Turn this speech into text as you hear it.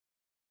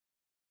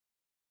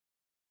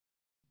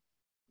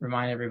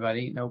remind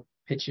everybody, no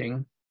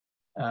pitching,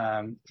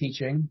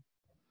 teaching.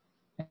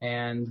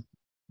 And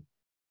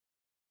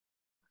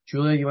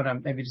Julia, you want to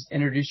maybe just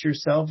introduce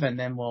yourself and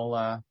then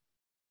we'll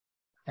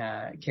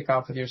kick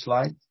off with your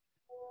slide?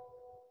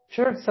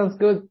 Sure, sounds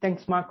good.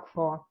 Thanks, Mark,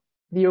 for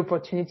the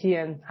opportunity.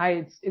 And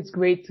hi, it's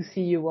great to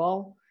see you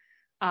all.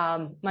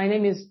 My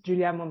name is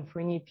Julia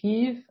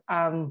Monfrini-Pive.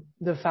 I'm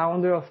the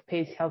founder of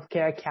Pace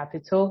Healthcare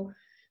Capital.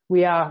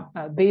 We are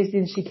based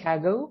in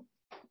Chicago,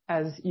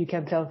 as you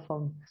can tell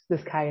from the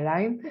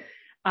skyline.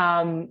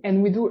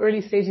 And we do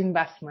early stage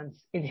investments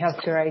in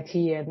healthcare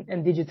IT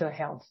and digital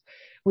health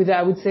with,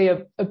 I would say,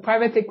 a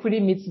private equity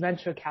meets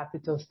venture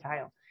capital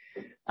style.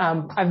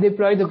 I've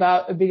deployed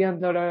about $1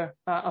 billion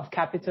of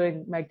capital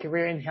in my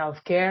career in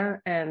healthcare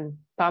and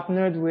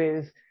partnered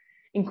with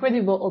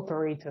incredible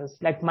operators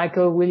like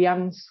Michael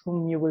Williams,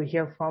 whom you will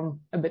hear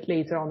from a bit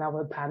later on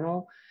our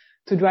panel,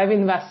 to drive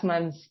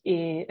investments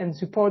in and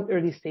support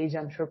early stage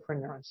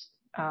entrepreneurs.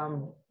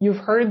 You've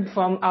heard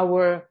from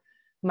our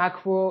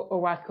macro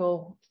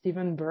oracle,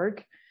 Stephen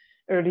Berg,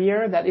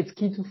 earlier that it's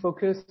key to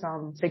focus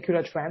on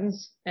secular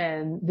trends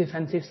and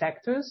defensive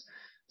sectors.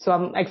 So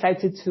I'm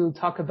excited to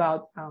talk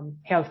about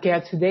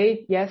healthcare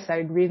today. Yes, I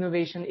agree,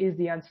 innovation is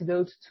the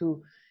antidote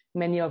to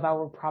many of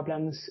our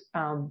problems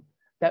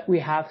that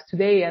we have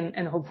today,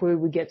 and hopefully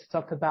we get to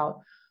talk about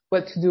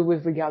what to do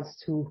with regards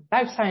to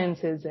life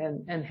sciences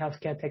and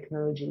healthcare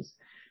technologies.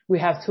 We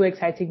have two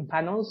exciting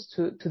panels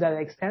to that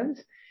extent.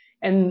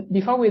 And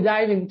before we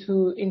dive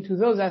into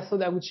those, I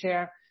thought I would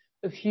share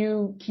a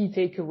few key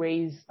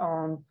takeaways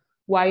on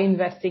why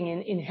investing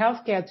in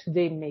healthcare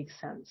today makes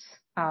sense.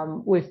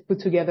 We've put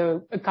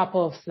together a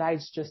couple of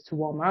slides just to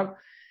warm up.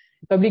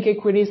 Public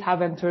equities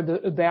have entered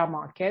a bear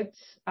market,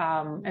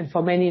 and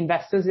for many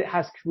investors, it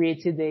has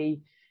created a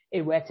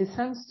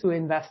reticence to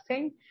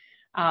investing.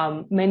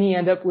 Many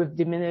end up with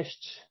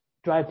diminished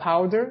dry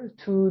powder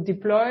to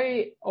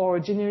deploy, or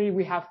generally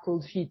we have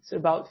cold feet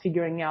about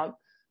figuring out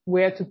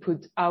where to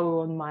put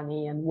our own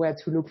money and where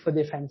to look for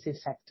defensive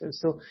sectors.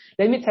 So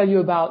let me tell you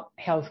about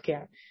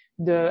healthcare.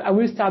 I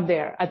will start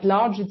there. At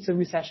large, it's a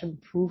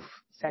recession-proof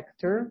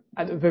sector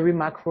at a very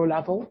macro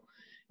level.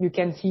 You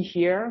can see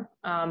here,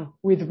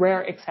 with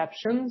rare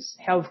exceptions,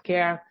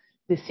 healthcare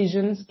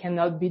decisions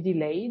cannot be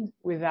delayed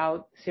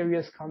without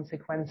serious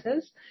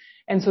consequences.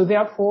 And so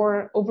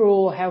therefore,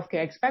 overall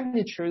healthcare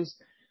expenditures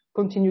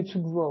continue to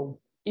grow,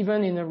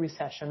 even in a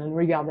recession and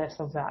regardless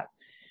of that.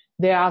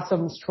 There are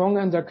some strong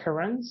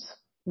undercurrents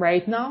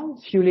right now,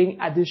 fueling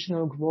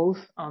additional growth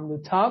on the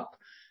top.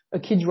 A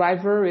key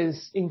driver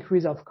is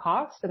increase of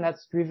cost, and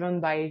that's driven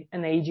by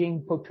an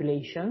aging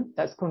population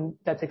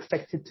that's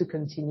expected to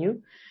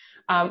continue.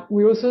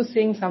 We're also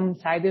seeing some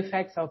side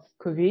effects of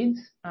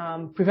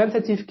COVID.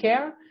 Preventative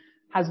care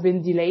has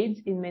been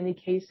delayed in many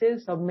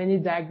cases, so many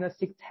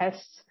diagnostic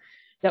tests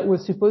that were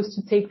supposed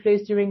to take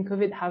place during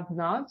COVID have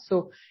not.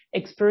 So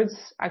experts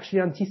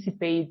actually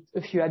anticipate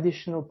a few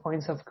additional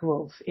points of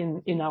growth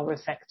in our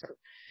sector.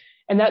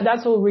 And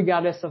that's all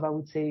regardless of, I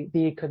would say,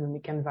 the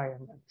economic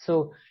environment.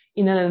 So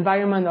in an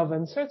environment of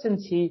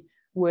uncertainty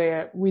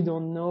where we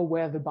don't know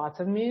where the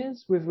bottom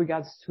is with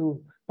regards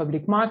to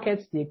public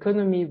markets, the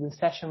economy,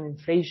 recession,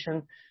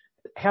 inflation,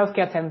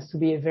 healthcare tends to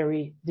be a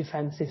very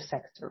defensive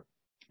sector.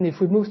 And if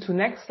we move to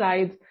next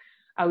slide,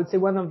 I would say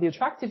one of the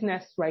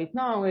attractiveness right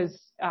now is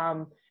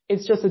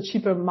it's just a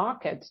cheaper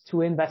market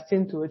to invest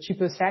into, a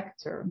cheaper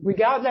sector.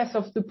 Regardless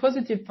of the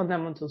positive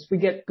fundamentals, we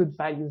get good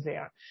value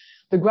there.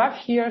 The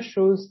graph here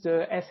shows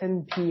the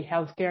S&P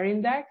Healthcare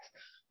Index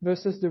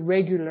versus the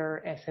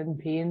regular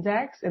S&P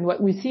Index. And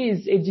what we see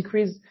is a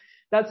decrease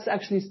that's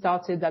actually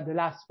started at the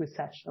last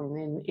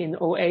recession in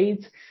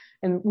 2008.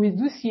 And we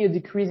do see a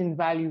decrease in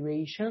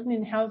valuation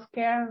in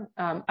healthcare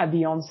at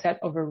the onset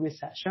of a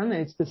recession. And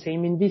it's the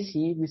same in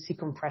VC. We see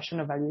compression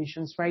of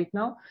valuations right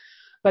now.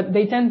 But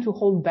they tend to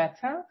hold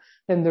better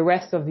than the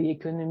rest of the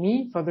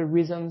economy for the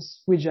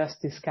reasons we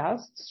just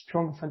discussed,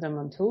 strong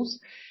fundamentals.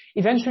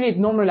 Eventually, it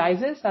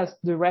normalizes as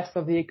the rest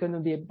of the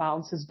economy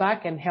bounces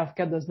back and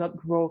healthcare does not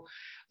grow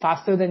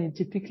faster than it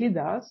typically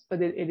does,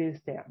 but it is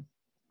there.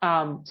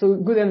 So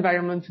good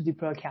environment to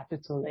deploy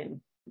capital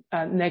in.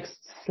 Next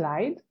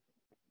slide.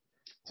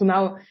 So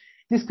now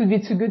this could be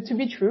too good to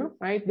be true,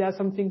 right? There are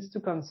some things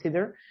to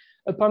consider.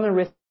 Upon a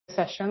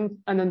recession,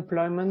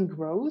 unemployment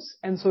grows,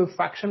 and so a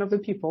fraction of the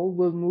people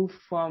will move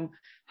from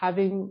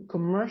having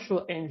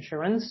commercial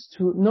insurance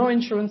to no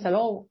insurance at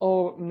all,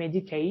 or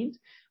Medicaid,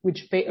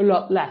 which pay a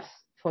lot less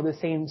for the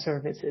same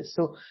services.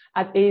 So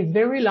at a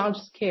very large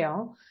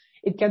scale,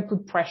 it can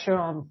put pressure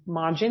on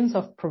margins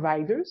of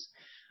providers,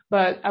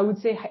 but I would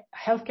say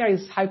healthcare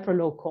is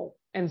hyperlocal.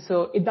 And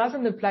so it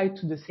doesn't apply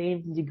to the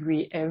same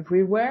degree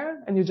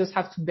everywhere, and you just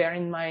have to bear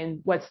in mind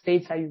what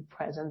states are you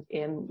present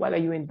in, what are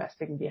you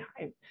investing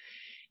behind.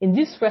 In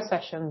this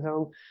recession,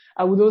 though,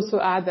 I would also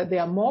add that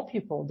there are more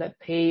people that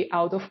pay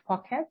out of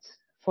pocket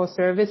for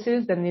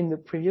services than in the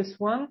previous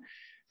one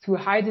through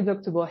high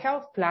deductible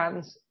health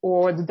plans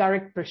or the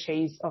direct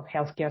purchase of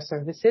healthcare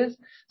services,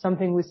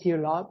 something we see a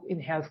lot in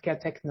healthcare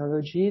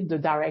technology, the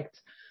direct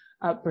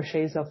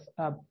purchase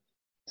of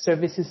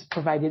services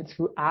provided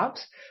through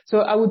apps. So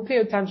I would pay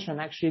attention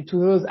actually to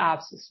those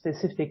apps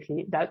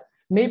specifically that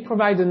may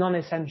provide a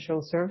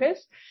non-essential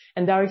service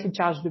and directly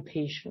charge the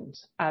patient,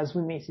 as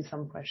we may see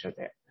some pressure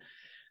there.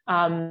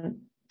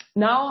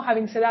 Now,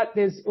 having said that,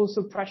 there's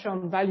also pressure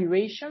on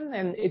valuation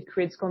and it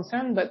creates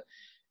concern, but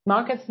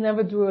markets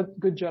never do a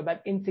good job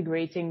at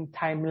integrating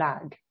time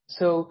lag.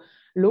 So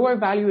lower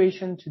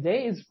valuation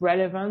today is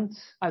relevant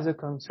as a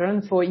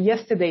concern for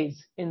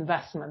yesterday's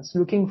investments,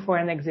 looking for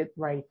an exit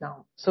right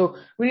now. So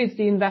really it's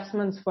the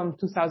investments from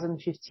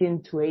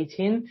 2015 to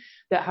 18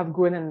 that have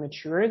grown and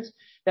matured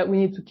that we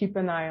need to keep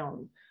an eye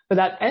on. But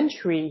at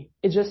entry,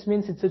 it just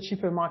means it's a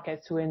cheaper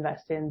market to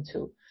invest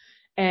into.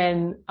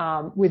 And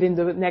within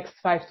the next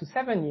 5 to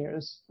 7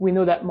 years, we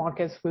know that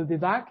markets will be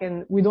back,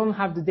 and we don't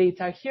have the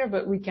data here,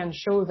 but we can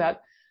show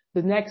that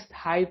the next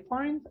high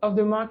point of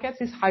the market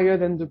is higher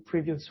than the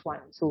previous one.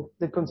 So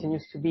there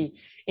continues to be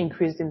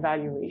increased in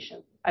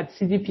valuation. At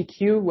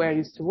CDPQ, where I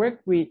used to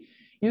work, we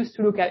used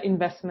to look at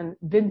investment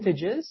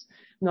vintages,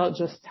 not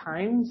just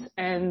times,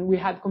 and we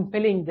had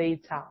compelling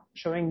data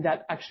showing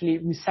that actually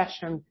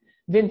recession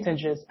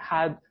vintages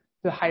had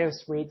the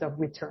highest rate of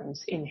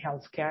returns in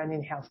healthcare and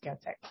in healthcare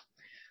tech.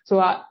 So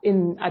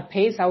at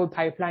Pace, our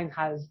pipeline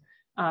has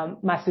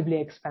massively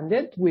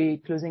expanded. We're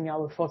closing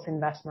our fourth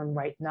investment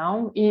right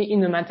now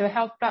in a mental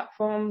health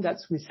platform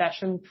that's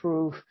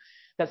recession-proof,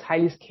 that's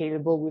highly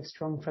scalable with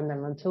strong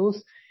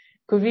fundamentals.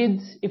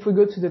 COVID, if we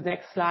go to the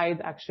next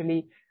slide,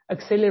 actually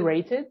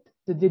accelerated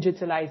the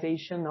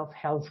digitalization of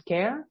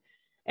healthcare,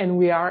 and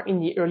we are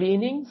in the early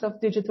innings of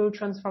digital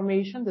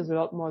transformation. There's a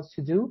lot more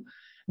to do.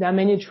 There are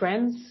many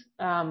trends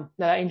that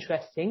are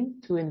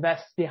interesting to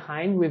invest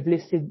behind. We've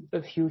listed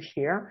a few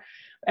here.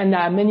 And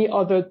there are many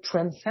other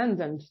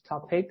transcendent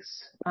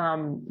topics,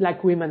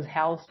 like women's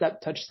health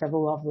that touch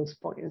several of those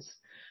points.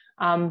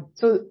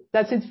 So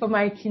that's it for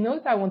my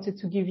keynote. I wanted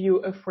to give you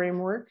a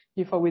framework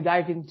before we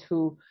dive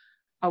into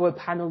our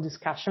panel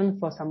discussion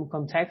for some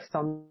context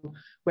on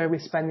where we're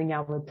spending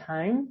our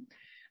time.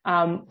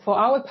 For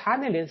our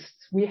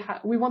panelists,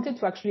 we wanted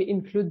to actually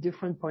include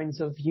different points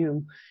of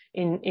view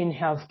in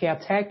healthcare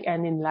tech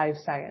and in life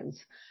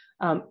science.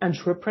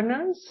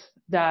 Entrepreneurs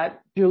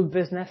that build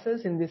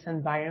businesses in this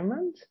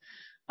environment,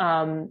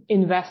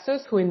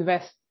 investors who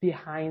invest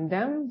behind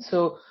them,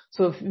 so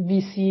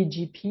VC,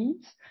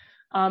 GPs,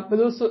 but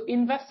also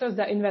investors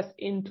that invest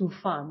into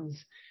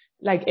funds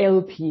like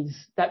LPs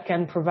that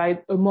can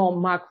provide a more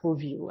macro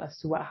view as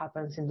to what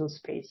happens in those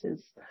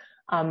spaces.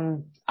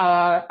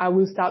 I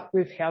will start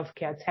with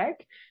healthcare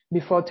tech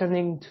before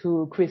turning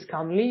to Chris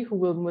Conley, who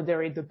will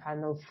moderate the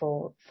panel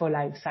for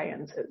life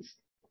sciences.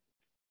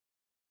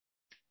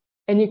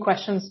 Any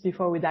questions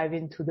before we dive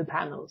into the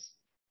panels?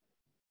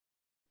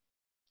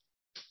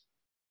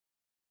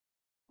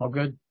 All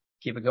good.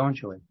 Keep it going,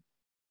 Julie.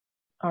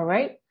 All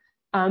right.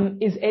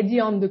 Is Eddie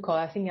on the call?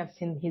 I think I've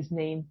seen his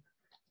name.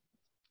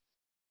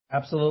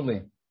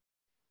 Absolutely.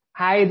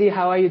 Hi, Eddie.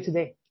 How are you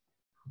today?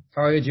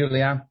 How are you,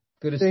 Julia?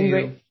 Good to see you.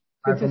 Great.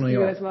 Good to see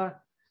you as well.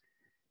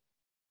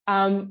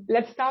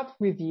 Let's start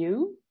with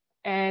you.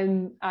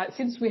 And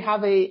since we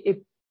have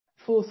a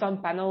full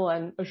sun panel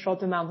and a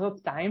short amount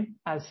of time,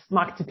 as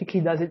Mark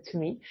typically does it to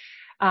me,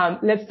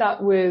 let's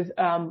start with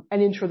an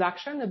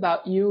introduction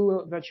about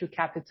you, Virtue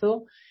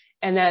Capital,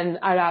 and then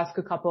I'll ask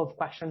a couple of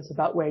questions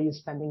about where you're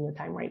spending your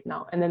time right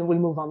now, and then we'll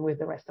move on with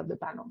the rest of the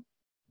panel.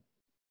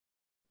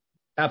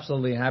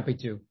 Absolutely happy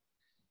to.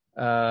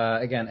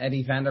 Again,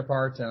 Eddie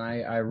Vanderpart, and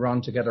I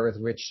run together with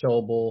Rich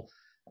Sobel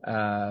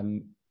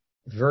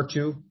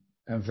Virtue,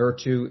 and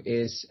Virtue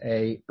is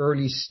a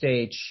early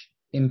stage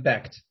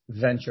impact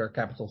venture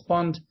capital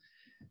fund,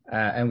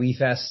 and we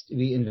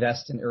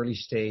invest in early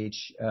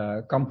stage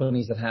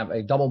companies that have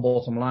a double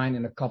bottom line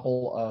in a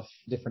couple of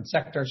different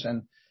sectors,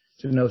 and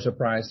to no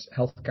surprise,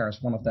 healthcare is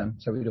one of them.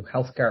 So we do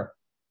healthcare,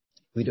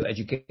 we do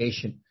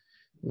education,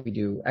 we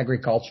do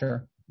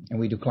agriculture, and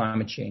we do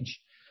climate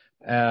change.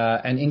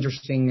 And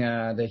interesting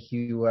that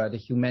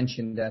you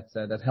mentioned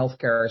that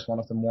healthcare is one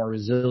of the more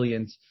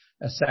resilient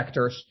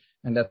sectors,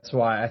 and that's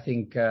why I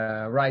think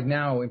right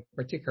now in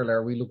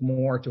particular we look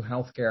more to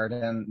healthcare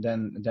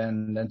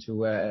than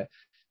to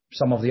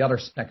some of the other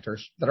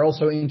sectors that are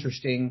also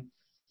interesting.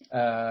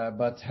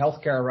 But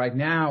healthcare right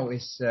now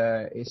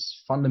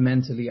is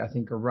fundamentally, I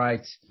think, a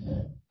right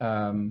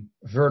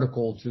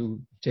vertical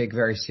to take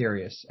very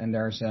serious, and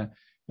there's a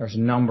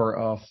number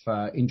of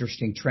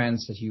interesting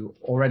trends that you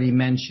already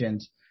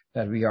mentioned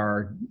that we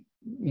are,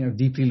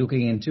 deeply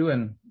looking into,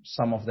 and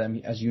some of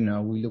them, as you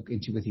know, we look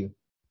into with you.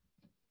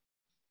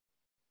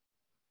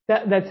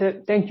 That's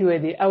it. Thank you,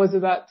 Eddie. I was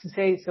about to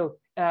say, so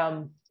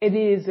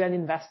Eddie is an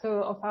investor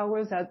of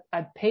ours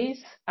at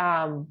Pace,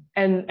 and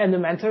a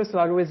mentor, so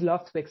I always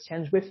love to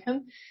exchange with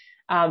him,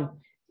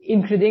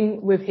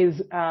 including with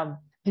his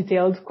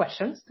detailed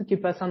questions to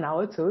keep us on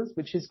our toes,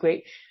 which is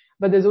great.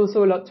 But there's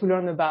also a lot to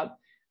learn about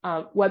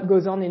what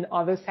goes on in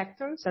other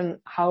sectors and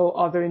how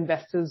other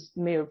investors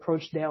may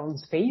approach their own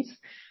space.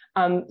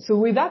 So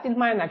with that in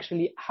mind,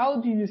 actually,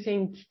 how do you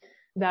think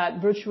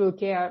that virtual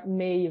care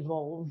may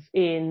evolve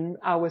in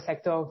our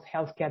sector of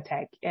healthcare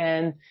tech.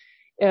 And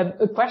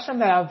a question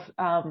that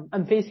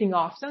I'm facing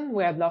often,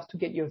 where I'd love to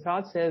get your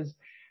thoughts, is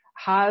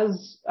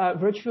has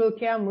virtual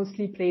care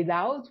mostly played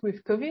out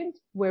with COVID,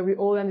 where we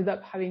all ended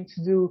up having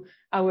to do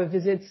our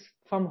visits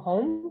from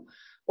home,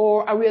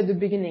 or are we at the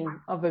beginning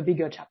of a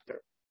bigger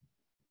chapter?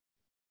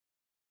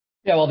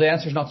 Yeah, well, the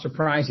answer is not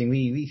surprising.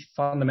 We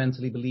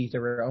fundamentally believe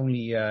that we're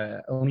only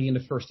in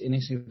the first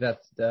innings of that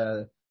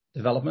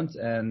development,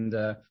 and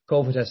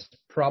COVID has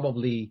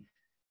probably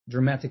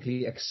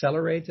dramatically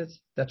accelerated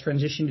that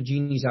transition. The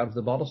genie's out of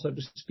the bottle, so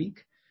to speak.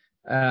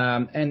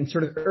 And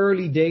sort of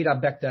early data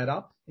back that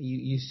up.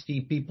 You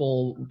see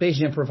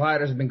patients and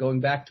providers have been going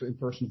back to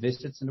in-person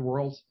visits in the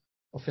world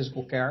of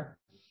physical care.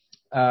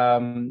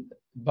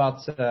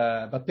 But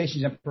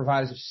patients and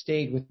providers have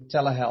stayed with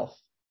telehealth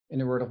in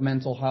the world of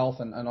mental health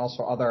and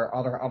also other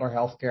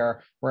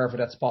healthcare wherever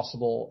that's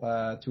possible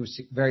to a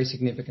very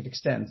significant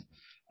extent.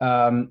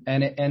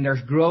 And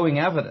there's growing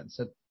evidence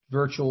that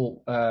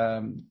virtual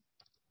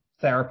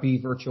therapy,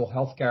 virtual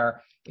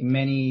healthcare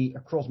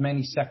across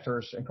many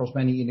sectors, across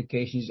many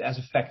indications, is as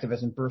effective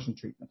as in-person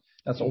treatment.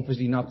 That's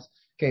obviously not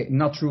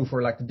true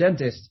for like the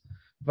dentist,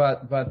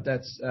 but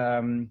that's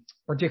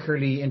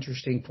particularly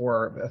interesting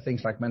for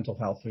things like mental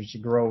health, which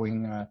is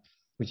growing, a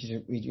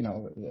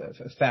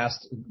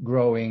fast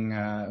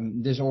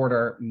growing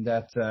disorder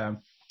that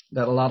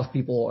a lot of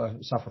people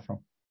suffer from.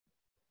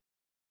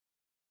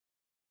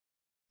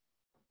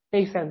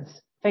 Makes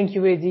sense. Thank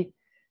you, Eddie.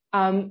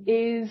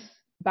 Is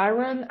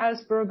Byron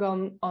Alsberg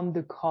on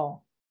the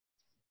call?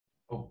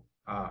 Oh,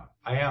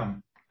 I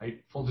am.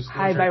 Full disclosure.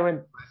 Hi,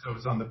 Byron. I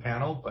was on the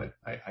panel, but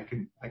I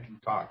can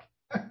talk.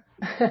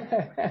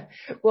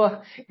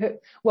 Well,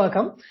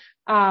 welcome.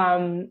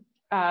 Byron,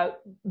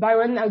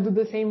 I'll do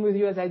the same with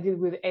you as I did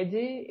with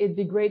Eddie. It'd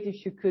be great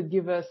if you could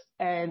give us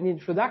an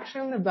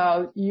introduction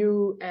about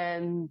you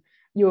and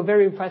your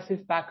very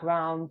impressive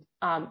background,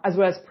 as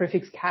well as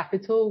Prefix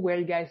Capital, where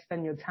you guys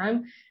spend your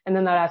time. And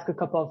then I'll ask a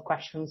couple of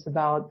questions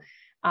about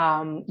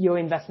your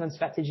investment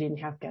strategy in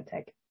healthcare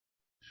tech.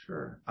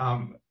 Sure.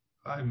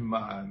 I'm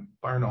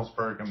Byron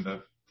Alsberg. I'm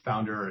the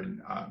founder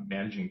and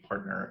managing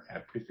partner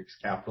at Prefix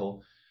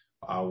Capital.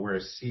 We're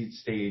a seed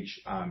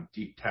stage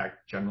deep tech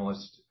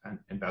generalist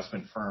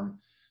investment firm.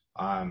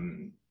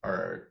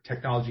 Our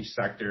technology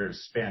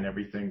sectors span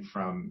everything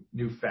from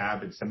new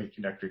fab and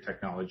semiconductor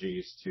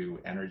technologies to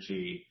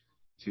energy,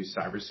 to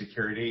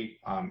cybersecurity,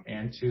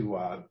 and to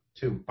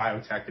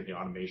biotech and the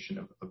automation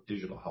of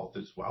digital health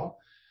as well.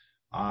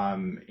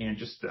 And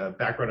just a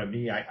background on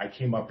me, I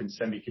came up in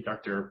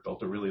semiconductor,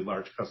 built a really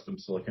large custom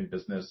silicon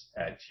business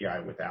at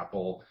TI with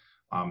Apple,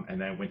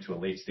 and then went to a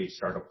late stage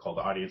startup called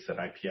Audience that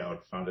IPO'd,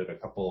 founded a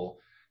couple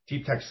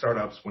deep tech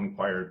startups, one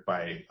acquired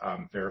by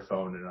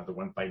Verifone, and another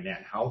one by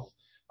NantHealth.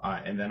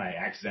 And then I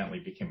accidentally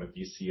became a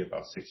VC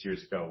about 6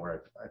 years ago,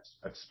 where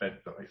I've spent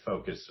my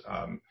focus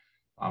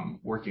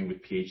working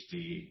with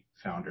PhD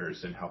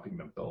founders and helping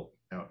them build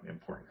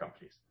important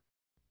companies.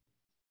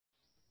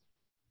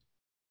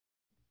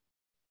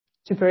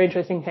 Super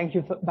interesting. Thank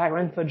you,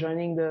 Byron, for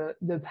joining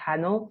the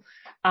panel.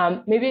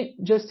 Maybe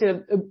just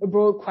a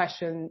broad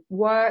question.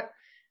 What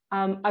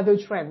are the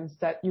trends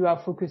that you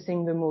are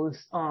focusing the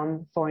most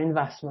on for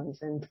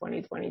investments in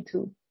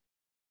 2022?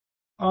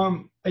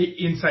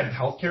 Inside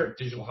healthcare,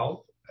 digital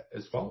health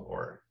as well,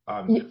 or?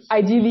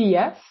 Ideally,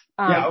 yes.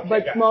 Yeah, okay,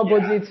 but more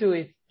broadly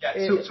too,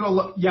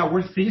 if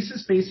we're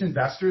thesis-based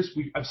investors.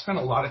 I've spent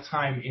a lot of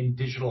time in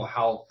digital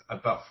health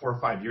about 4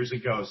 or 5 years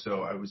ago.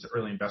 So I was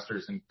early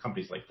investors in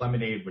companies like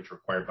Lemonade, which were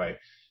acquired by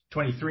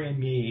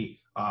 23andMe,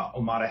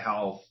 Omada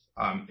Health,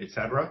 et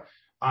cetera.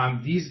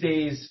 These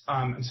days,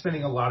 we're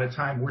spending a lot of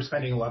time,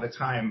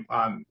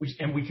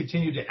 and we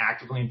continue to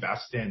actively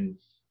invest in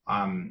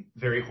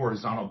very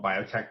horizontal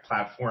biotech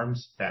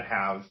platforms that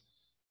have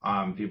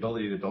the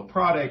ability to build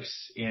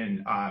products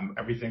in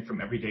everything from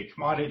everyday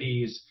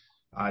commodities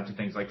to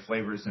things like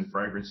flavors and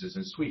fragrances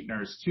and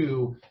sweeteners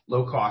to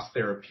low-cost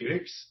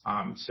therapeutics.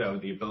 So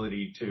the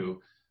ability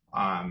to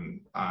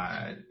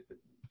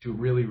do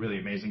really, really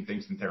amazing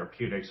things in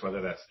therapeutics,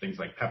 whether that's things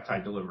like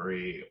peptide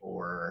delivery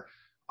or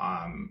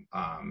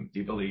the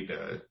ability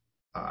to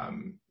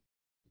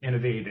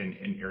innovate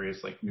in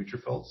areas like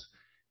neutrophils.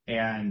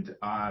 And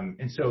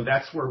so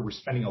that's where we're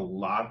spending a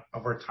lot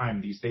of our time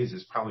these days,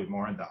 is probably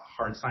more on the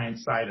hard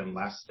science side and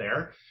less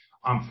there.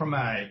 From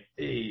a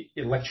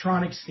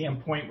electronic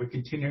standpoint, we're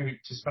continuing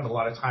to spend a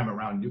lot of time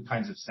around new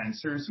kinds of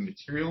sensors and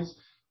materials,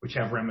 which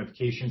have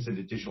ramifications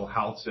into digital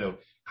health. So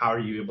how are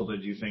you able to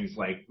do things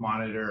like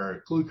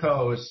monitor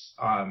glucose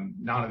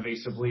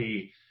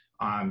non-invasively,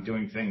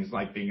 doing things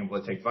like being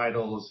able to take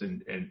vitals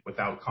and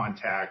without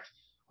contact,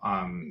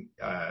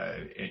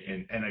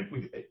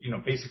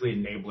 basically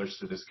enablers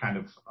to this kind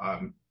of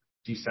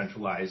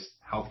decentralized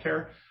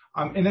healthcare.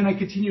 And then I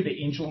continue to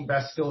angel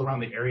invest still around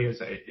the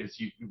areas, as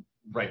you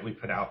rightly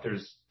put out.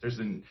 There's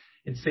an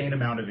insane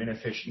amount of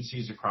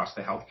inefficiencies across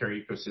the healthcare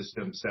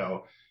ecosystem.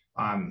 So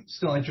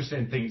Still interested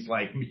in things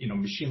like,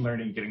 machine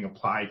learning getting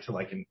applied to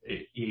like an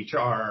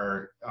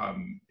EHR,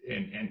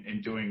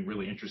 and doing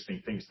really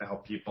interesting things to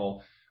help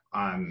people.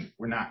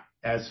 We're not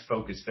as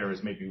focused there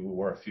as maybe we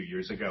were a few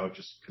years ago,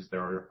 just because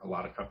there are a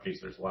lot of companies,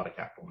 there's a lot of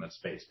capital in that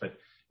space. But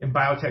in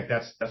biotech,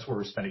 that's where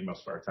we're spending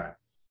most of our time,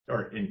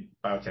 or in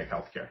biotech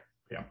healthcare.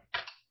 Yeah.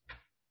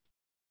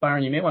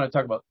 Byron, you may want to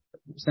talk about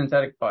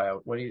synthetic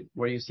bio. Where do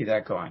you see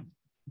that going?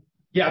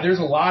 Yeah, there's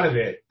a lot of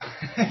it.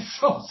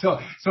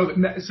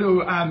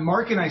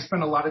 Mark and I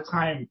spent a lot of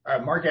time.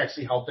 Mark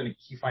actually helped in a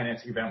key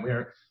financing event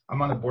where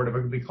I'm on the board of a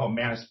company called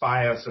Manus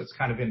Bio, so it's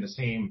kind of in the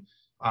same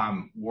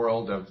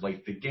world of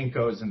like the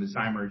Ginkgos and the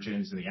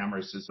Zymergens and the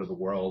Amarises of the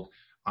world.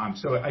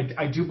 So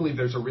I do believe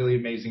there's a really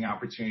amazing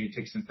opportunity to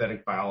take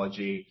synthetic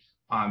biology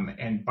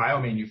and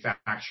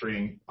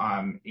biomanufacturing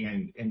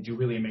and do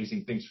really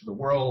amazing things for the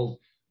world.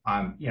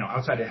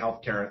 Outside of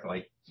healthcare,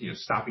 like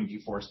stopping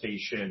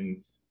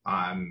deforestation,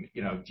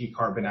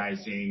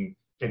 decarbonizing,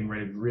 getting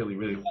rid of really,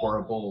 really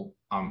horrible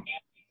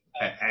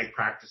ag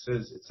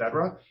practices, et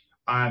cetera.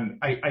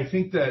 I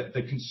think that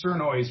the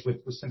concern always with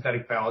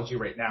synthetic biology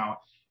right now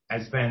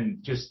has been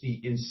just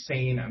the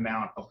insane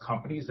amount of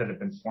companies that have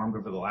been formed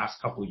over the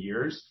last couple of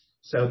years.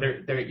 So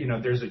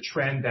there's a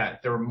trend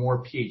that there are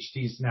more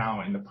PhDs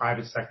now in the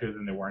private sector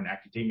than there were in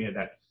academia.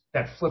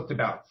 That flipped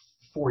about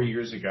 4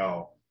 years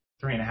ago,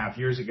 3.5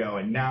 years ago,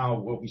 and now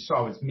what we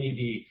saw was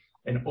maybe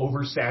an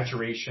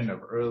oversaturation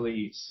of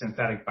early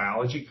synthetic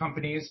biology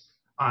companies.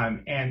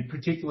 And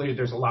particularly,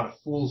 there's a lot of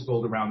fool's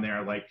gold around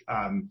there. Like,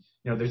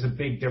 there's a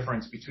big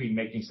difference between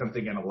making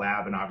something in a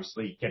lab and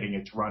obviously getting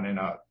it to run in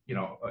a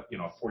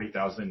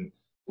 40,000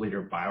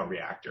 liter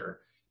bioreactor.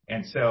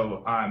 And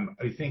so, I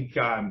think,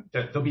 that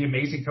there'll be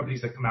amazing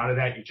companies that come out of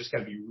that. You just got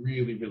to be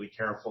really, really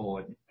careful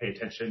and pay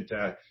attention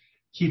to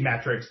key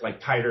metrics like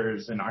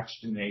titers and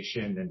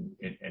oxygenation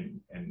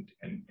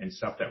and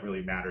stuff that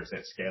really matters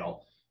at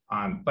scale.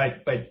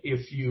 But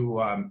if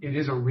you, it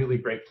is a really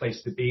great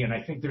place to be. And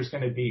I think there's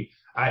going to be,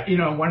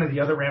 one of the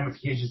other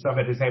ramifications of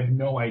it is I have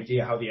no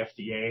idea how the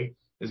FDA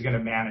is going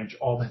to manage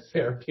all the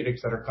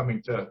therapeutics that are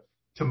coming to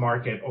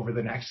market over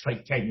the next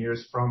 10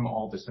 years from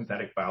all the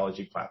synthetic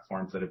biology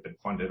platforms that have been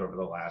funded over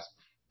the last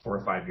 4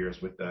 or 5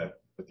 years with the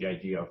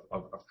idea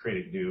of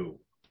creating new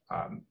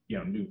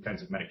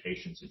kinds of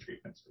medications and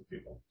treatments for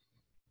people.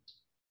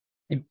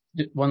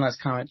 One last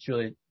comment,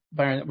 Julie.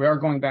 Byron, we are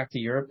going back to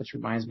Europe, which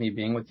reminds me of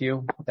being with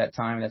you at that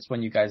time. That's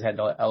when you guys had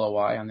the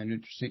LOI on the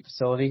NutraSuite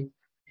facility.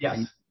 Yes.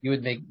 And you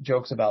would make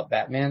jokes about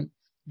Batman.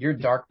 Your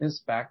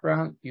darkness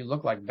background, you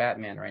look like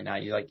Batman right now.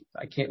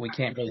 We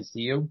can't really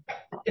see you.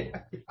 Yeah,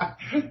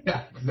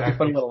 exactly.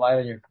 Put a little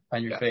light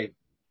on your face.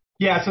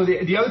 Yeah. So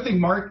the other thing,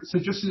 Mark, so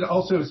just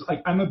also is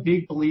like, I'm a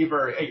big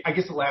believer. I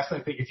guess the last thing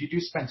I think, if you do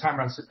spend time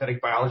around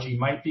synthetic biology, you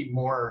might be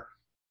more,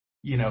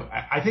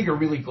 I think a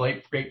really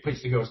great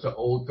place to go is to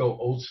go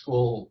old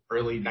school,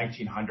 early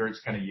 1900s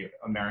kind of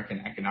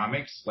American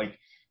economics. Like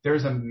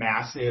there's a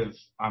massive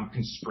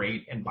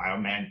constraint in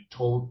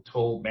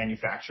toll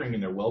manufacturing,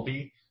 and there will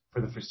be for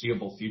the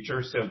foreseeable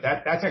future. So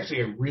that's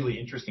actually a really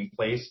interesting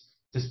place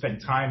to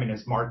spend time. And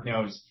as Mark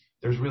knows,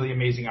 there's really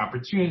amazing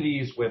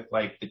opportunities with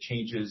like the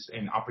changes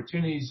in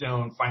opportunity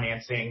zone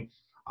financing,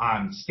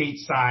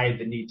 stateside,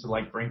 the need to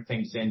like bring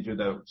things into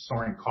the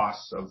soaring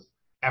costs of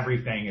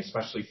everything,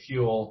 especially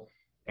fuel.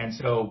 And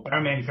so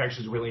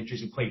biomanufacturing is a really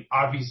interesting place.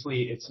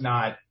 Obviously, it's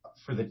not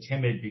for the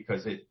timid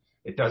because it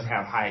does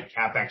have high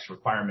CapEx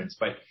requirements,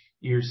 but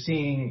you're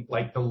seeing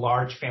like the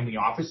large family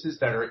offices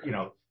that are,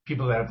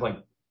 people that have like,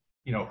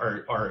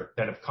 or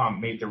that have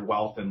made their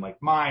wealth in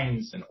like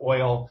mines and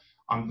oil,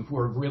 who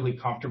are really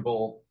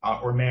comfortable,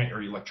 or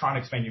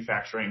electronics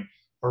manufacturing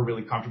who are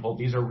really comfortable.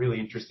 These are really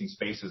interesting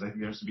spaces. I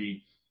think there's to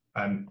be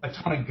a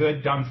ton of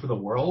good done for the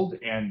world,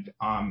 and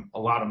a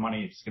lot of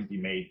money is going to be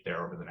made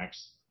there over the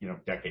next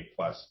decade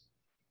plus.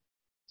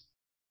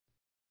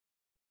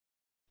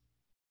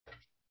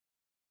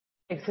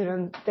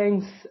 Excellent.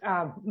 Thanks,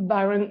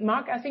 Byron.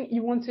 Mark, I think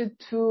you wanted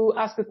to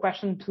ask a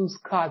question to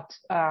Scott.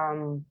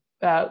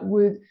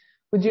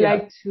 Would you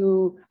like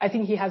to? I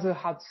think he has a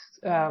hot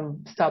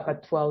stop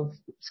at 12.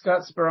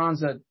 Scott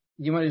Speranza,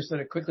 you want to just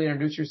sort of quickly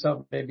introduce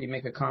yourself, maybe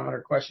make a comment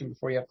or question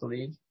before you have to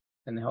leave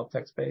in the health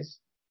tech space?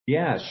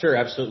 Yeah, sure,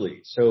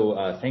 absolutely.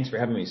 So thanks for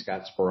having me,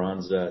 Scott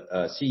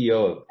Speranza,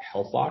 CEO of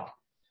HealthLock.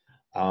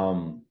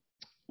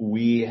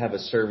 We have a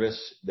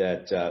service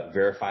that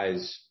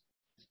verifies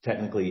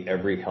technically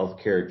every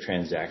healthcare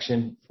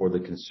transaction for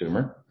the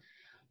consumer.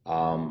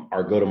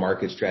 Our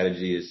go-to-market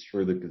strategy is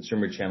through the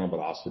consumer channel, but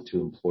also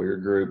to employer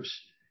groups.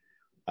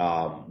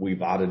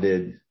 We've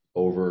audited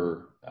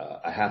over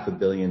 $500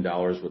 million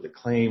worth of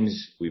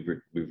claims. We've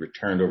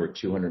returned over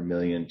 $200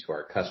 million to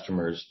our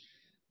customers,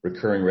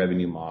 recurring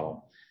revenue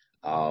model.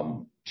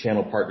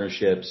 Channel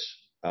partnerships.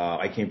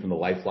 I came from the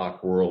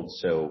LifeLock world,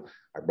 so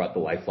I brought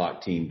the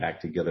LifeLock team back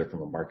together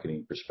from a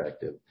marketing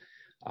perspective.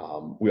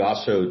 We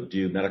also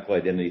do medical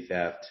identity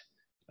theft,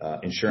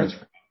 insurance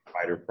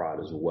provider fraud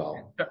as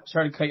well.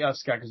 Sorry to cut you off,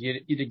 Scott, because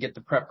you did get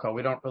the prep call.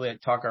 We don't really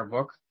talk our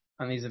book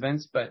on these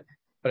events, but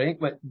I think,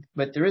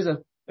 but there is a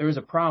there is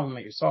a problem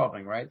that you're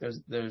solving, right?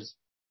 There's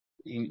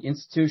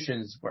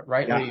institutions,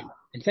 rightly,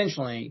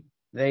 intentionally,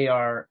 they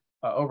are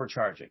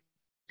overcharging.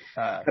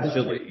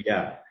 Absolutely,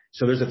 yeah.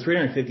 So there's a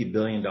 $350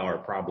 billion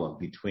problem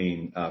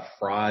between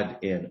fraud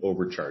and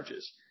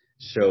overcharges.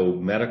 So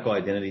medical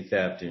identity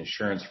theft and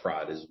insurance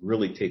fraud has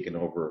really taken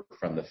over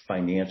from the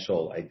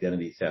financial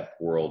identity theft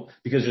world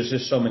because there's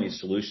just so many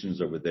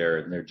solutions over there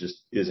and there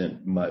just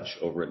isn't much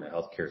over in the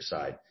healthcare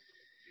side.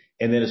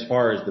 And then as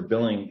far as the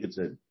billing, it's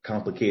a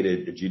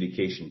complicated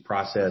adjudication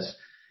process.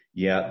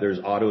 Yeah, there's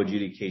auto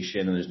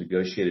adjudication and there's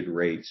negotiated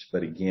rates.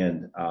 But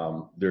again,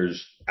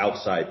 there's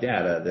outside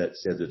data that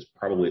says it's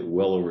probably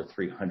well over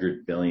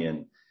 300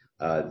 billion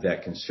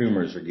that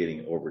consumers are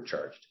getting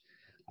overcharged.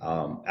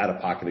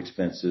 Out-of-pocket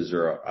expenses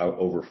are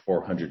over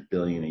 400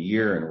 billion a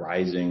year and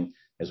rising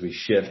as we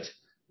shift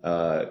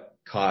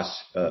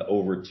costs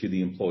over to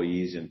the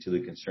employees and to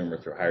the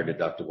consumer through higher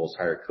deductibles,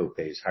 higher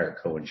copays, higher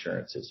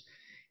coinsurances.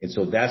 And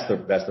so that's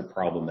the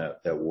problem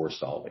that we're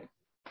solving.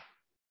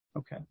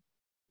 Okay.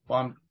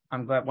 Well,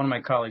 I'm glad one of my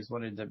colleagues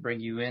wanted to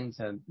bring you in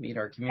to meet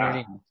our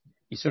community.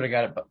 You sort of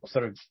got it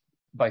sort of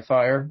by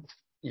fire.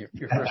 Your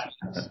first,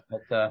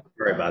 but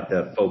sorry about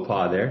the faux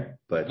pas there,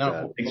 but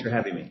no, thanks for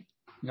having me.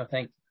 No,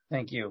 thank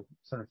you.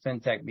 Sort of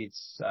fintech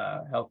meets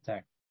health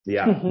tech.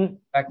 Yeah. Mm-hmm.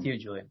 Back to you,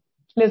 Julia.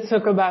 Let's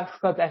talk about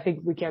Scott. I think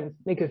we can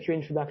make a few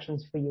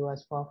introductions for you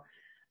as well.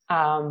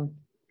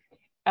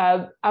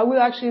 I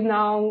will actually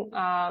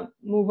now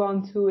move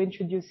on to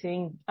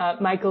introducing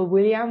Michael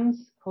Williams,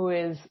 who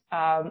is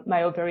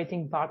my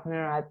operating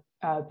partner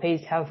at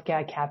Pace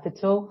Healthcare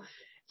Capital.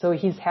 So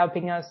he's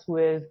helping us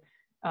with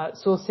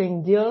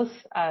sourcing deals,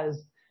 as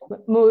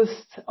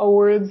most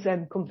awards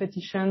and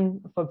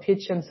competition for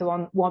pitch and so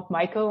on want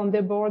Michael on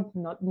their board,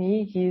 not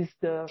me. He's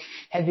the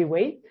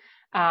heavyweight.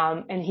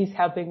 And he's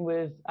helping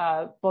with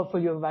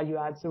portfolio value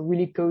add, so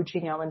really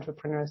coaching our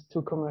entrepreneurs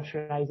to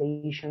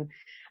commercialization.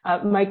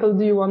 Michael,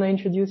 do you want to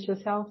introduce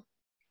yourself?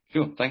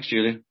 Sure. Thanks,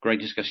 Julia. Great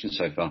discussion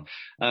so far.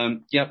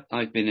 Yep,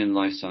 I've been in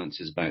life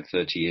sciences about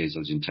 30 years. I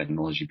was in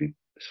technology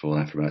before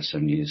that for about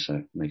 7 years, so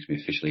it makes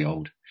me officially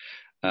old.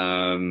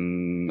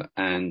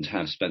 And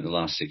have spent the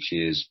last 6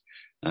 years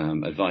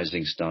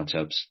advising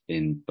startups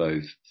in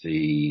both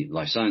the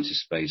life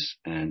sciences space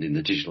and in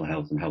the digital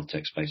health and health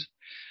tech space.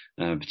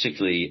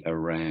 Particularly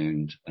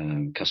around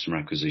customer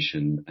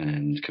acquisition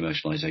and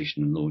commercialization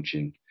and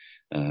launching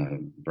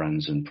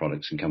brands and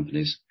products and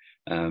companies.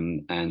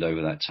 And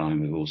over that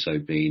time, I've also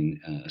been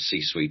a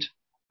C-suite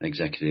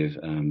executive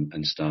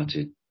and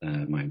started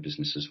my own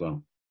business as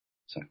well.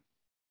 So,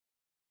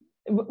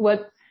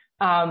 what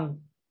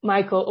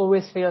Michael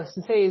always fails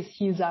to say is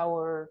he's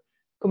our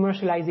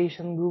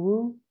commercialization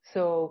guru.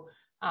 So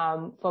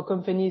for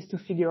companies to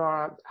figure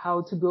out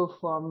how to go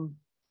from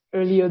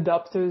early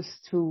adopters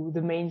to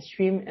the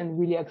mainstream and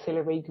really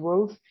accelerate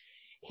growth,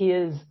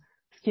 his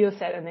skill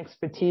set and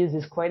expertise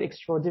is quite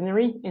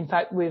extraordinary. In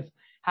fact, we've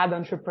had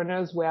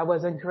entrepreneurs where I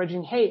was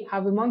encouraging, hey,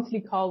 have a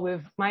monthly call with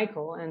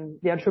Michael. And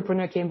the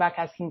entrepreneur came back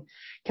asking,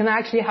 can I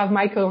actually have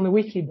Michael on a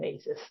weekly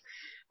basis?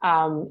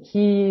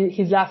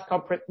 His last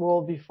corporate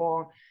role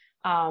before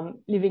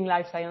leaving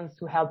life science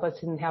to help us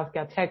in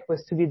healthcare tech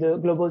was to be the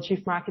global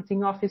chief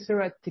marketing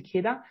officer at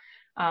Takeda.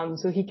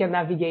 So he can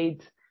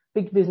navigate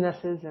big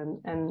businesses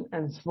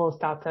and small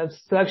startups.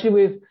 So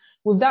actually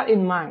with that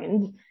in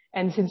mind,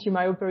 and since you're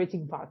my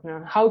operating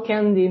partner, how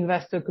can the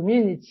investor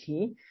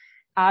community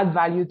add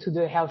value to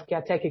the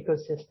healthcare tech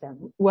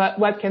ecosystem?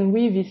 What can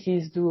we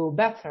VCs do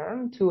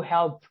better to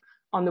help,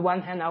 on the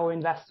one hand, our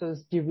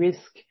investors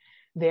de-risk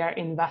their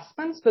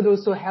investments, but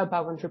also help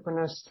our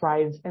entrepreneurs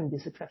thrive and be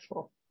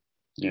successful?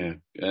 Yeah.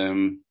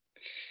 To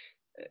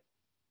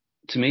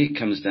me, it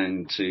comes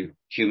down to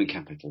human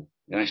capital.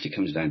 It actually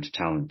comes down to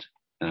talent.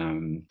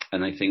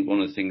 And I think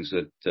one of the things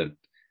that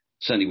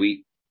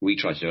certainly we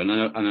try to do, and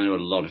I know a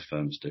lot of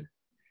firms do,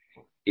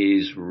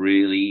 is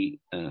really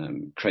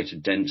create a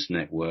dense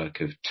network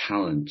of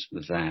talent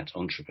that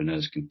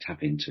entrepreneurs can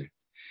tap into.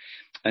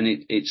 And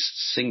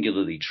it's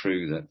singularly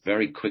true that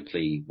very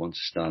quickly, once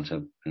a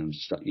startup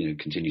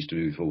continues to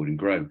move forward and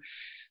grow,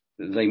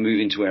 they move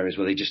into areas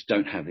where they just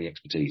don't have the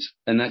expertise.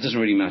 And that doesn't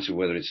really matter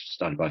whether it's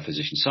started by a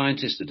physician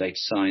scientist, a data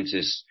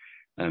scientist,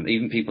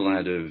 even people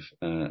out of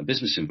a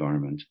business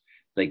environment.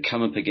 They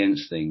come up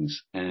against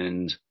things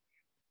and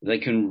they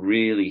can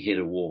really hit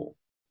a wall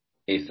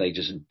if they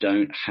just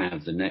don't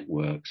have the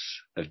networks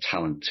of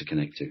talent to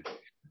connect to.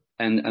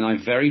 And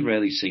I've very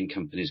rarely seen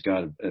companies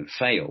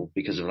fail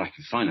because of lack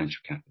of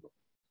financial capital.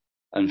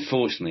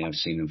 Unfortunately, I've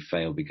seen them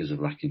fail because of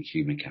lack of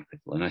human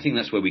capital. And I think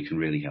that's where we can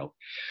really help.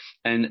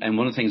 And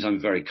one of the things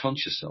I'm very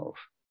conscious of,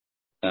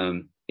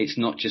 it's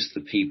not just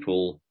the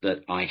people that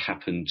I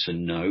happen to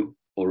know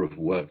or have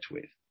worked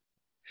with.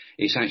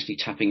 It's actually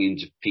tapping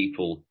into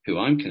people who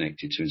I'm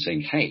connected to and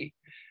saying, hey,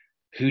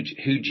 who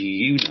do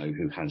you know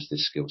who has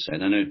this skill set?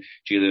 And I know,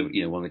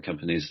 Julia, one of the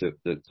companies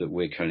that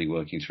we're currently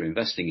working through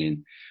investing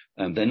in,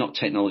 they're not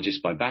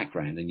technologists by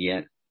background, and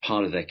yet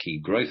part of their key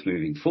growth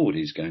moving forward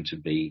is going to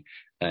be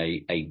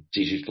a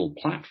digital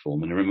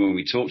platform. And I remember when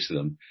we talked to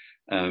them,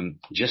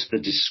 just the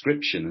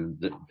description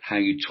and how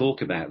you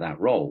talk about that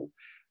role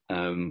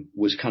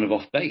was kind of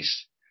off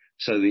base.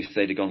 So if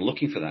they'd have gone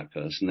looking for that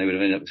person, they would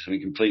have ended up with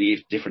something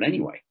completely different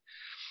anyway.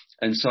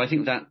 And so I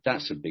think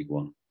that's a big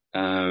one.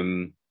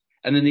 And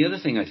then the other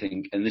thing I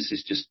think, and this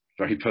is just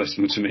very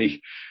personal to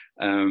me,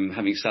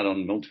 having sat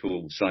on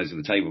multiple sides of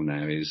the table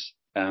now, is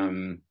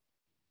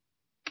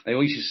I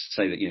always used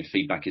to say that,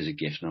 feedback is a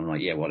gift. And I'm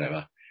like, yeah,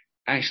 whatever.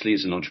 Actually,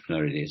 as an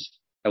entrepreneur, it is.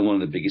 And one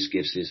of the biggest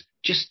gifts is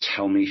just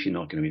tell me if you're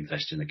not going to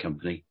invest in the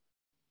company.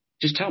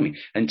 Just tell me,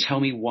 and tell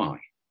me why.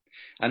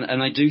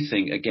 And I do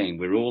think, again,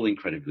 we're all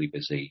incredibly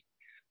busy.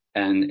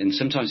 And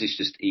sometimes it's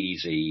just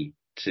easy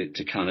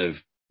to kind of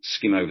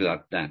skim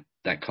over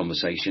that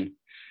conversation.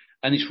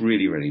 And it's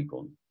really, really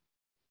important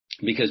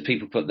because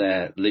people put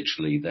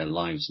literally their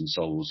lives and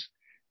souls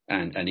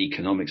and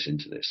economics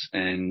into this.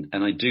 And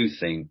I do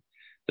think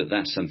that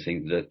that's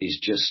something that is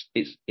just,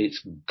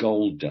 it's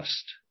gold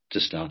dust to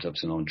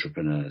startups and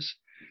entrepreneurs.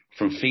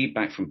 From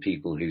feedback from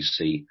people who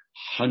see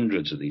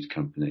hundreds of these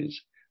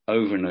companies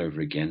over and over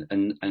again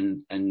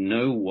and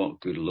know what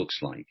good looks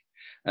like.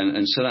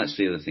 And so that's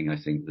the other thing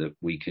I think that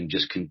we can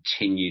just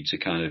continue to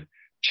kind of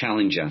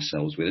challenge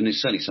ourselves with. And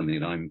it's certainly something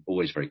that I'm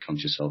always very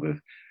conscious of.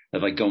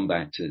 Have I gone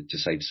back to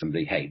say to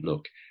somebody, hey,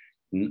 look,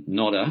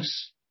 not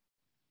us,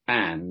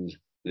 and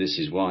this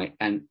is why,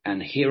 and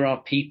here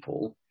are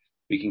people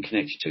we can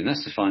connect you to. And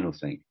that's the final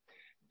thing,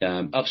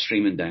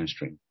 upstream and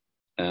downstream.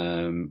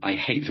 I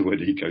hate the word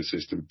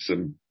ecosystem for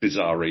some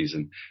bizarre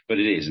reason, but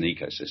it is an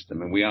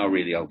ecosystem, and we are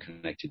really all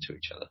connected to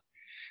each other.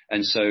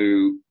 And so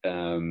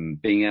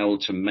being able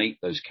to make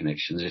those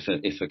connections,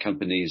 if a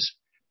company's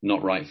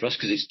not right for us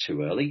because it's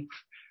too early,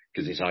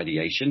 because it's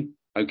ideation,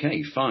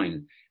 okay,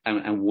 fine.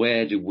 And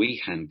where do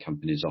we hand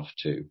companies off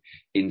to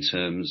in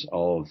terms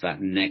of that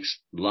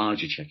next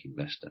larger check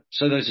investor?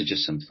 So those are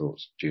just some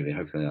thoughts, Julia.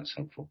 Hopefully that's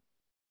helpful.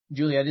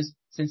 Julia,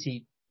 since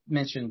he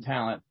mentioned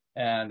talent,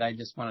 and I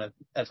just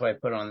that's why I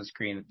put it on the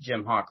screen.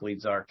 Jim Hawk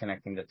leads our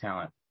connecting the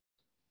talent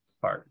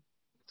part.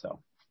 So.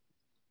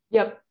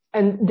 Yep.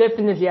 And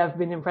definitely I've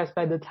been impressed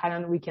by the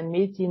talent we can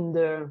meet in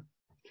the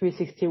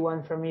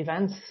 361 Firm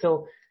events.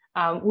 So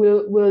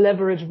we'll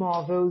leverage more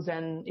of those,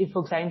 and if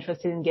folks are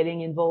interested in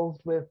getting involved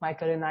with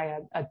Michael and I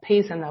at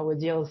Pace and our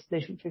deals, they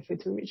should feel free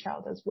to reach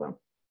out as well.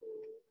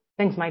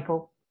 Thanks,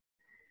 Michael.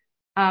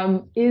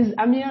 Is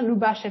Amir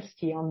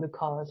Lubashevsky on the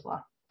call as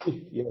well?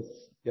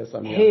 Yes,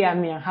 Amir. Hey,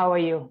 Amir, how are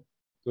you?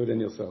 Good,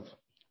 and yourself?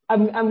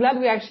 I'm glad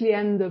we actually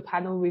end the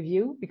panel with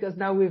you, because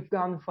now we've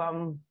gone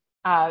from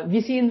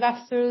VC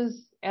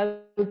investors,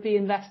 LP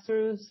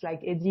investors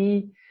like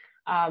Eddie,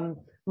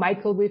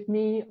 Michael with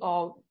me,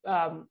 or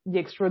the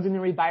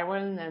extraordinary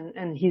Byron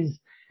and his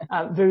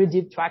very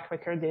deep track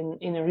record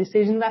in early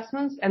stage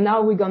investments. And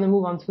now we're going to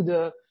move on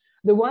to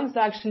the ones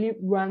that actually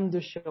run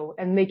the show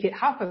and make it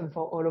happen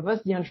for all of us,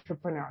 the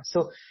entrepreneurs.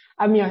 So,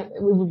 Amir,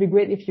 it would be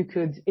great if you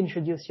could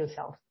introduce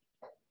yourself.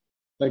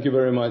 Thank you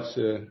very much.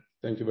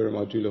 Thank you very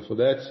much, Julia, for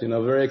that.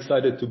 Very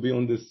excited to be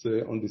on this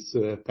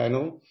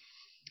panel.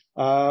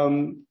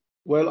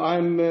 Well,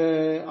 I'm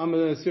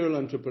a serial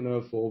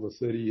entrepreneur for over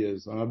 30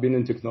 years. I've been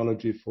in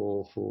technology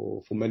for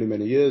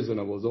many years, and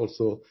I was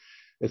also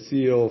a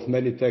CEO of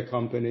many tech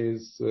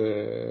companies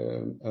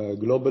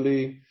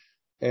globally.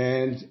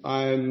 And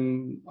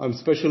I'm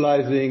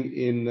specializing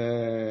in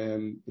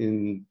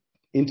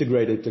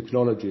integrated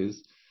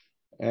technologies,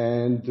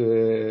 and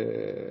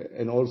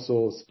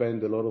also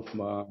spend a lot of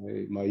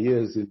my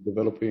years in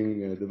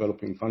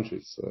developing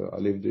countries. I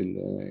lived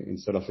in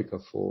South Africa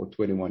for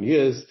 21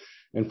 years.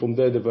 And from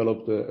there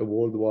developed a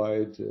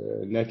worldwide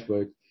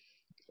network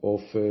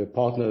of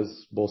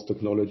partners, both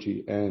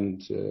technology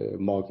and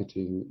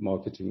marketing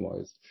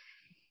wise.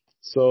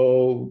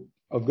 So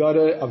I've got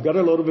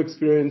a lot of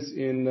experience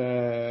in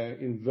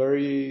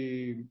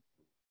very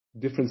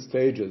different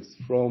stages,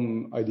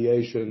 from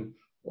ideation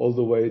all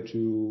the way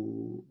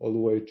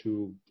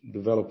to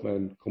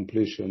development,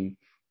 completion,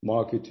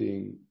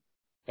 marketing,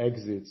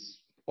 exits.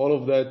 All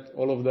of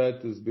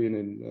that has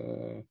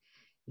been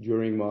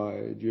during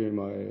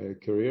my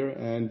career,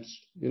 and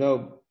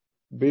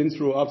been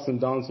through ups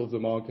and downs of the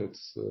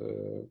markets,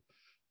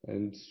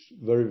 and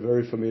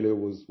very familiar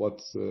with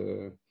what's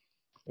going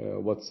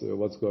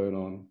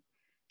on.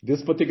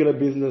 This particular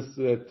business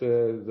that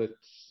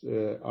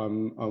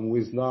I'm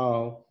with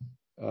now,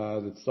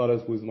 that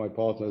started with my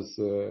partners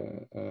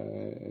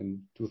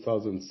in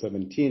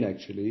 2017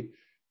 actually.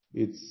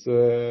 It's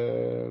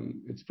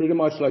pretty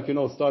much like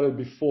started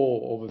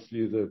before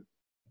obviously the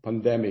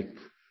pandemic.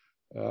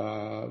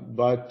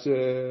 But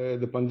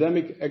the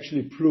pandemic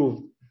actually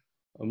proved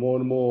more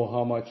and more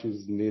how much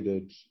is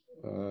needed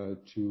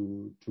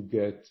to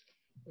get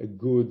a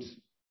good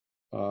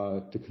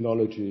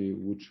technology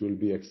which will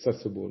be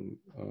accessible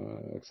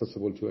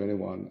to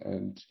anyone,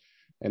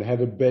 and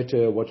have a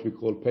better, what we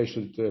call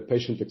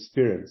patient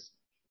experience,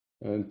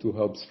 and to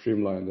help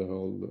streamline the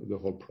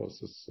whole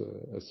process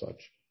as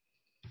such.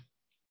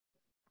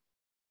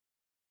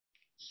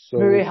 So,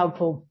 very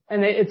helpful,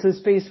 and it's a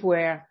space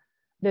where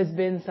there's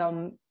been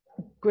some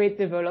great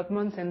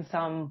developments and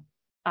some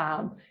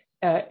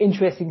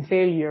interesting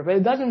failure, but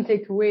it doesn't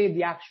take away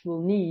the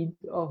actual need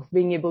of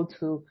being able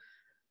to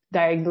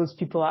diagnose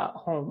people at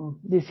home.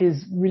 This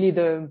is really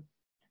the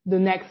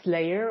next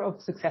layer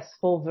of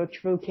successful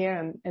virtual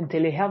care and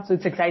telehealth. So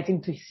it's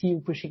exciting to see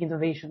you pushing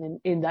innovation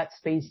in that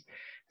space.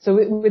 So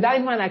with that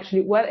in mind,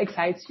 actually, what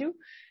excites you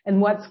and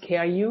what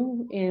scares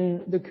you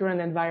in the current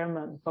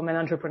environment from an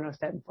entrepreneur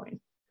standpoint?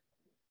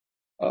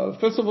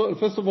 First of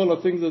all,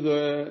 I think that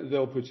the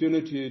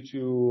opportunity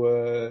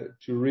to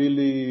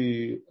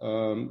really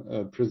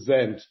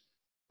present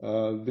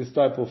this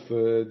type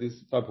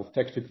of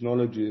tech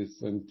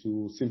technologies and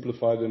to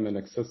simplify them and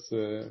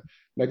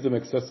make them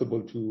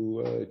accessible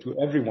to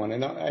everyone.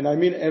 And I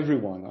mean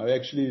everyone. I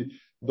actually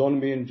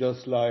don't mean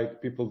just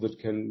like people that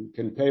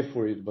can pay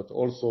for it, but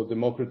also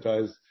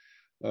democratize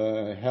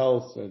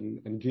health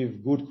and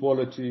give good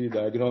quality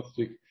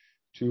diagnostic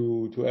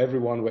to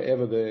everyone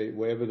wherever they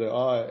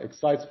are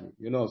excites me.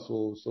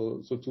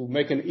 So to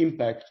make an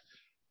impact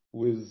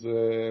with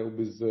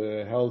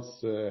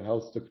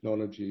health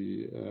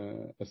technology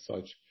as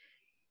such.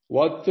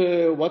 What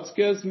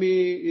scares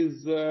me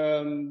is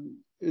a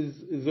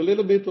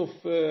little bit of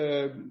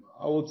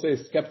I would say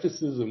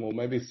skepticism or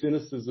maybe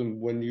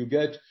cynicism when you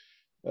get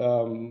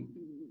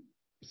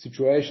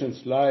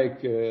situations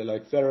like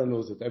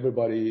Theranos that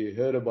everybody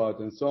heard about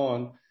and so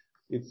on.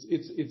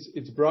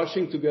 It's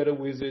brushing together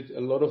with it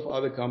a lot of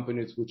other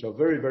companies which are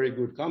very, very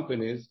good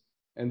companies,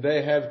 and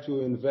they have to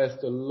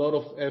invest a lot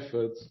of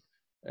efforts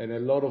and a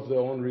lot of their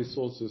own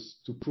resources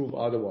to prove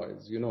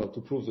otherwise,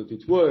 to prove that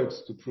it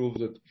works, to prove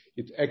that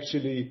it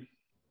actually,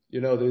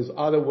 there's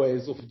other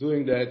ways of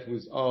doing that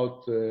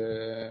without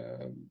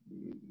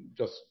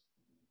just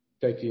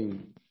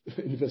taking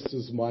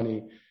investors'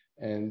 money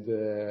and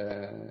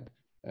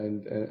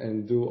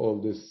do all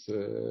this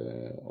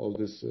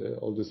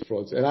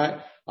frauds. And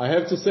I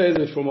have to say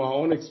that from our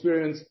own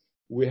experience,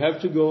 we have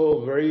to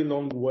go a very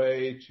long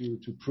way to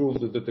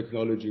prove that the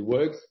technology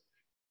works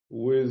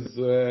with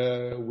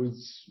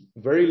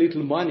very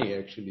little money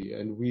actually.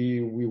 And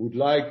we would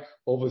like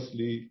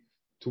obviously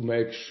to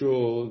make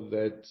sure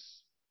that,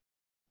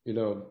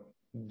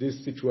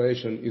 this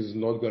situation is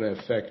not going to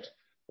affect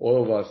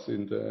all of us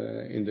in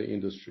the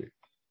industry.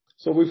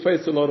 So we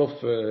face a lot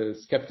of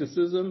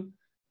skepticism.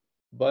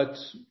 But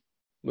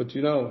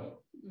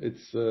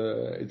it's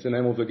the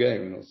name of the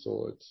game,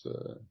 So it's.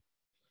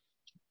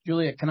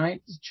 Julia, can I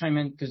chime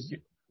in because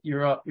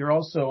you're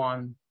also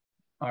on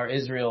our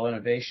Israel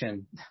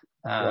Innovation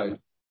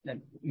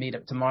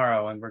meetup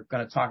tomorrow, and we're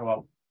going to talk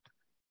about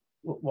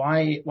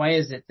why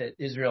is it that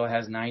Israel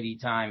has 90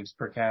 times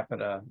per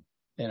capita,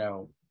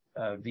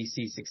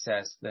 VC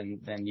success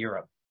than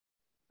Europe,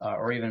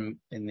 or even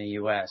in the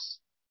U.S.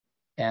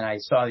 And I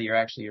saw that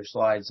your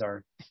slides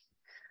are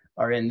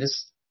in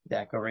this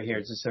deck over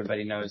here, just so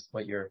everybody knows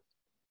what your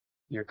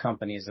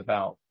company is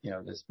about,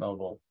 this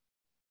mobile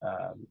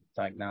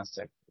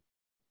diagnostic.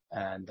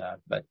 And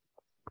but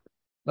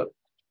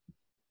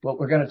what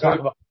we're going to talk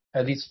about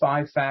are these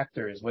 5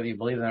 factors, whether you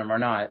believe them or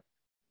not.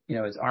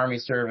 It's Army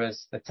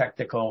service, the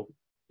technical.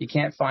 You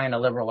can't find a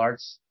liberal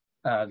arts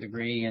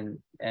degree in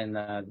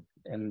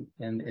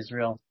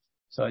Israel,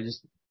 so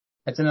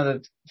that's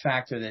another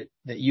factor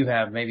that you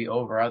have maybe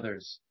over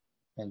others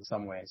in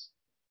some ways.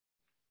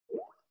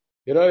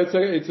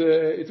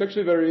 It's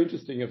actually very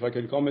interesting if I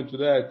can comment to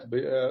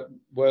that.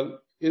 Well,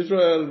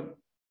 Israel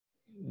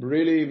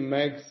really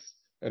makes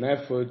an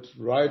effort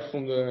right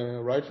from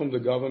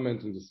the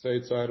government and the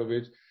state side of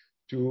it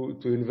to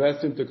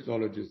invest in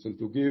technologies and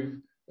to give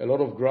a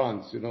lot of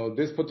grants.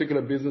 This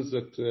particular business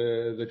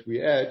that we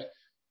had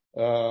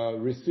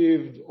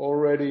received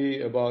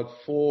already about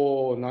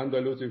 4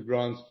 non-dilutive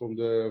grants from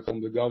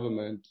the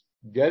government,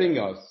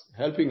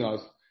 helping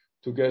us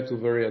to get to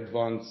very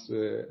advanced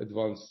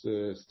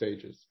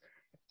stages.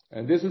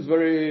 And this is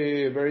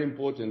very, very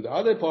important. The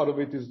other part of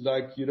it is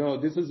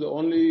this is the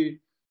only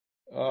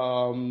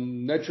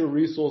natural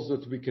resource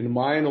that we can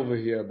mine over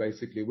here,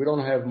 basically. We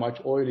don't have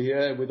much oil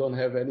here. We don't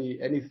have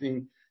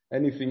anything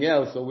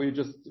else. So we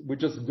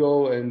just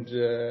go and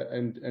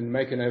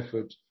make an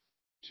effort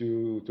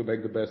to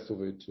make the best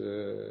of it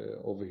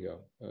over here.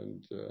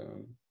 And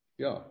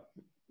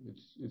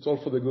it's all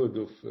for the good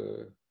of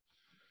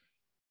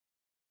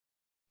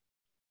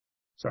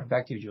Sorry,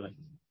 back to you, Julie.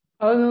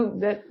 Oh, no,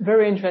 that's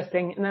very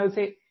interesting. And I would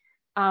say,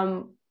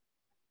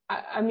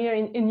 Amir,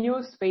 in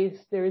your space,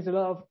 there is a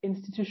lot of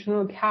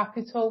institutional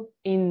capital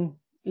in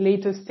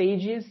later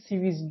stages,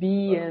 Series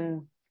B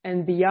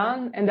and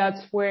beyond. And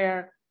that's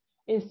where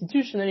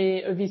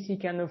institutionally a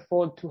VC can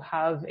afford to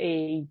have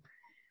an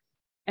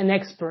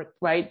expert,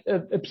 right?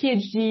 A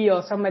PhD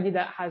or somebody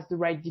that has the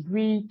right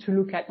degree to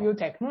look at your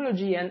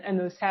technology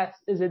and assess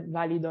is it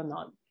valid or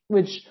not,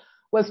 which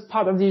was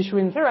part of the issue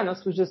in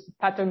Theranos, was just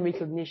pattern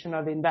recognition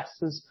of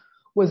investors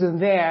wasn't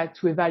there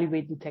to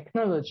evaluate the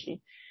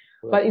technology.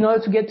 Right. But in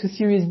order to get to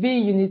Series B,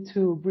 you need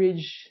to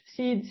bridge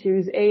seed,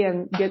 Series A,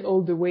 and get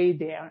all the way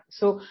there.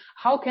 So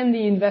how can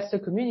the investor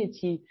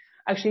community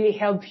actually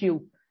help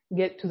you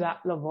get to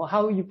that level?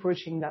 How are you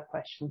approaching that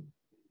question?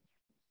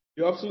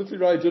 You're absolutely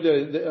right,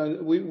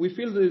 Julia. We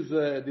feel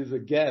there's a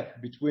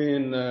gap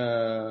between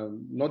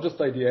not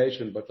just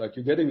ideation, but like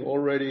you're getting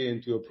already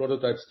into a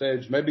prototype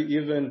stage, maybe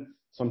even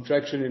some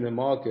traction in the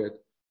market,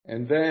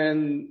 and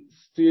then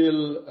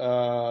still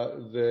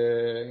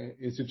the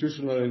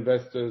institutional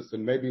investors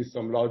and maybe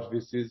some large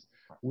VCs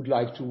would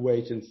like to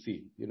wait and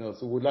see.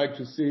 So would like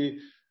to see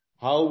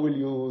how will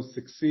you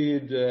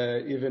succeed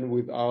even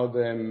without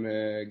them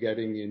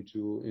getting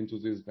into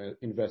these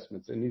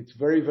investments. And it's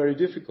very, very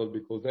difficult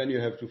because then you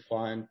have to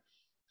find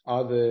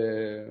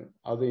other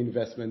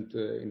investment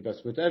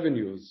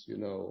avenues,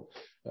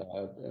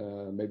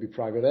 maybe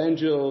private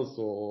angels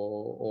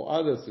or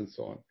others and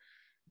so on.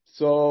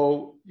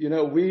 So,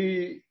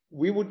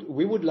 we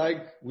would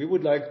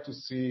like to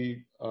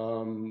see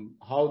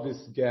how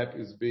this gap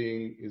is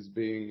being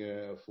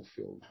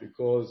fulfilled,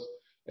 because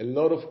a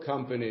lot of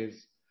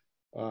companies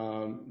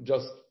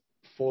just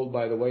fall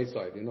by the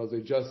wayside.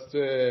 They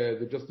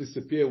just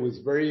disappear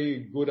with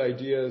very good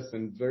ideas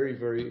and very,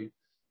 very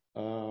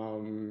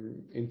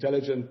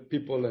intelligent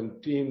people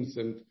and teams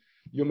and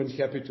human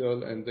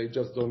capital, and they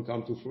just don't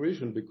come to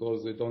fruition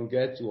because they don't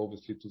get to,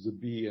 obviously, to the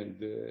B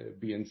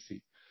and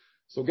C.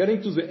 So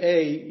getting to the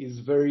A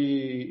is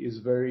very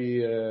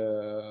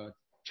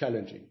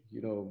challenging.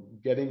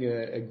 Getting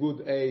a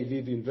good A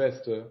lead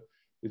investor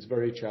is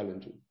very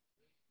challenging.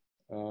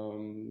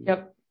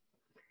 Yep.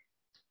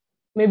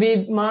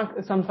 Maybe,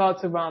 Mark, some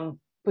thoughts around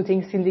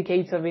putting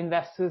syndicates of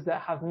investors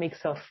that have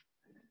mix of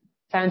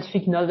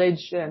scientific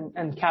knowledge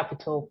and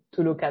capital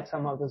to look at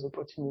some of those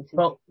opportunities.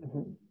 Well,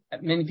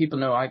 many people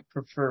know I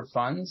prefer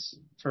funds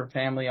for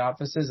family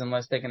offices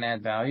unless they can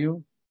add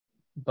value.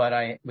 But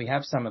we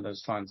have some of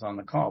those funds on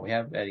the call. We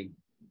have Eddie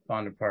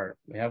Bonaparte,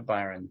 we have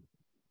Byron,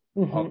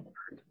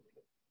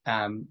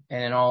 and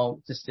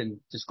just in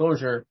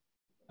disclosure,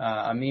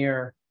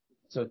 Amir.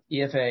 So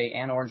EFA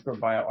and Orange Grove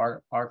Bio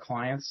are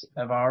clients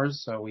of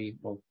ours, so we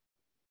will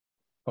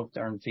hope to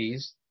earn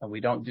fees. We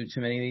don't do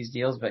too many of these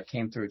deals, but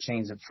came through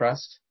chains of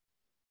trust,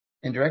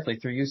 indirectly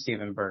through you,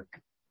 Stephen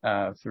Burke,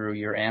 through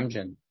your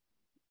Amgen,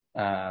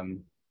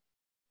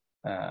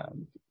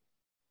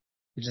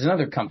 which is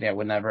another company I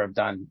would never have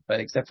done,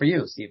 but except for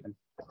you, Stephen.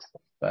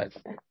 But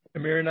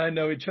Amir and I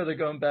know each other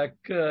going back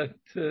to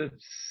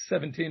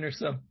 17 or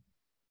so.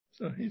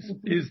 So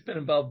he's been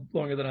involved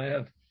longer than I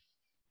have.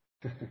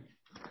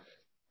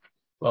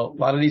 Well, a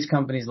lot of these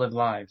companies live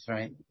lives,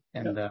 right?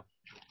 And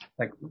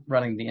like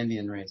running the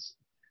Indian race.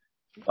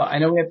 Well, I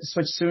know we have to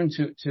switch soon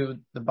to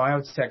the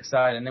biotech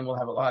side, and then we'll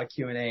have a lot of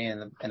Q&A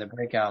and the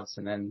breakouts,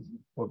 and then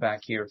we're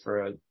back here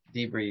for a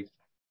debrief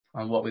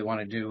on what we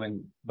want to do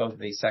in both of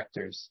these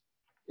sectors,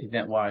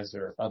 event-wise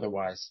or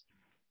otherwise.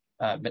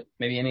 But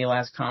maybe any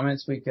last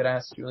comments we could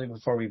ask Julie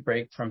before we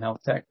break from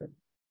health tech?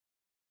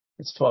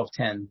 It's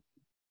 12:10.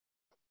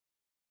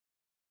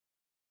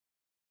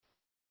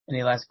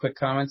 Any last quick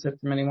comments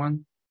from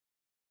anyone?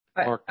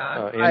 Mark,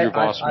 Andrew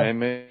Voss,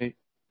 I'm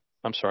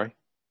sorry.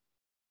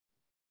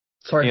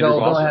 Sorry,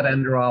 go ahead,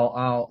 Andrew.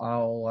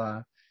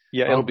 I'll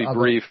it'll be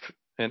brief,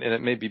 and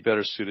it may be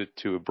better suited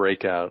to a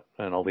breakout,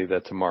 and I'll leave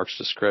that to Mark's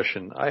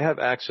discretion. I have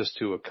access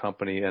to a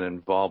company and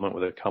involvement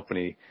with a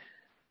company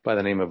by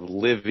the name of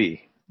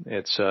Livvy.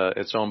 It's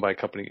owned by a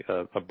company,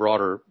 a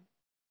broader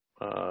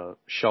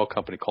shell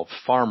company called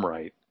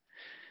FarmRight.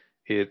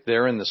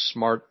 They're in the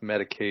smart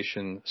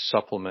medication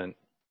supplement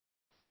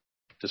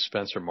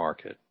dispenser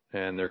market,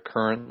 and they're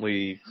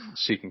currently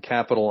seeking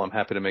capital. I'm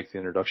happy to make the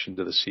introduction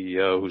to the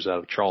CEO, who's out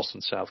of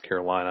Charleston, South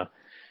Carolina.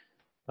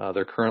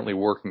 They're currently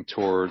working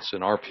towards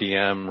an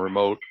RPM,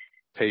 remote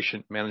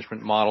patient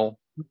management model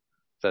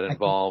that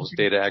involves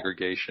data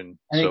aggregation.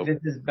 I think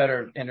this is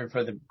better, Andrew,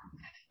 for the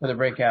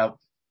breakout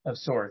of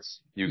sorts.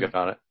 You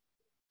got it.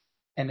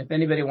 And if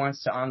anybody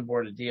wants to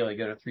onboard a deal, you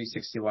go to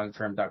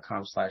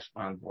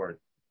 361firm.com/onboard,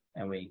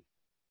 and we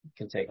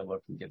can take a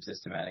look and give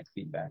systematic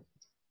feedback.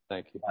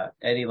 Thank you.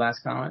 Eddie,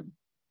 last comment?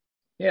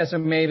 Yeah, so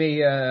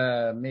maybe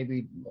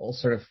we'll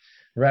sort of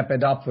wrap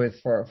it up with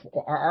for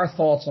our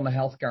thoughts on the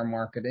healthcare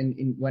market.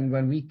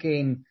 When we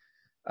came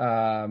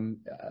have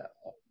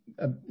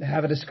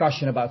a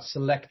discussion about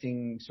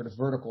selecting sort of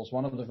verticals,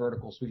 one of the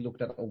verticals we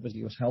looked at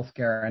obviously was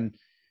healthcare, and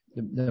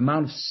the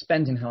amount of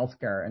spend in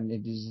healthcare, and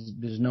it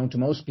is known to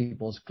most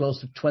people, is close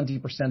to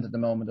 20% at the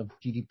moment of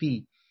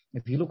GDP.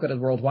 If you look at it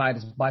worldwide,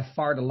 it's by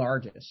far the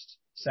largest.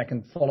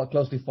 Second,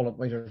 closely followed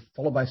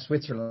by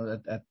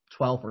Switzerland at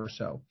 12 or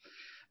so.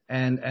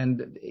 And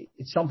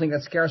it's something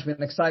that scares me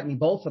and excites me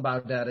both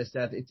about that is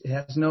that it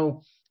has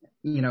no,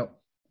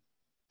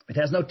 it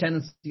has no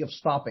tendency of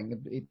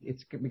stopping.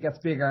 It gets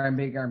bigger and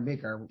bigger and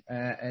bigger.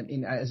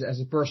 As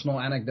a personal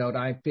anecdote,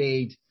 I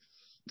paid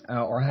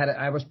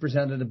I was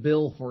presented a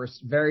bill for a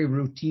very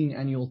routine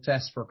annual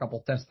test for a couple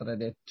of tests that I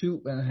did,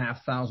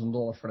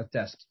 $2,500 for the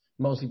test,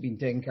 mostly being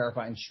taken care of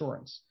by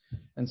insurance.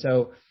 And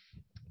so,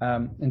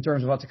 in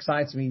terms of what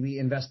excites me, we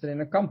invested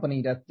in a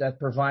company that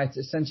provides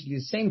essentially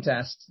the same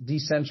test,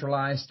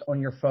 decentralized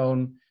on your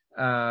phone,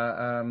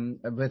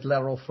 with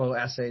lateral flow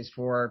assays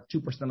for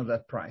 2% of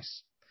that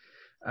price.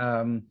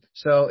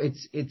 So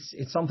it's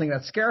something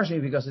that scares me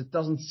because it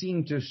doesn't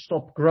seem to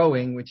stop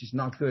growing, which is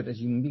not good as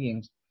human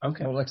beings.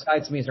 Okay. What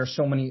excites me is there's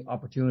so many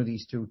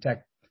opportunities to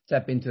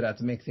tap into that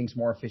to make things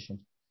more efficient.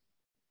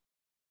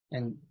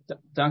 And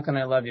Duncan,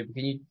 I love you.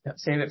 Can you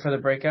save it for the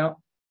breakout?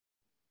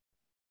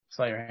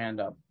 Saw your hand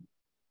up.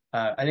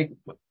 I think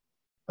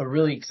a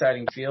really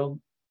exciting field,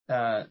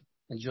 and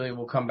Julia,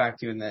 will come back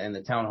to you in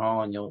the town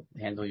hall, and you'll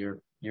handle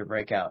your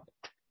breakout.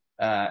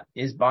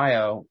 Is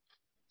biotech,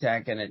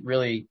 and it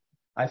really,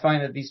 I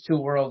find that these two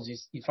worlds,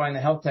 you find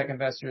the health tech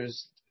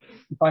investors,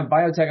 you find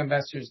biotech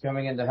investors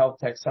coming into health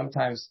tech.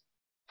 Sometimes,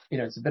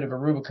 it's a bit of a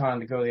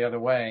Rubicon to go the other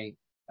way,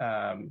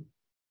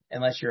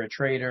 unless you're a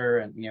trader,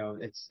 and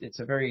it's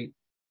a very,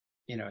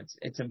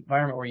 it's an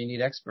environment where you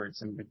need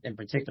experts in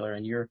particular,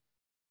 and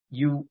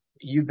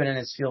you've been in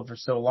this field for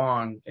so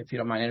long. If you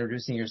don't mind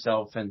introducing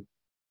yourself, and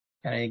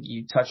I think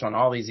you touch on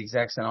all these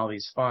execs and all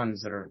these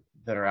funds that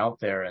are out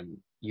there, and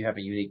you have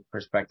a unique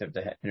perspective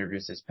to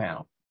introduce this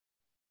panel.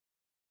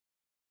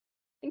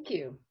 Thank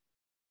you.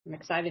 I'm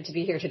excited to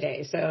be here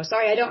today. So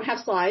sorry, I don't have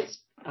slides.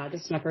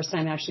 This is my first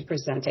time actually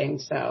presenting.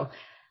 So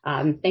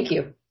thank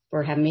you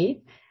for having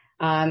me.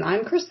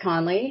 I'm Chris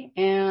Conley,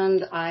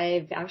 and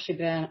I've actually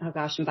been,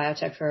 in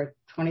biotech for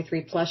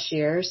 23 plus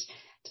years.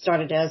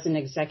 Started as an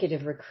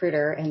executive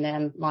recruiter and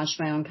then launched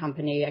my own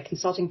company, a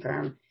consulting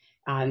firm,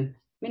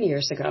 many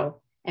years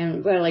ago.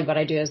 And really what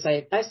I do is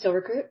I still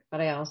recruit,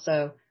 but I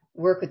also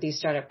work with these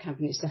startup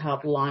companies to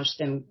help launch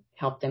them,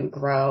 help them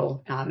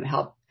grow,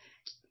 help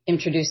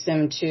introduce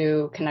them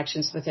to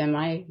connections within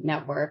my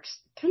networks,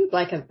 kind of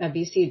like a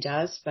VC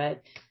does,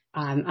 but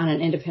on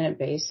an independent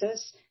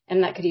basis.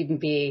 And that could even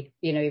be,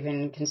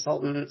 even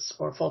consultants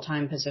or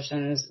full-time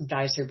positions,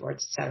 advisory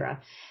boards, et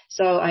cetera.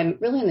 So I'm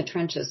really in the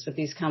trenches with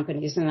these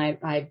companies, and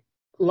I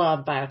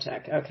love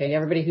biotech. Okay,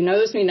 everybody who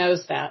knows me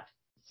knows that.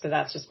 So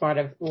that's just part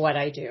of what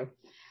I do.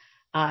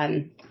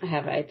 I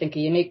have, I think, a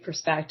unique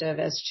perspective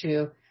as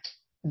to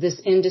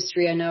this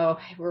industry. I know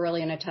we're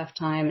really in a tough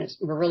time.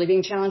 We're really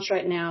being challenged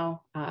right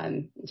now,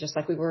 just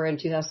like we were in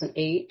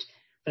 2008.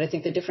 But I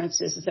think the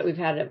difference is that we've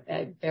had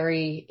a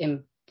very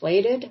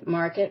inflated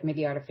market,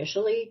 maybe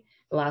artificially,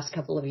 the last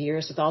couple of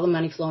years with all the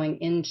money flowing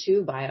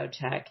into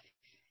biotech.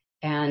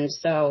 And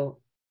so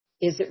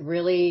is it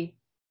really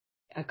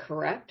a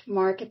correct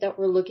market that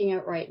we're looking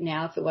at right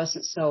now if it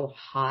wasn't so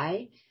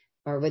high?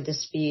 Or would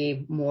this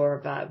be more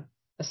of a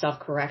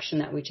self-correction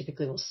that we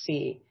typically will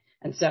see?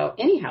 And so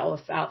anyhow,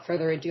 without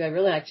further ado, I'd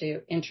really like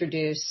to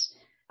introduce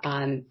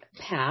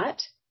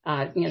Pat,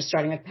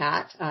 starting with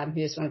Pat, who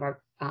is one of our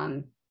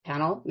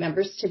panel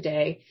members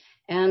today,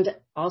 and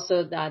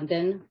also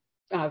then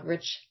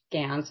Rich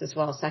Gans as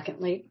well,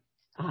 secondly.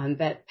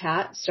 But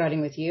Pat,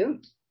 starting with you,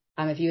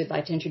 if you would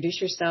like to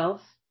introduce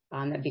yourself,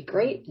 that'd be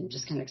great, and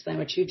just kind of explain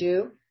what you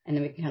do, and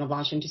then we can kind of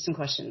launch into some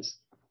questions.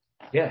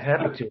 Yeah,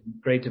 happy to.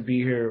 Great to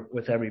be here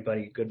with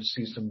everybody. Good to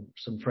see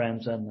some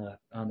friends on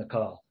the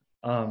call.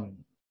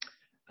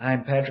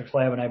 I'm Patrick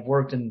Flavin. I've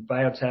worked in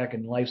biotech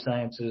and life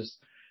sciences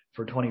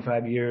for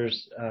 25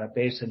 years,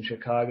 based in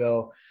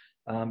Chicago.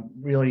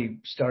 Really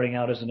starting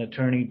out as an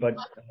attorney, but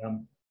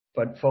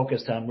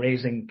focused on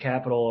raising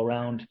capital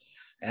around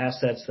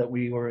assets that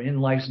we were in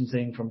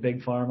licensing from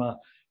big pharma,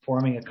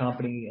 forming a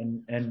company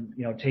and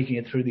taking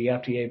it through the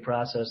FDA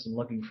process and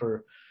looking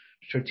for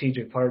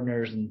strategic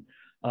partners. And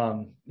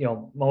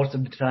most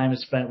of the time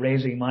is spent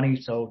raising money.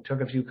 So took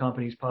a few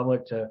companies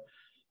public to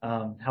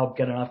help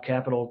get enough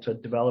capital to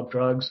develop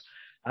drugs.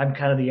 I'm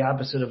kind of the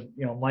opposite of,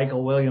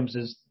 Michael Williams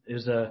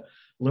is a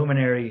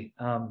luminary.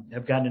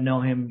 I've gotten to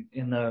know him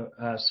in the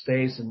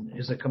space and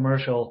is a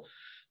commercial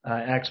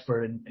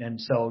expert. And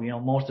so,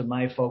 most of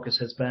my focus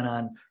has been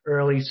on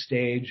early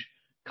stage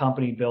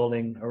company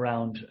building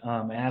around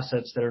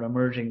assets that are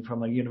emerging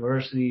from a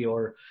university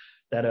or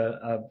that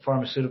a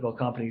pharmaceutical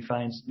company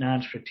finds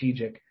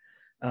non-strategic.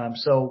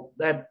 So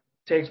that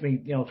takes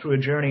me, through a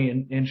journey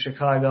in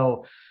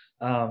Chicago.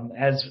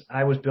 As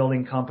I was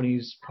building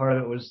companies, part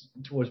of it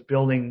was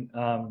building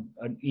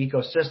an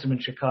ecosystem in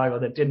Chicago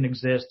that didn't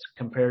exist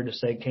compared to,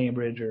 say,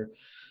 Cambridge or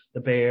the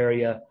Bay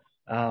Area.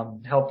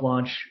 Helped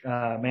launch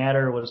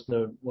Matter, was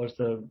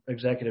the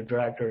executive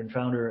director and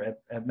founder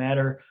at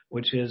Matter,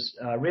 which is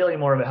really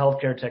more of a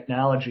healthcare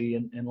technology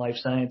and life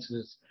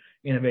sciences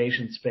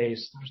innovation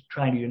space,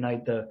 trying to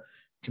unite the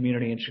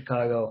community in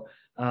Chicago.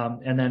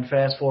 And then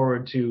fast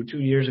forward to 2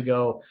 years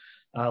ago,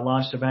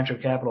 launched a venture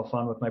capital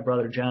fund with my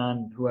brother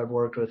John, who I've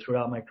worked with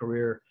throughout my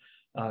career,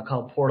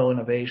 called Portal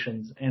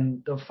Innovations.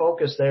 And the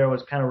focus there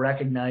was kind of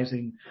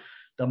recognizing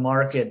the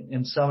market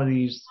in some of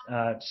these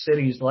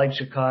cities like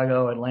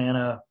Chicago,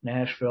 Atlanta,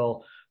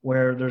 Nashville,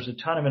 where there's a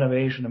ton of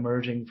innovation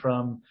emerging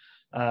from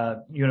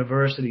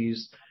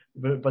universities,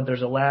 but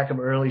there's a lack of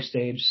early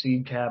stage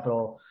seed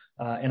capital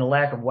and a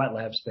lack of wet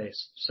lab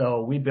space.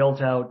 So we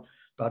built out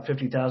about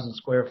 50,000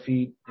 square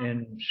feet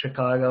in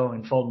Chicago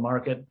in Fulton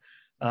Market.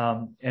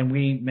 And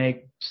we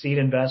make seed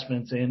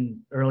investments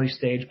in early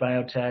stage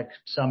biotech,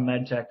 some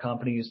med tech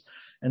companies,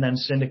 and then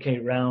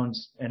syndicate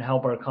rounds and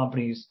help our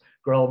companies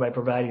grow by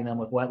providing them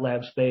with wet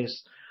lab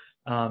space.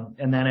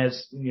 And then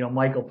as,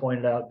 Michael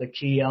pointed out, the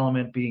key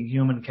element being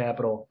human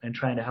capital and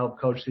trying to help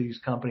coach these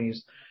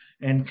companies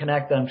and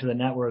connect them to the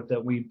network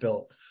that we've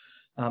built.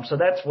 So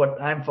that's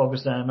what I'm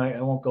focused on.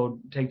 I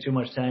won't take too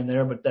much time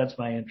there, but that's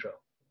my intro.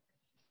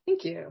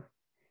 Thank you.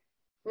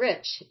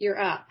 Rich, you're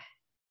up.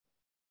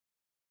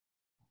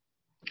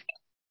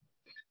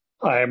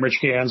 Hi, I'm Rich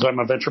Gans. I'm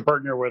a venture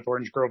partner with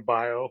Orange Grove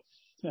Bio.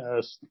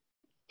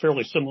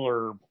 Fairly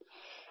similar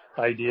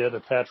idea to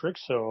Patrick,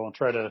 so I'll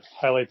try to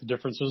highlight the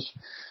differences.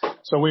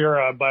 So we are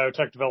a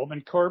biotech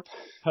development corp,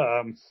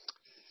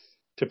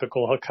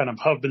 typical kind of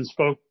hub and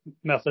spoke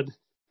method.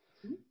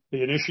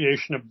 The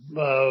initiation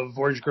of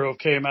Orange Grove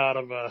came out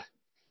of a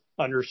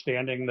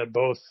understanding that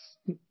both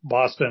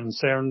Boston and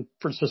San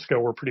Francisco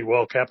were pretty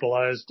well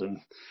capitalized and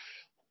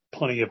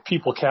plenty of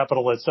people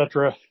capital, et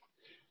cetera.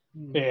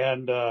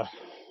 And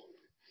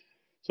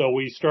so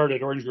we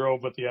started Orange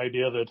Grove with the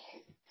idea that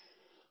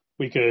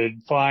we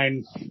could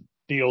find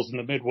deals in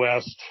the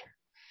Midwest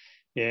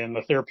in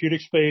the therapeutic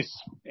space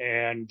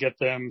and get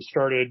them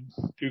started,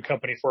 do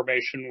company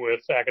formation with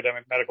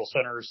academic medical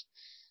centers,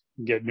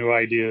 get new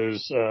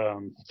ideas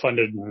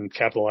funded and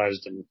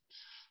capitalized and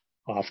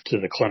off to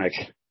the clinic.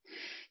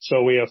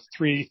 So we have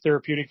 3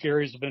 therapeutic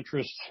areas of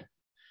interest: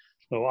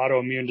 so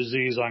autoimmune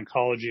disease,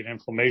 oncology, and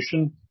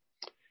inflammation.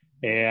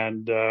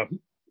 And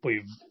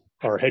we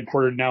are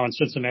headquartered now in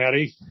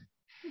Cincinnati,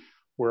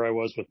 where I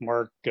was with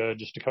Mark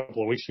just a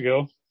couple of weeks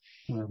ago,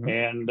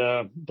 and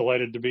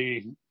delighted to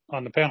be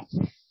on the panel.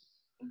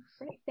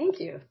 Great,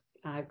 thank you.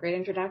 Great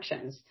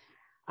introductions.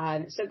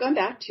 So going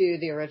back to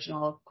the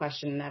original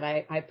question that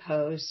I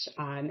posed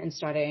and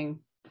starting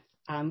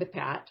with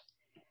Pat,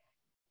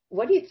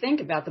 what do you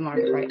think about the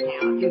market right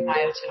now in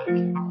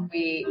biotech? Are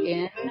we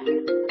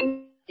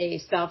in a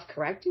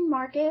self-correcting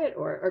market,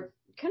 or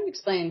kind of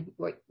explain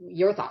what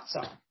your thoughts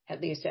are,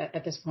 at least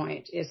at this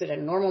point? Is it a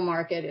normal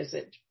market? Is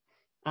it,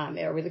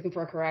 are we looking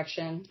for a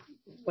correction?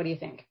 What do you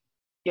think?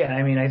 Yeah,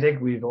 I mean, I think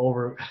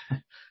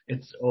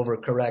it's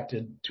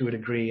overcorrected to a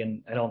degree,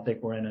 and I don't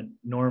think we're in a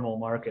normal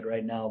market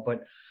right now.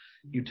 But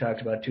you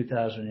talked about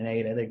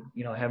 2008. I think,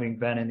 having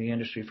been in the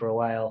industry for a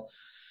while,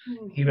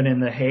 even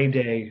in the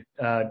heyday,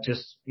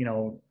 just,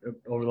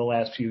 over the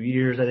last few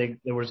years, I think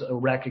there was a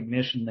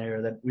recognition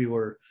there that we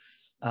were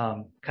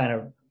kind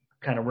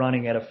of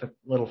running at a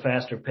little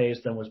faster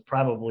pace than was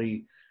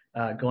probably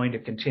going to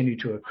continue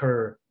to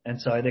occur. And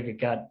so I think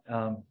it got,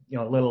 a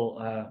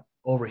little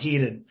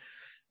overheated.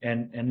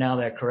 And now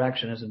that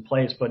correction is in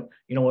place. But,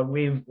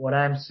 what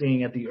I'm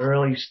seeing at the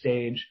early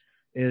stage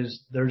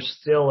is there's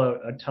still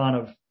a ton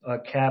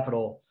of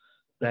capital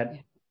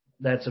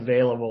that's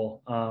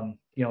available,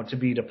 to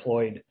be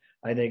deployed.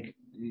 I think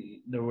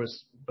there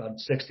was about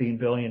 $16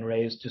 billion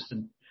raised just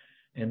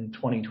in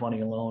 2020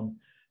 alone.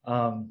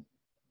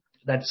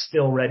 That's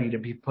still ready to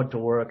be put to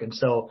work. And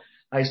so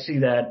I see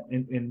that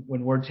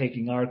when we're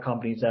taking our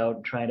companies out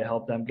and trying to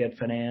help them get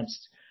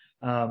financed.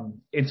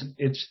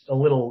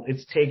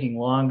 It's taking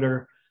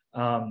longer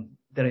than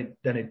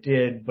it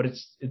did, but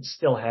it's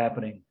still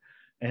happening.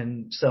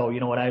 And so,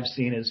 what I've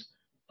seen is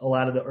a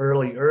lot of the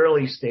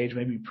early stage,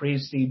 maybe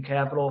pre-seed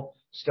capital,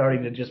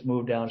 starting to just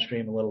move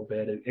downstream a little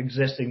bit,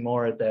 existing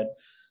more at that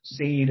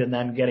seed, and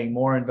then getting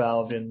more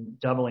involved in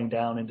doubling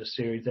down into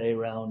Series A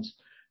rounds,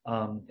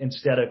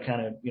 instead of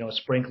kind of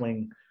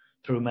sprinkling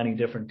through many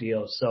different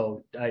deals.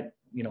 So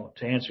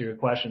to answer your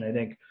question, I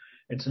think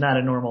it's not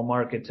a normal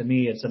market to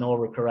me. It's an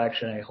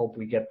overcorrection. I hope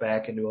we get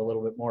back into a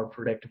little bit more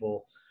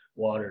predictable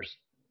waters.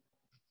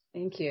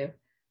 Thank you.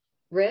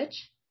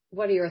 Rich,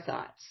 what are your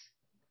thoughts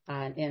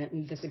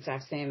in this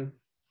exact same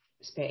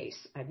space?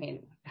 I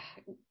mean,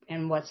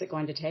 and what's it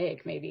going to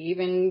take? Maybe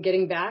even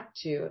getting back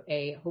to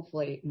a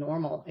hopefully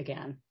normal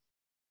again.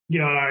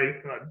 Yeah, I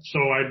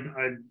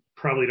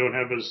probably don't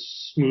have as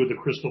smooth a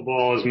crystal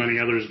ball as many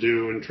others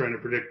do in trying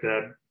to predict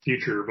that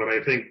future. But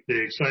I think the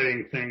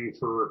exciting thing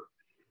for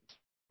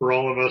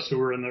all of us who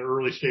are in the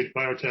early stage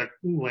biotech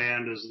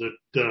land is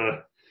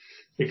that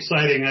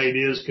exciting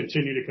ideas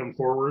continue to come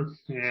forward.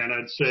 And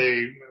I'd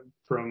say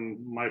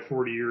from my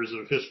 40 years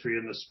of history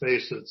in this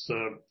space, it's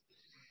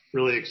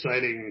really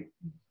exciting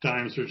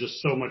times. There's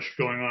just so much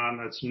going on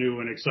that's new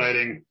and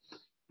exciting,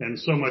 and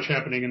so much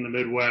happening in the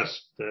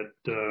Midwest that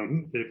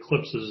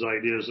eclipses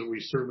ideas that we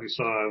certainly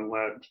saw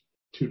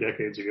 2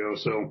 decades ago.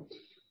 So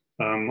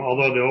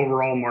although the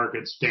overall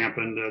market's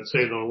dampened, I'd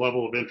say the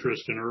level of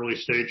interest in early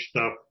stage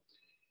stuff.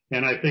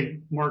 And I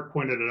think Mark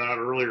pointed it out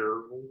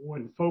earlier,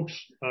 when folks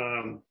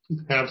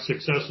have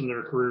success in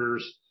their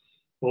careers,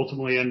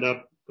 ultimately end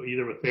up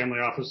either with family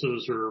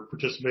offices or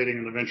participating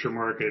in the venture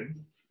market,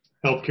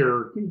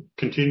 healthcare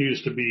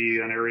continues to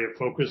be an area of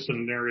focus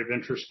and an area of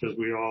interest because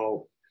we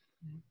all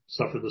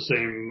suffer the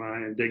same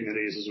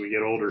indignities as we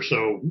get older.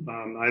 So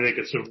I think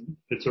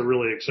it's a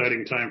really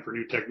exciting time for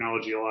new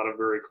technology, a lot of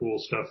very cool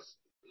stuff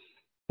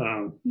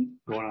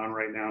going on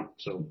right now.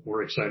 So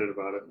we're excited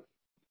about it.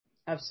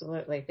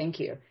 Absolutely. Thank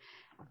you.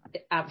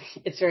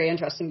 It's very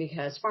interesting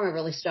because pharma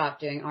really stopped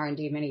doing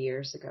R&D many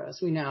years ago,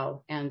 as we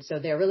know. And so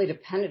they're really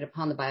dependent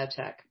upon the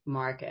biotech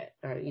market,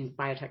 or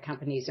biotech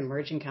companies,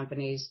 emerging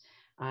companies,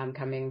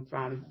 coming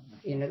from,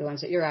 the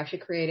ones that you're actually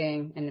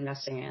creating and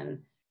investing in.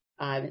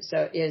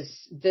 So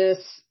is this,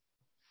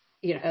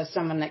 as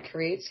someone that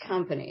creates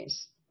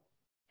companies,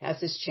 has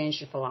this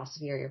changed your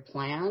philosophy or your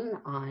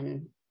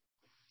plan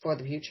for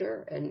the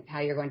future and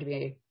how you're going to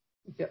be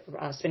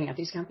spinning up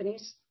these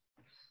companies?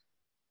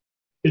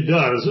 It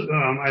does.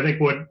 I think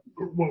what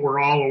we're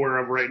all aware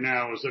of right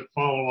now is that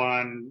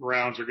follow-on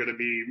rounds are going to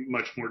be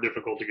much more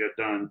difficult to get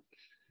done.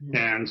 Mm-hmm.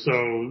 And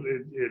so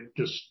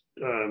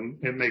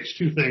it makes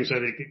two things, I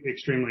think,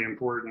 extremely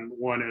important.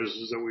 One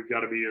is that we've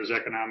got to be as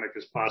economic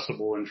as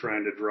possible in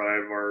trying to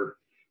drive our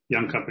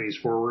young companies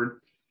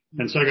forward.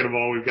 And second of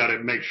all, we've got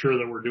to make sure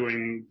that we're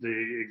doing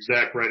the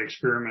exact right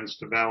experiments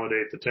to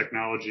validate the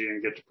technology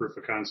and get to proof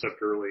of concept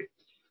early.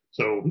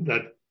 So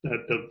that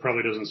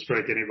probably doesn't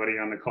strike anybody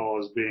on the call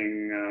as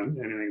being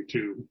anything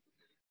too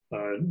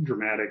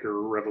dramatic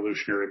or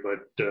revolutionary,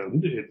 but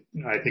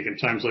I think in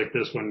times like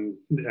this, when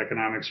the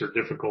economics are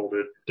difficult,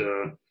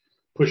 it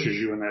pushes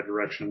you in that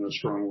direction in a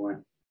strong way.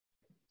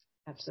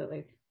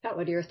 Absolutely. Pat,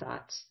 what are your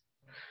thoughts?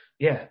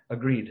 Yeah,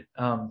 agreed.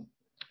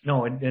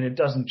 No, and it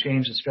doesn't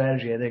change the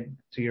strategy. I think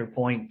to your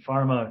point,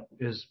 pharma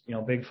is,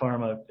 big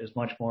pharma is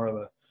much more of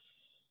a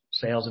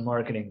sales and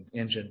marketing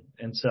engine.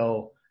 And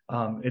so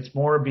it's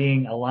more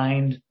being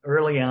aligned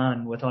early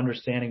on with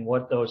understanding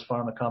what those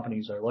pharma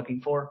companies are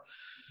looking for.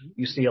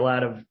 You see a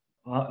lot of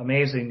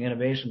amazing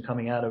innovation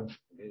coming out of,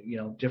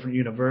 different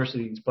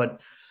universities, but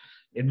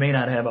it may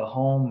not have a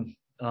home.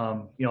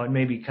 It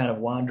may be kind of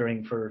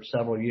wandering for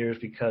several years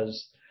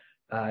because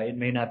it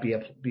may not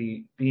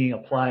be being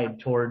applied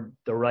toward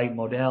the right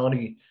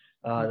modality,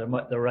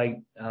 the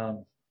right,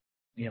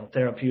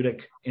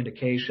 therapeutic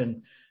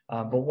indication.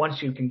 But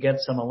once you can get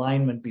some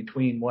alignment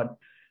between what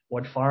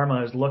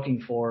pharma is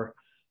looking for,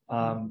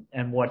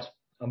 and what's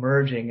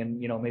emerging and,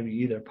 maybe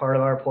either part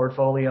of our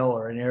portfolio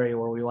or an area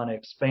where we want to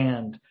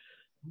expand,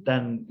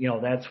 then,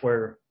 that's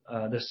where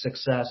the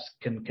success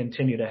can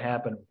continue to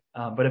happen.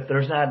 But if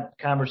there's not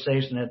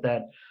conversation at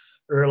that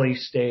early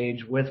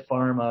stage with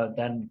pharma,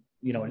 then,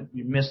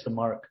 you miss the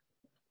mark.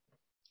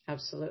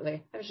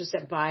 Absolutely. I was just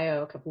at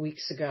BIO a couple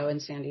weeks ago in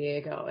San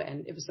Diego,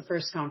 and it was the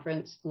first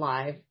conference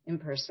live in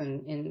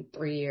person in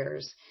 3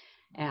 years.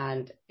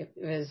 And it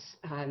was,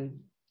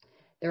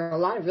 there were a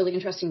lot of really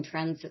interesting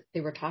trends that they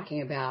were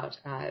talking about.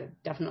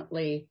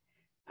 Definitely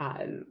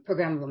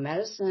programmable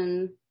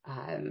medicine,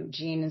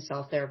 gene and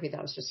cell therapy.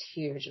 That was just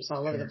huge. It was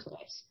all over the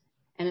place.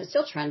 And it's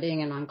still trending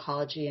in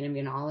oncology and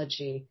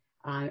immunology,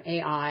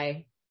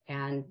 AI,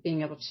 and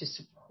being able to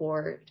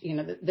support,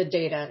 the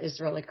data is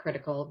really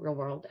critical, real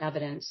world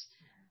evidence.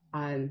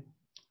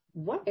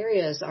 What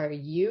areas are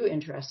you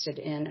interested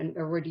in,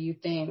 or where do you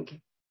think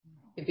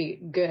it'd be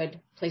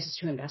good places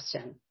to invest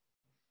in?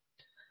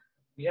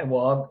 Yeah,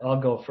 well, I'll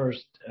go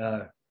first,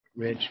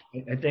 Rich.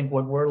 I think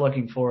what we're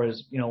looking for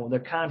is,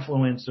 the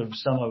confluence of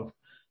some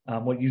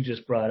of what you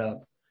just brought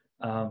up,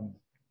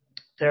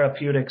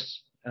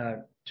 therapeutics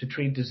to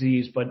treat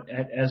disease, but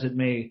as it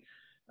may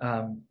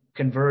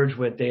converge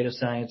with data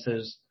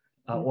sciences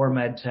or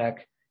med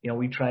tech,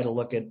 we try to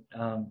look at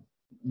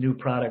new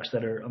products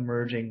that are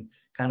emerging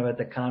kind of at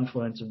the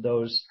confluence of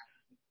those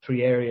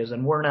three areas.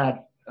 And we're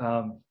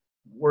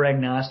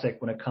agnostic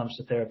when it comes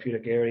to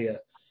therapeutic area,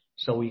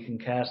 so we can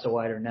cast a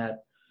wider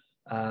net.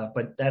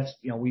 But that's,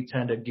 we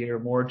tend to gear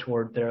more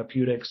toward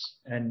therapeutics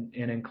and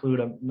include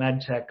a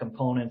med tech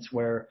components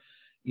where,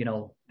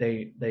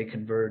 they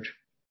converge.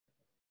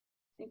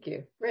 Thank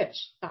you. Rich,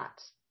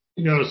 thoughts?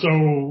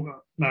 So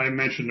I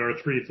mentioned our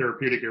three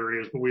therapeutic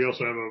areas, but we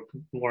also have a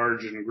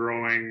large and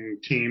growing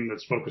team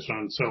that's focused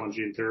on cell and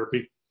gene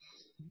therapy.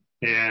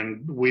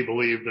 And we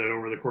believe that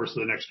over the course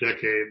of the next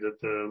decade, that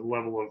the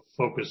level of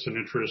focus and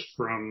interest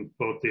from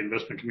both the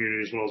investment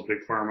community as well as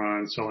big pharma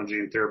and cell and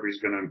gene therapy is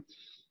going to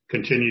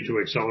continue to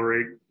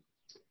accelerate.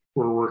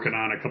 We're working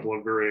on a couple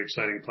of very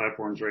exciting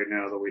platforms right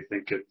now that we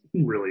think could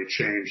really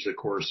change the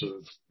course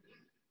of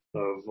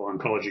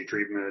oncology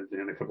treatment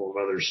and a couple of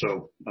others.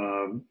 So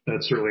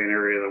that's certainly an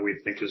area that we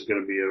think is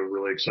going to be a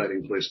really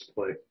exciting place to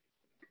play.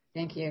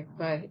 Thank you.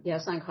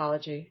 Yes,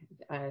 oncology.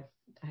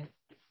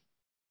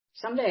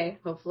 Someday,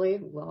 hopefully,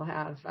 we'll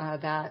have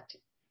that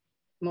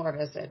more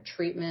of as a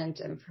treatment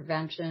and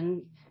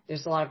prevention.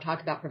 There's a lot of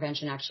talk about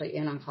prevention actually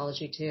in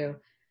oncology too.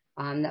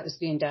 That was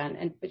being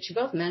done. But you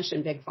both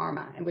mentioned big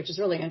pharma, and which is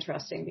really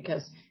interesting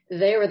because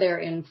they were there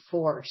in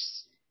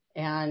force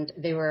and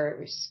they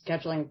were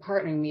scheduling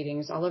partnering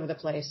meetings all over the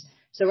place.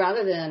 So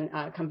rather than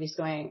companies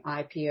going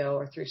IPO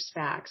or through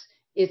SPACs,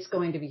 it's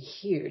going to be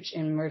huge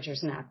in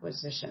mergers and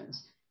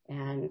acquisitions.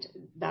 And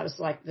that was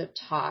like the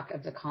talk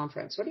of the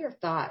conference. What are your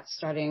thoughts,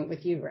 starting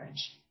with you,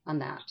 Rich, on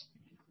that?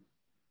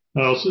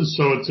 Well,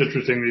 so it's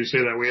interesting that you say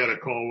that. We had a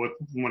call with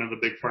one of the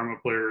big pharma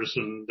players,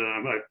 and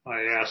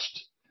I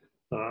asked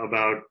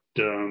about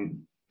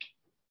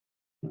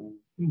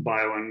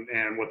bio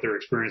and what their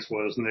experience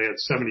was, and they had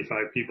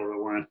 75 people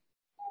that went.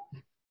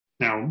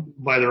 Now,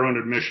 by their own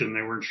admission,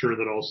 they weren't sure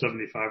that all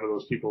 75 of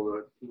those people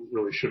that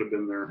really should have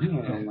been there.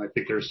 I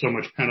think there's so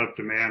much pent-up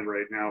demand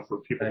right now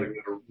for people to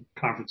go to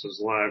conferences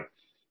live.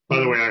 By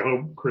the way, I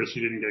hope, Chris,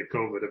 you didn't get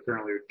COVID.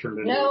 Apparently it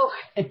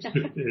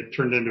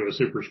turned into a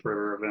super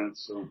spreader event.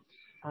 So,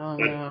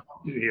 no.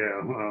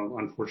 Yeah,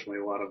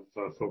 unfortunately, a lot of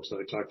folks that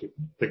I talked to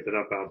picked it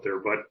up out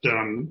there. But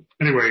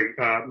anyway,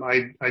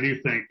 I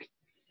do think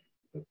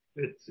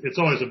it's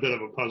always a bit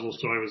of a puzzle.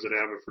 So I was at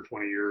Abbott for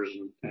 20 years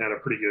and had a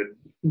pretty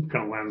good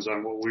kind of lens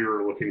on what we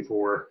were looking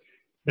for.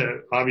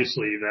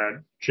 Obviously,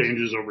 that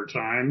changes over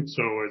time.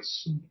 So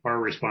it's our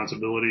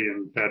responsibility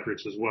and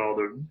Patrick's as well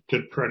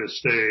to try to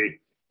stay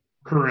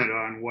current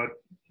on what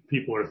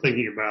people are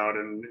thinking about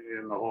in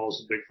the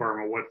halls of big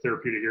pharma, what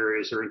therapeutic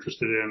areas they're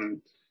interested in,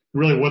 and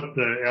really what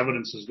the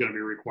evidence is going to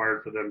be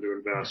required for them to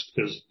invest,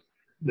 because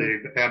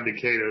they've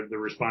abdicated the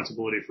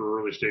responsibility for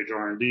early stage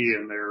R&D,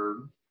 and they're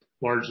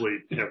largely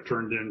have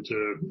turned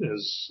into,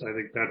 as I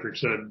think Patrick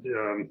said,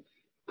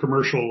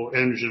 commercial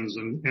engines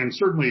and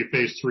certainly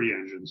phase 3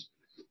 engines.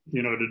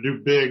 You know, to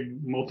do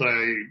big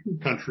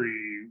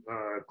multi-country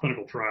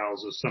clinical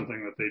trials is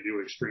something that they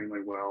do extremely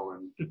well,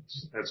 and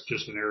that's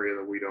just an area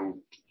that we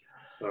don't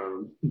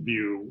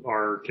view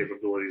our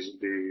capabilities as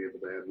being able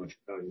to add much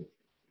value.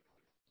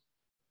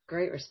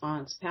 Great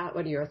response. Pat,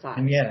 what are your thoughts?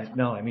 And yeah,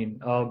 no, I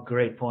mean, all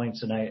great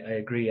points, and I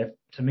agree.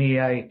 To me,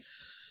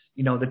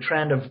 the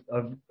trend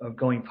of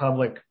going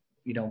public,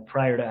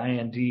 prior to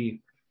IND,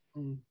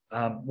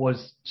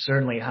 was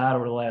certainly hot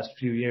over the last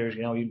few years.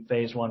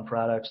 Phase 1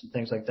 products and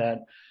things like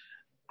that.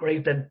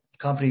 Great that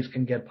companies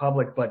can get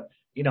public, but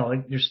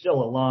there's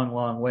still a long,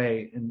 long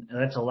way, and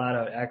that's a lot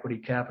of equity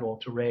capital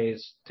to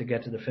raise to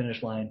get to the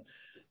finish line.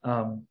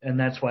 And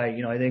that's why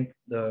I think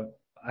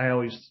I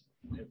always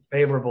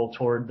favorable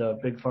toward the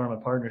big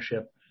pharma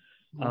partnership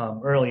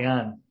early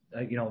on.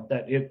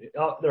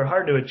 They're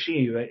hard to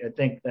achieve. I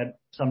think that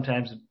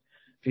sometimes it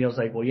feels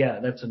like, well, yeah,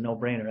 that's a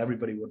no-brainer.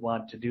 Everybody would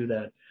want to do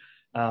that.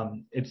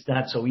 It's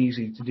not so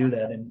easy to do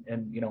that.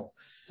 And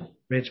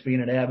Rich,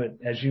 being at Abbott,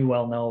 as you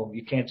well know,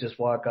 you can't just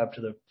walk up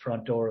to the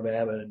front door of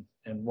Abbott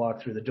and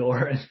walk through the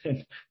door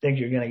and think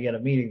you're going to get a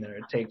meeting there.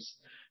 It takes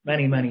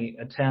many, many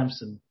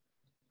attempts.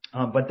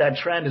 But that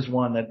trend is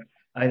one that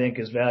I think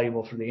is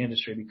valuable for the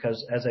industry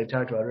because, as I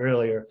talked about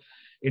earlier,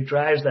 it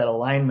drives that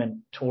alignment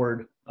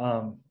toward,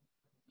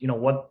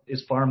 what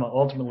is pharma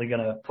ultimately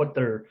going to put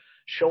their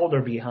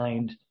shoulder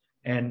behind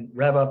and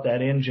rev up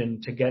that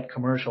engine to get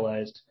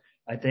commercialized.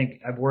 I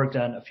think I've worked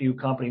on a few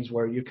companies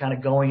where you're kind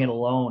of going it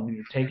alone and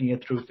you're taking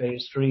it through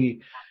phase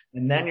 3,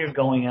 and then you're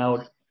going out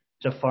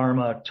to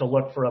pharma to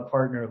look for a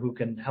partner who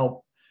can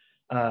help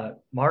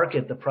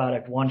market the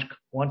product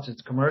once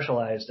it's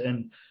commercialized.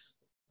 And,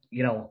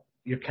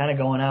 you're kind of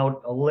going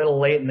out a little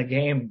late in the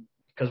game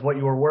because what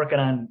you were working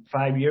on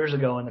 5 years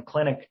ago in the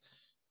clinic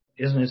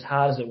isn't as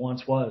hot as it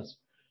once was.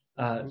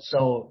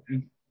 So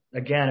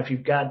again, if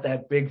you've got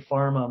that big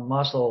pharma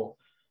muscle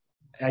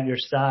at your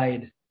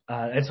side,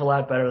 it's a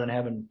lot better than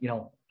having,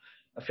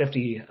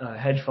 50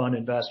 hedge fund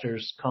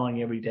investors calling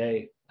you every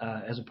day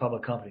as a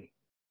public company.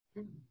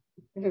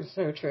 It's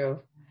so true.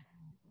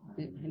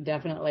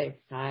 Definitely.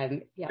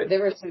 There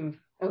were some.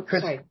 Oh,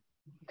 Chris, sorry.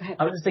 Go ahead.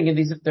 I was just thinking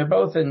if they're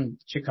both in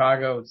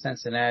Chicago and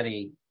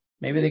Cincinnati,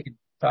 maybe they could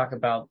talk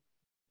about,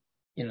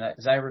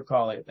 as I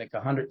recall it, like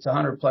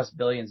 100 plus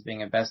billions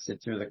being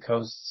invested through the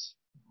coasts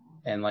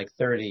and like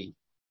 30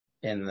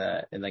 in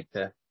the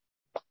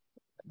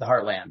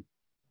heartland.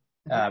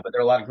 But there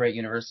are a lot of great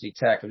university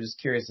tech. I'm just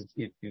curious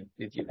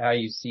how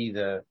you see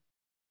the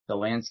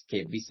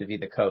landscape vis-a-vis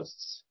the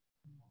coasts.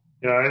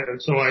 Yeah,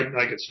 so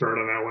I could start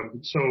on that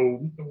one.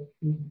 So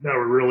that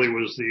really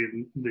was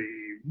the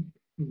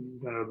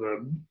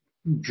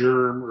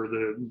germ or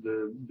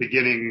the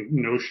beginning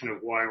notion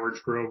of why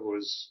Orange Grove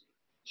was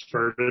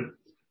started,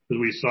 because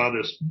we saw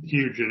this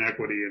huge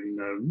inequity in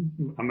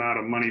the amount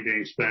of money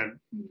being spent.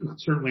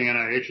 Certainly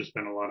NIH has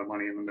spent a lot of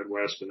money in the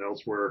Midwest and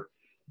elsewhere,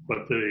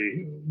 but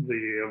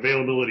the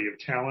availability of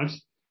talent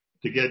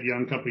to get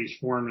young companies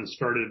formed and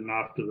started and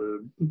off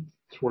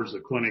towards the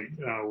clinic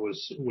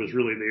was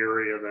really the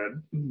area,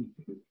 that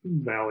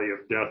valley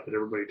of death that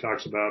everybody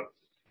talks about.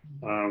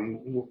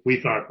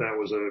 We thought that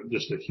was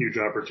just a huge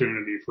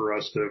opportunity for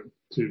us to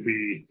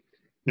be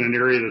in an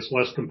area that's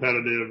less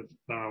competitive.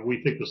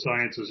 We think the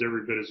science is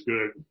every bit as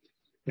good.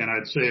 And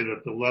I'd say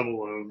that the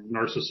level of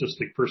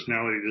narcissistic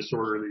personality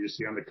disorder that you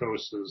see on the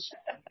coast is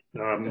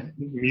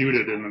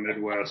muted in the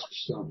Midwest.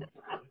 So,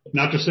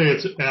 not to say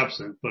it's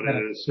absent, but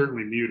it is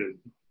certainly muted.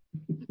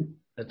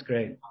 That's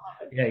great.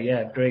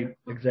 Yeah, great.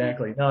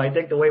 Exactly. No, I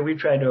think the way we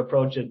tried to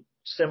approach it,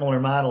 similar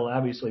model,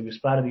 obviously, we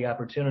spotted the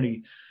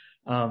opportunity.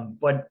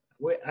 But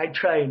we're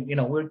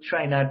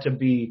trying not to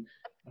be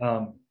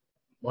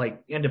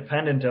like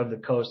independent of the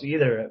coast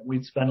either.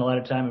 We spend a lot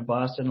of time in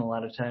Boston, a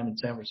lot of time in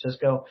San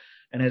Francisco.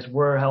 And as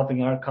we're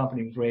helping our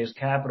companies raise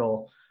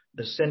capital,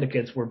 the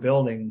syndicates we're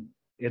building,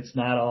 it's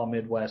not all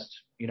Midwest,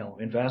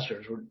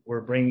 investors.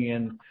 We're bringing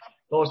in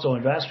coastal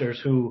investors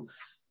who,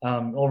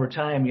 over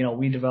time,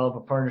 we develop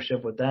a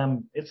partnership with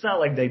them. It's not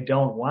like they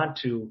don't want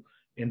to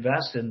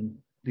invest in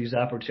these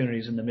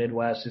opportunities in the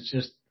Midwest. It's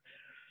just,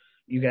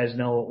 you guys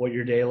know what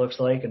your day looks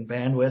like and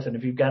bandwidth. And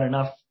if you've got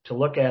enough to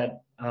look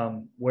at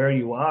where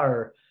you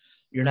are,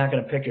 you're not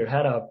going to pick your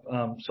head up.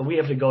 So we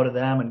have to go to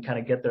them and kind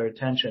of get their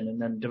attention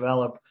and then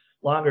develop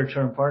longer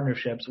term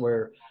partnerships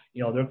where,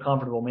 they're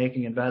comfortable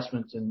making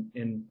investments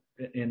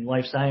in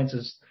life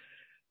sciences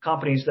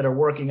companies that are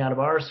working out of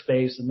our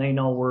space, and they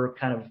know we're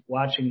kind of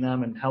watching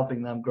them and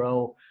helping them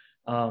grow.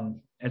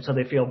 And so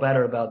they feel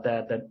better about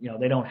that,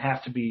 they don't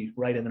have to be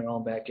right in their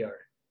own backyard.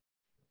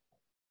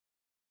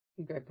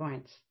 Great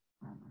points.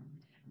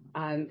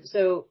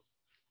 So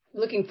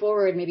looking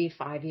forward, maybe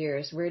 5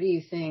 years, where do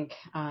you think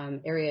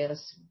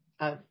areas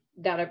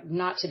that are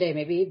not today,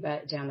 maybe,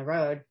 but down the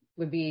road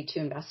would be to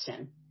invest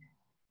in?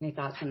 Any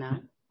thoughts on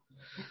that?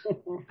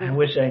 I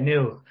wish I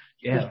knew.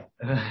 Yeah.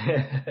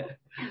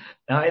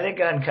 Now, I think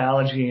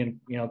oncology and,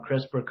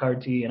 CRISPR,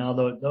 CAR-T and all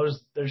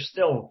those, there's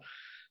still,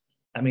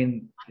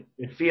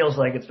 it feels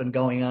like it's been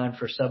going on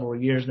for several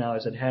years now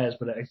as it has,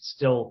 but it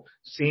still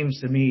seems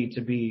to me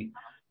to be,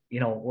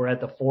 we're at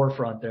the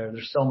forefront there.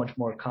 There's so much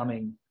more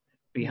coming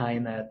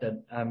behind that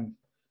I'm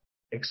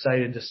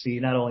excited to see.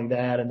 Not only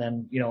that, and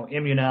then,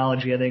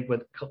 immunology, I think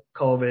with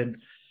COVID,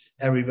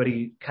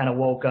 everybody kind of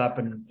woke up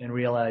and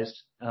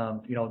realized,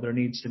 there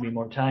needs to be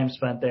more time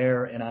spent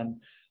there and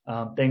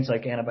on things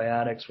like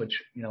antibiotics,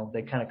 which,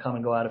 they kind of come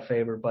and go out of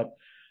favor. But,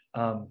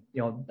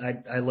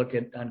 I look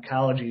at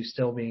oncology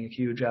still being a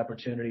huge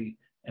opportunity,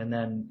 and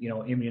then,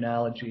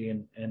 immunology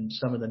and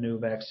some of the new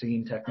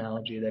vaccine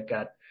technology that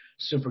got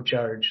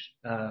supercharged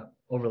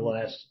over the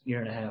last year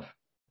and a half.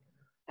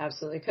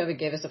 Absolutely. COVID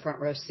gave us a front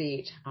row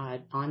seat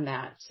on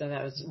that. So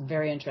that was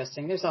very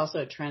interesting. There's also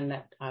a trend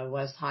that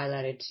was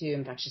highlighted too,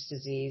 infectious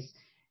disease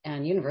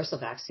and universal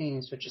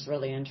vaccines, which is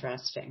really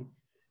interesting.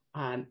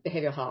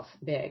 Behavioral health,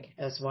 big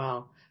as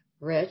well.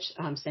 Rich,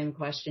 same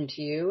question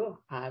to you.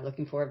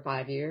 Looking forward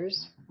 5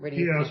 years. Where do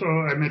you think? So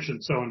I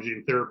mentioned cell and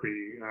gene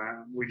therapy.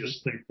 We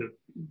just think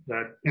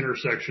that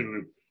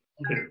intersection,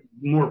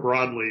 more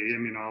broadly,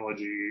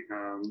 immunology,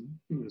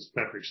 as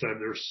Patrick said,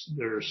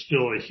 there's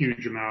still a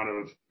huge amount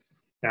of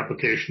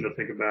application to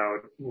think about.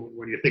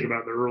 When you think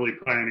about the early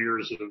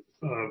pioneers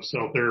of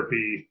cell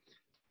therapy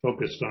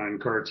focused on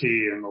CAR-T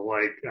and the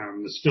like,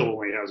 it still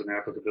only has an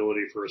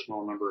applicability for a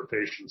small number of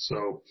patients.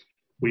 So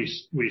we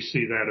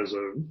see that as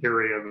an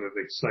area of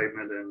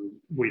excitement, and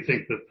we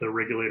think that the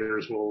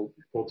regulators will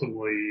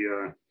ultimately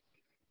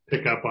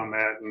pick up on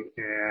that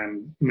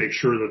and make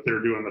sure that they're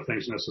doing the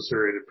things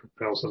necessary to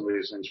propel some of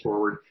these things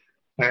forward.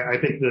 I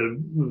think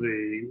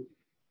the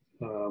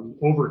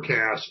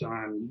overcast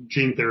on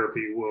gene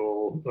therapy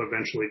will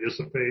eventually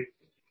dissipate.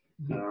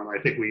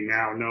 I think we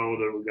now know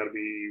that we've got to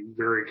be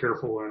very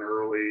careful in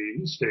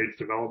early stage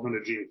development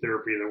of gene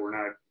therapy, that we're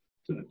not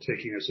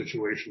taking a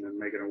situation and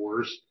making it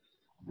worse.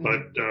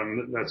 But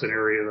that's an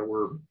area that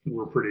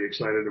we're pretty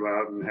excited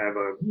about, and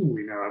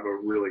we now have a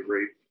really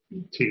great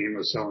team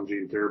of cell and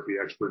gene therapy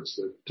experts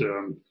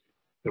that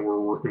we're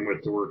working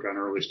with to work on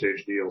early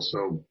stage deals.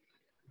 So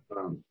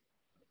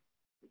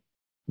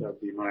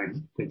that'd be my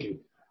thinking.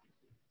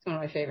 It's one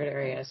of my favorite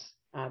areas.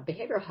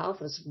 Behavioral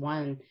health is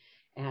one,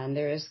 and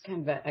there is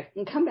kind of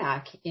a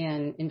comeback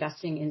in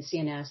investing in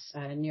CNS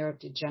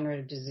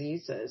neurodegenerative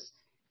diseases,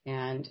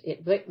 and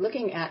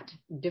looking at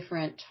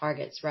different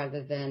targets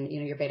rather than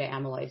your beta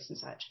amyloids and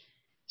such.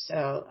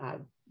 So,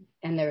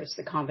 and there's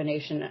the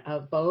combination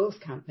of both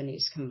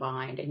companies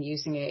combined and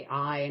using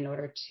AI in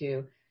order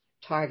to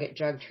target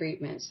drug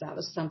treatments. That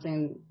was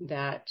something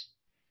that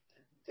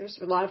there's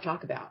a lot of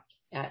talk about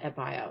at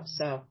Bio.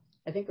 So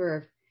I think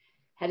we're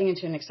heading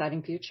into an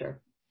exciting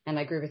future. And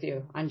I agree with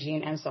you on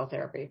gene and cell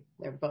therapy.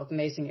 They're both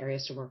amazing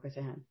areas to work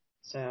within.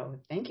 So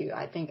thank you.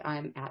 I think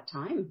I'm at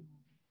time.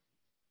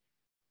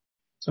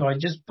 So I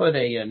just put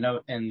a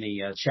note in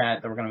the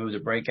chat that we're going to move to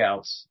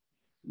breakouts.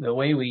 The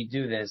way we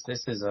do this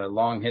is a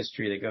long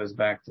history that goes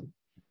back to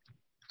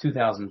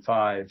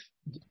 2005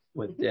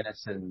 with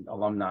Denison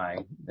alumni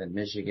in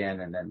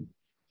Michigan, and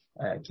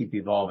then keep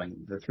evolving.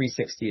 The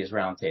 360 is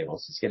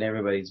roundtables. Just get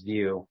everybody's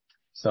view.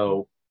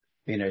 So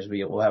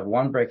we'll have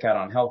one breakout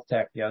on health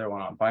tech, the other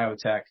one on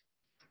biotech.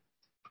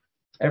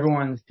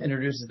 Everyone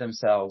introduces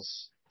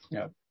themselves,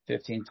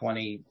 15,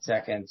 20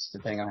 seconds,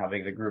 depending on how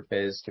big the group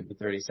is. Could be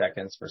 30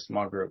 seconds for a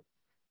small group.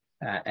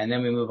 And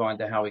then we move on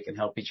to how we can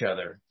help each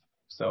other.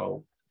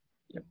 So,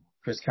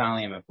 Chris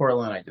Conley, I'm in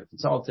Portland. I do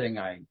consulting.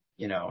 I'm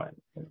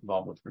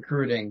involved with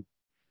recruiting,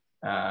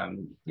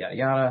 yada,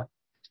 yada.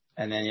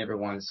 And then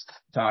everyone's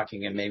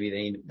talking, and maybe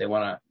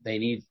they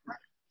need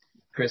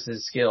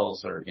Chris's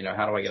skills, or,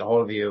 how do I get a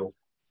hold of you?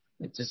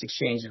 Just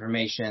exchange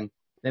information,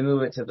 then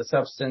move it to the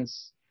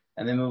substance,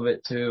 and then move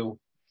it to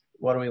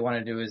what do we want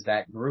to do as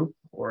that group,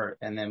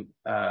 and then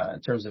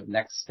in terms of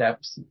next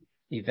steps,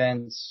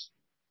 events.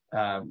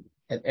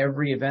 At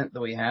every event that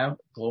we have,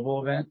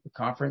 global event, the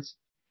conference,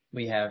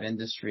 we have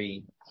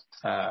industry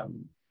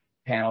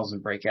panels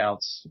and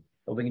breakouts,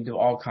 but we can do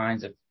all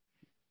kinds of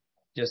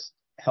just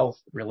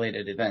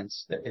health-related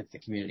events if the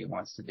community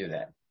wants to do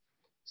that.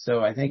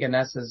 So I think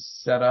Inessa's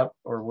set up,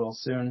 or will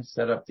soon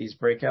set up, these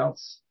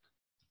breakouts.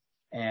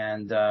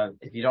 And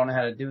if you don't know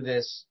how to do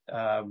this,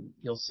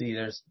 you'll see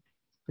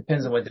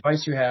depends on what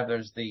device you have.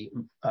 There's the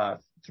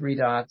 3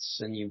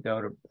 dots, and you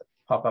go to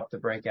pop up the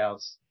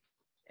breakouts.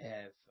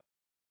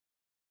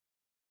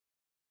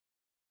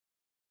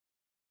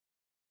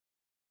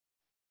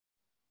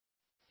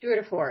 Tour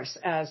de force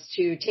as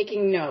to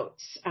taking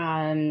notes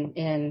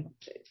in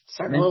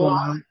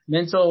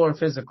mental or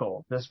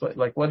physical.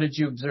 What did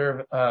you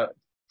observe?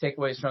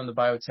 Takeaways from the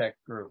biotech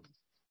group.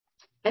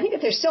 I think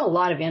that there's still a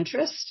lot of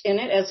interest in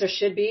it, as there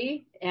should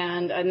be,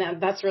 and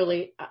that's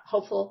really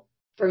hopeful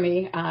for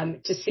me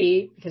to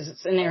see, because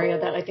it's an area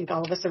that I think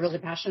all of us are really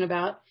passionate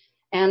about.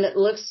 And it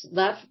looks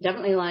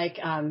definitely like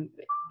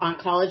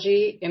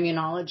oncology,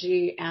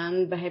 immunology,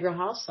 and behavioral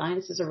health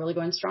sciences are really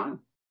going strong.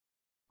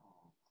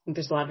 I think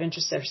there's a lot of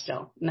interest there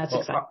still, and that's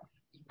exciting.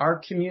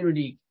 Our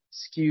community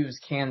skews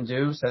can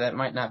do, so that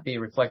might not be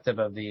reflective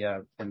of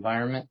the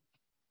environment,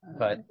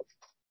 but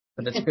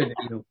it's good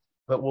that you.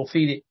 But we'll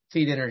feed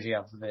energy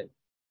off of it.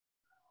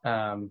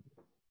 I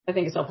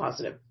think it's all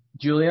positive.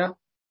 Julia?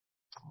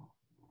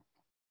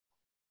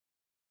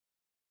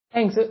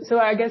 Thanks. So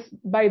I guess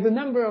by the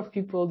number of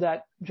people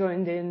that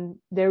joined in,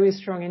 there is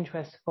strong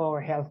interest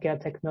for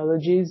healthcare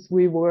technologies.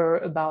 We were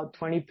about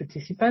 20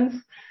 participants,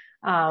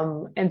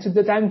 and took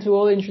the time to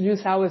all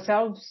introduce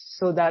ourselves,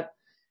 so that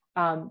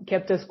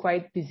kept us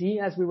quite busy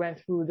as we went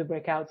through the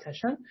breakout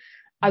session.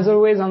 As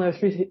always, on a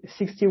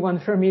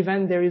 361 Firm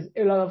event, there is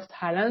a lot of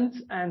talent.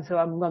 And so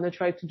I'm going to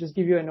try to just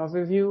give you an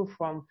overview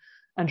from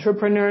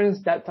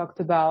entrepreneurs that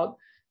talked about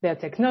their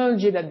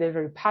technology that they're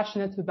very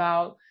passionate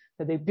about,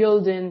 that they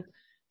build in,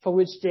 for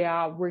which they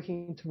are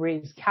working to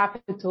raise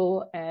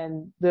capital,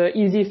 and the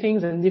easy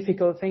things and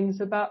difficult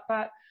things about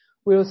that.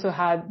 We also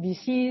had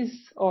VCs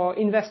or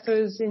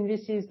investors in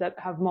VCs that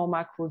have more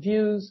macro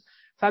views,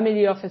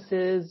 family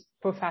offices,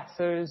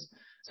 professors.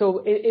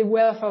 So a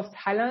wealth of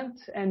talent,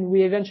 and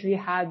we eventually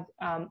had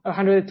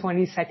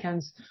 120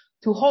 seconds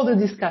to hold a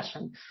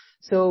discussion.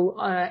 So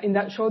in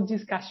that short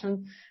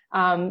discussion,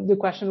 the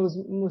question was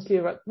mostly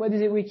about what is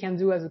it we can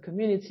do as a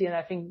community, and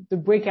I think the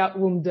breakout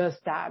room does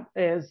that,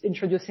 is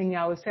introducing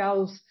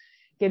ourselves,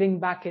 getting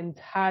back in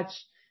touch.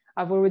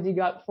 I've already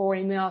got 4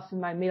 emails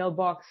in my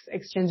mailbox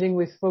exchanging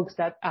with folks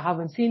that I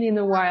haven't seen in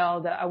a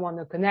while that I want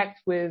to connect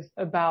with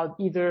about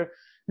either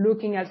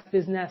looking at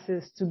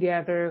businesses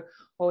together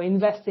or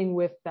investing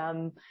with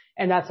them.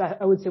 And that's,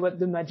 I would say, what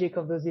the magic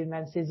of those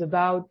events is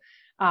about.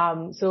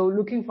 So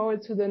looking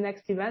forward to the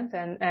next event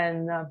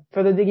and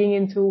further digging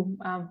into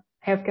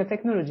healthcare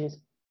technologies.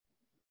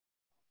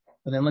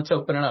 And then let's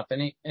open it up.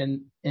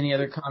 Any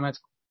other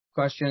comments,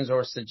 questions,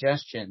 or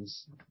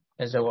suggestions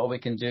as to what we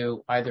can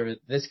do either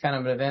this kind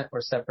of an event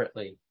or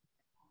separately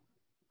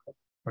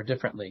or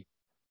differently?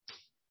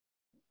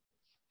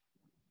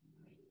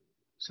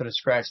 Sort of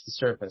scratch the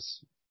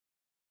surface.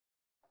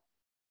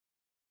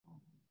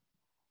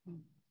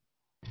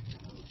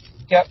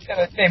 Yep.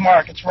 Hey,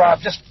 Mark, it's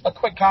Rob. Just a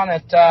quick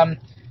comment.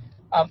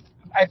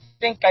 I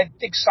think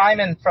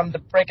Simon from the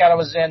breakout I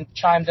was in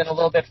chimed in a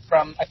little bit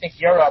from, I think,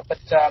 Europe, but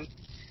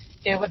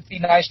it would be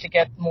nice to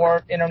get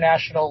more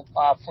international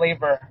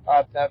flavor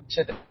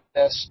to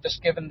this,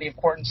 just given the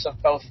importance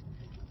of both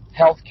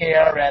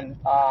healthcare and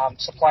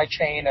supply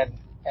chain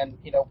and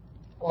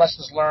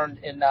lessons learned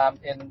in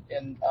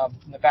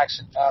the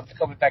vaccine, the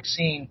COVID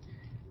vaccine.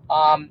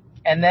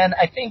 And then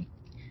I think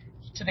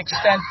to the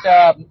extent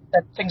that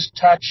things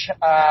touch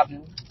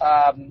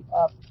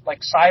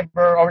like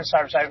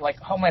like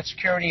Homeland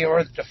Security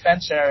or the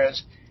defense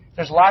areas,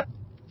 there's a lot.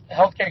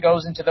 Healthcare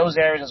goes into those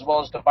areas as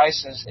well as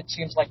devices. It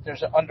seems like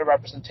there's an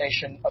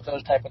underrepresentation of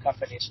those type of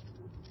companies.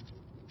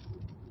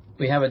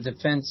 We have a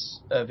defense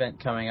event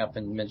coming up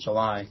in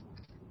mid-July,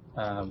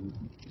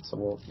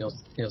 so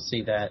you'll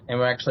see that.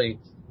 And I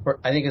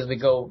think as we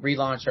go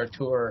relaunch our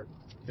tour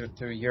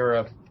through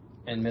Europe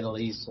and Middle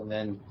East and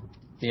then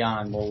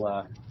beyond,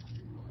 we'll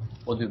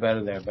do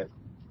better there. But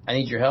I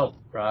need your help,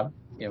 Rob.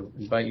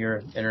 Invite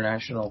your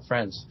international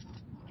friends.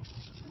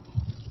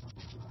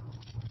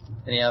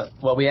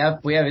 Well, we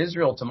have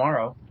Israel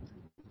tomorrow,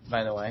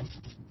 by the way,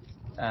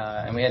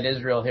 and we had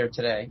Israel here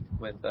today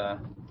with,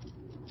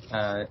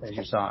 as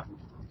you saw.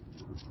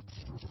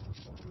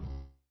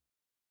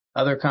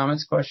 Other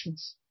comments,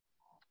 questions?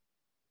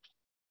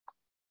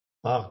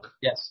 Mark.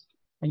 Yes.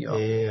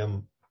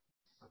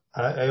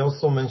 I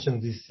also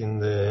mentioned this in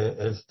the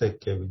Health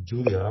Tech with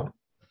Julia.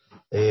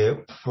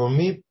 For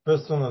me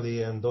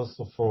personally, and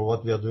also for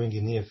what we are doing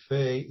in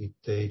EFA,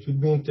 it would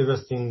be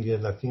interesting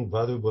and I think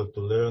valuable to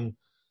learn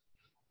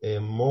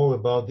more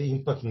about the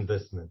impact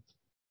investment.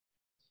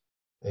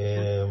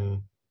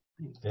 And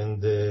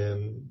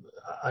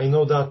I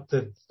know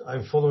that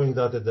I'm following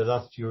that in the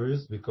last few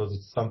years because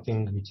it's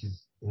something which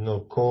is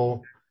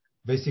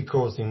basic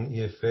course in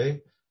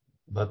EFA,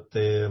 but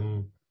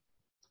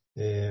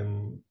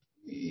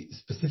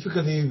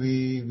specifically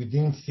we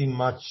didn't see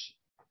much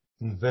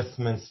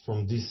investments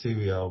from this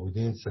area. We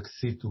didn't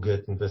succeed to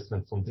get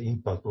investment from the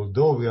impact,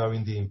 although we are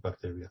in the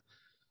impact area.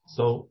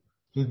 So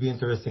it will be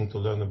interesting to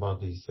learn about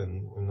this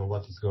and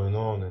what is going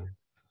on. And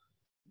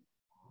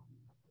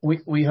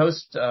we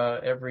host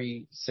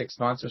every 6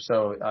 months or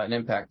so an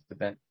impact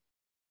event.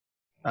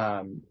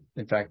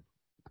 In fact,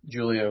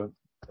 Julia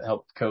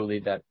helped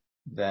co-lead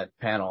that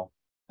panel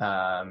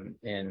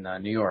in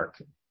New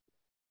York,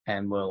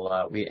 and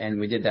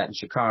we did that in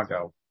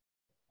Chicago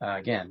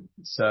again.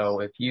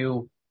 So if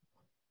you,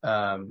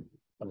 I'll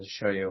just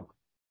show you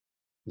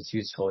what's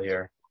useful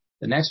here.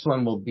 The next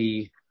one will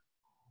be,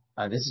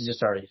 this is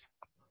just our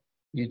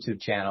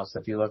YouTube channel. So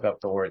if you look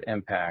up the word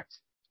impact,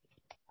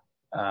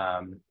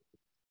 I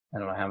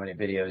don't know how many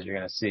videos you're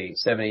going to see,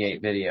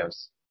 78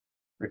 videos,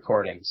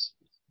 recordings,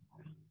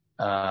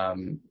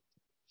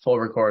 full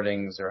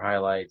recordings or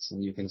highlights,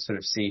 and you can sort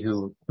of see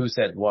who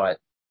said what.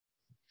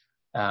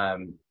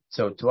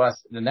 So to us,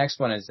 the next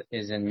one is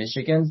in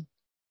Michigan.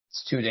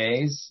 It's 2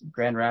 days,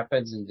 Grand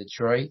Rapids and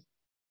Detroit.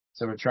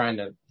 So we're trying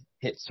to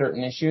hit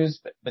certain issues,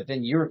 but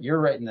then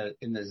you're right in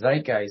the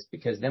zeitgeist,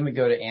 because then we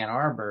go to Ann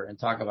Arbor and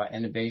talk about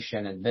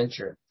innovation and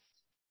venture.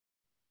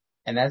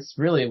 And that's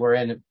really where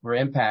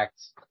impact,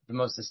 the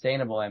most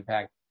sustainable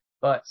impact,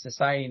 but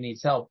society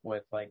needs help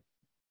with like,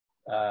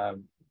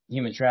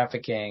 human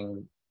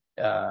trafficking,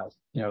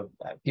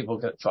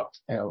 people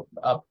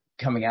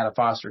coming out of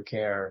foster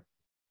care,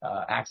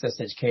 access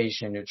to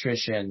education,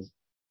 nutrition.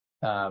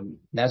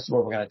 That's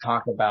what we're going to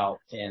talk about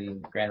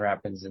in Grand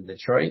Rapids and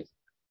Detroit.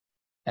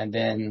 And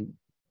then,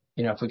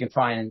 if we can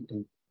find,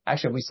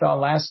 actually we saw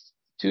last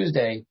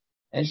Tuesday,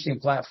 an interesting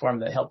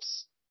platform that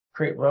helps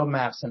create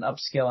roadmaps and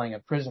upskilling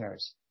of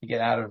prisoners to get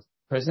out of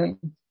prison.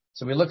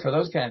 So we look for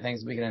those kind of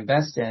things we can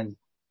invest in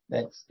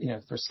that's,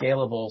 for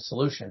scalable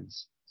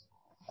solutions.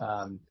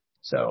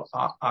 So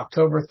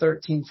October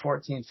 13,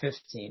 14,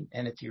 15.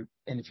 And if you're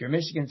a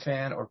Michigan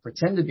fan or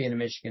pretend to be a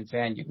Michigan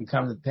fan, you can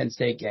come to the Penn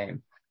State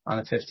game on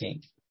the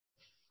 15th.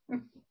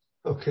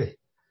 Okay.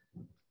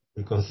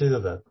 We consider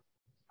that.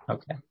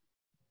 Okay.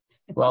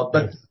 Well,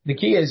 but the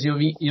key is you'll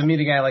meet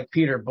a guy like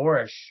Peter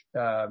Borish,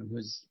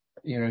 who's,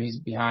 he's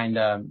behind,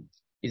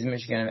 he's a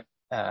Michigan,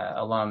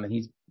 alum, and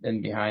he's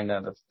been behind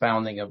the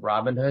founding of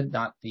Robinhood,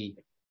 not the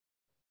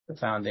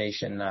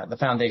foundation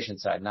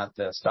side, not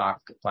the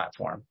stock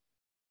platform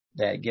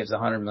that gives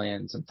 100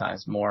 million,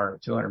 sometimes more,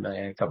 200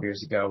 million a couple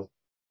years ago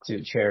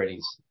to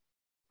charities.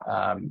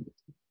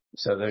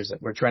 So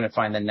we're trying to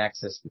find the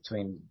nexus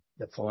between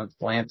the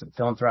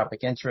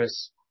philanthropic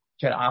interests,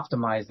 try to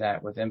optimize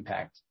that with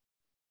impact.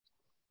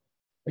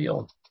 But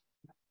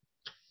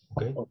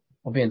we'll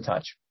be in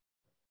touch.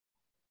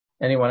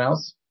 Anyone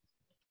else?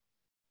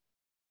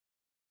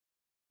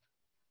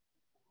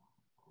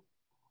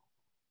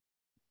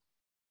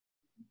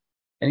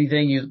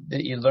 Anything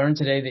that you learned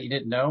today that you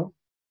didn't know?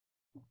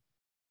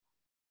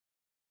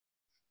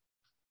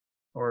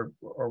 Or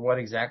what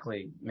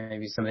exactly?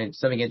 Maybe something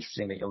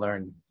interesting that you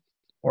learned,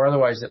 or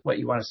otherwise what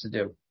you want us to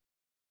do.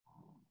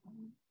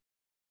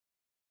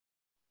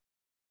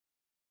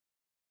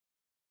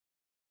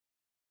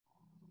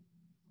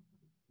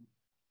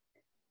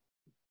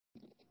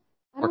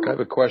 Mark, I have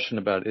a question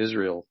about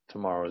Israel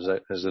tomorrow.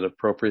 Is it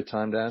appropriate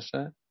time to ask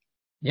that?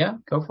 Yeah,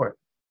 go for it.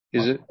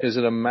 Is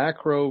it a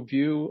macro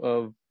view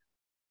of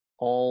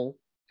all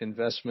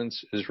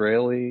investments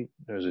Israeli?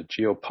 Is it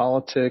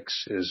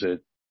geopolitics? Is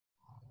it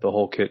the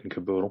whole kit and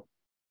caboodle?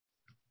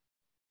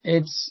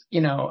 It's,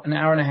 an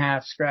hour and a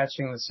half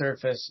scratching the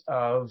surface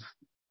of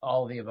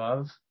all of the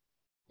above.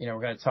 We're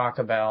going to talk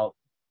about,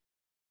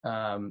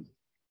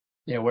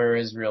 where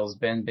Israel's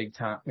been big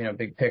time,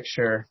 big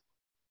picture.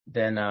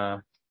 Then,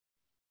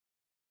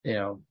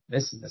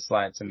 this is the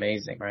slide. It's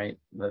amazing, right?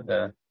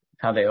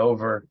 How they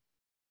the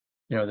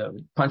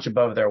punch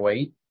above their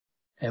weight,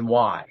 and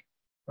why,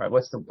 right?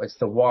 What's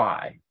the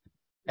why?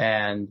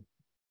 And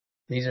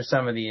these are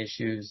some of the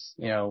issues,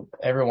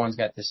 everyone's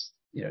got this,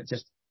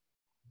 just,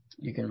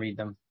 you can read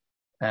them.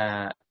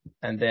 And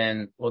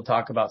then we'll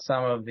talk about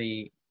some of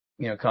the,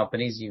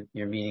 companies.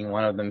 You're meeting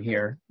one of them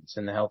here. It's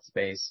in the health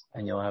space,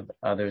 and you'll have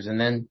others. And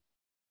then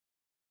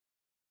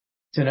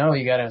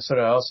you got to sort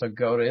of also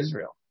go to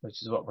Israel,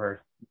 which is what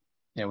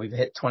we've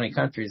hit 20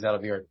 countries. That'll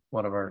be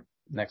one of the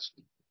next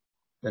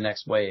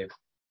wave.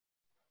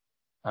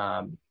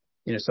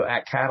 So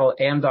at Cattle,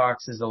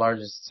 Amdocs is the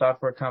largest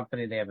software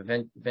company. They have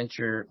a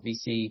venture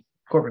VC,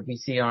 corporate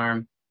VC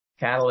arm.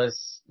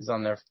 Catalyst is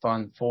on their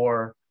fund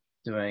 4,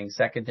 doing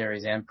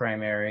secondaries and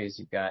primaries.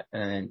 You've got,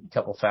 and then a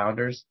couple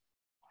founders.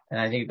 And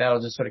I think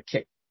that'll just sort of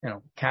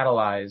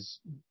catalyze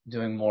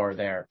doing more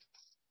there.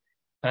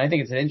 And I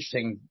think it's an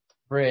interesting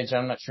bridge.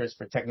 I'm not sure it's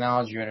for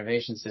technology or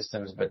innovation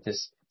systems, but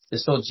this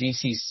whole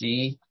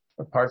GCC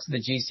or parts of the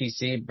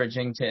GCC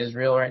bridging to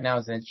Israel right now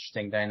is an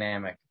interesting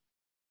dynamic.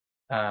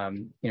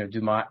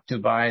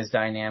 Dubai is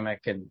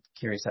dynamic, and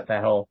curious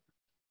how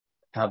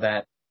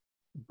that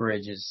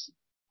bridge is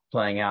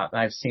playing out.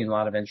 And I've seen a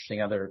lot of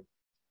interesting other,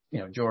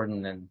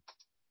 Jordan and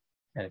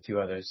a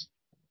few others.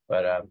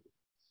 But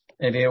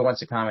if anyone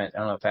wants to comment, I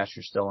don't know if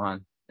Asher's still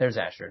on. There's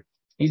Asher.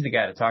 He's the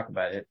guy to talk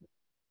about it.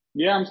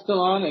 Yeah, I'm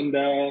still on, and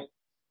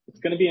it's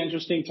going to be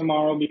interesting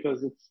tomorrow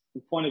because it's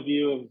the point of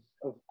view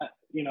of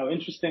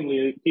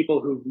interestingly,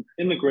 people who've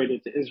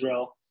immigrated to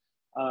Israel.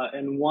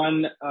 And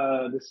one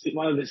of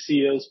the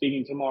CEOs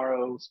speaking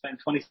tomorrow spent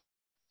 20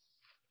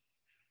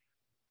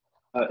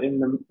 in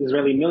the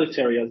Israeli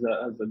military as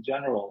a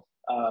general.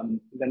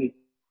 Then he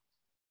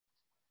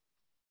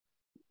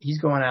He's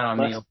going out on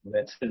me a little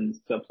bit. To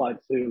apply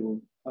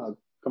to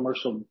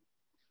commercial.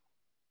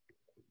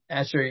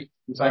 Asher,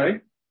 I'm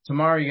sorry?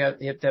 Tomorrow you have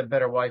to have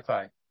better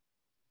Wi-Fi.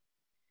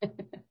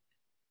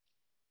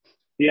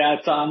 Yeah,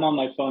 I'm on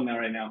my phone now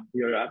right now.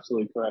 You're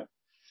absolutely correct.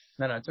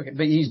 No, it's okay.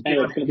 But he's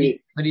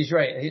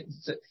right.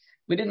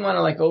 We didn't want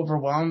to like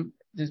overwhelm.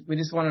 We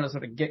just wanted to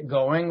sort of get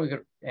going.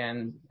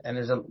 And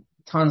there's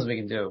tons we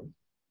can do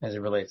as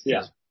it relates to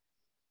this.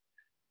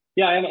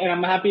 Yeah, and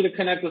I'm happy to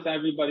connect with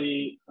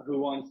everybody who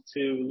wants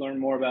to learn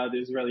more about the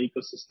Israeli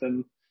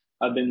ecosystem.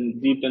 I've been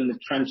deep in the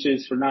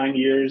trenches for 9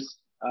 years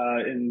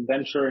in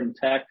venture and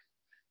tech,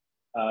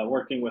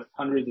 working with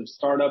hundreds of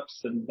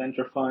startups and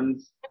venture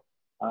funds.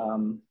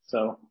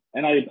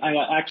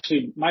 I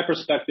actually, my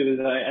perspective is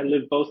that I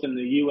live both in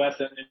the U.S.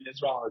 and in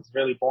Israel. I was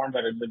Israeli born,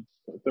 but I lived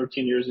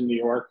 13 years in New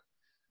York.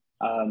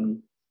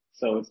 I'm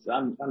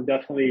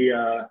definitely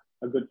a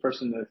good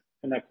person to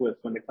connect with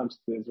when it comes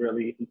to the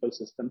Israeli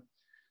ecosystem.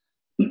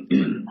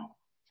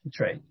 That's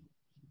right.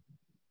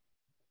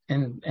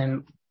 And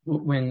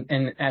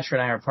Asher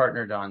and I are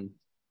partnered on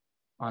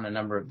a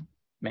number of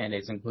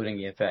mandates, including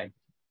EFA.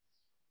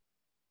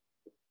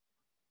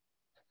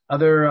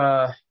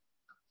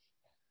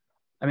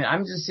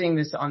 I'm just seeing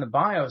this on the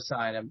bio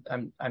side.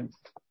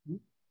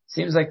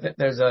 Seems like that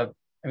there's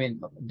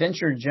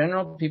venture in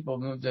general, people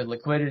move to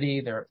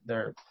liquidity. But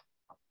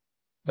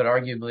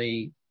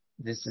arguably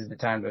this is the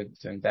time to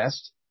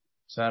invest.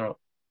 So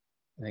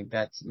I think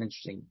that's an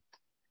interesting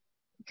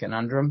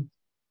conundrum.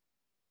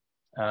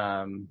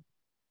 But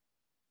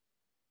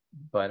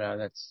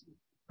that's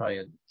probably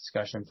a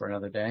discussion for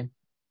another day.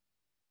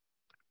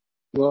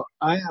 Well,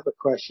 I have a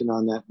question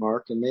on that,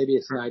 Mark, and maybe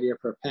it's an idea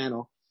for a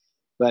panel.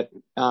 But,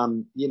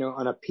 on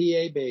a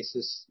PA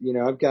basis,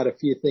 I've got a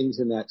few things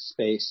in that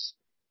space.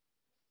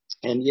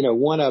 And,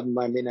 one of them,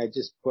 I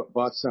just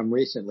bought some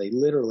recently,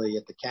 literally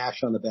at the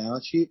cash on the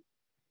balance sheet.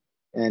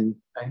 And,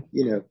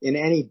 in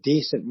any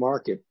decent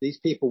market, these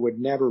people would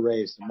never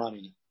raise the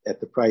money at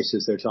the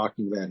prices they're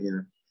talking about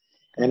here.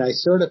 And I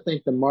sort of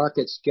think the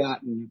market's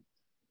gotten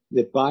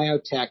the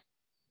biotech,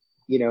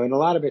 and a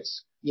lot of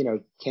it's,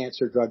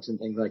 cancer drugs and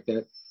things like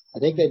that. I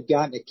think they've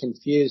gotten it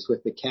confused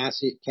with the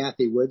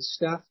Cathie Wood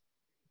stuff.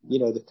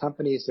 The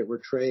companies that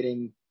were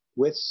trading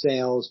with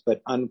sales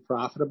but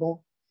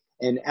unprofitable.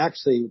 And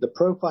actually, the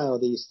profile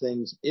of these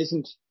things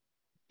isn't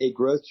a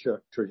growth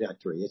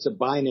trajectory. It's a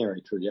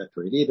binary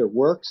trajectory. It either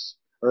works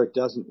or it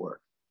doesn't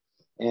work.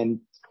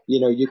 And,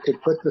 you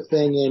could put the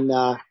thing in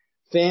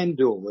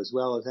FanDuel as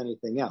well as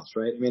anything else,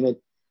 right? Really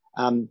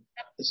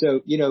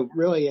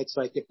it's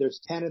like if there's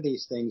 10 of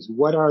these things,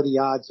 what are the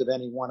odds of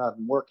any one of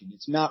them working?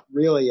 It's not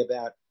really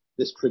about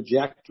this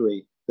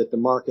trajectory that the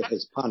market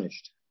has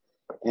punished.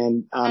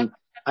 And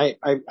I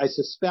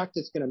suspect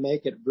it's going to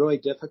make it really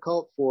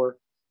difficult for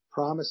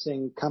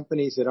promising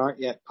companies that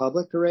aren't yet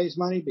public to raise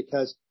money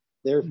because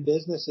there's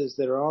businesses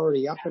that are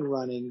already up and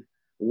running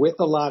with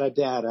a lot of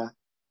data,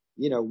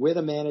 with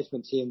a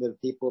management team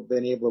that people have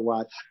been able to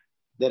watch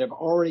that have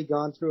already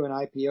gone through an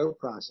IPO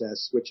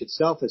process, which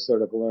itself is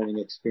sort of a learning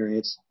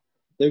experience.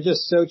 They're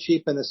just so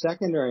cheap in the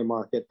secondary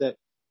market that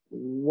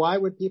why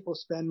would people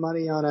spend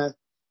money on a,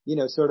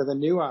 sort of a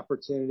new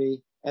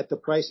opportunity at the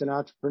price an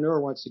entrepreneur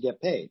wants to get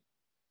paid?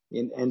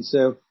 And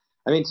so,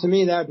 to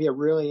me, that would be a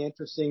really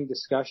interesting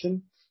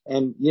discussion.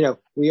 And,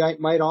 we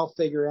might all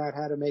figure out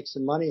how to make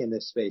some money in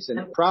this space.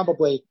 And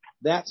probably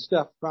that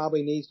stuff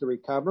probably needs to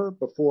recover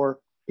before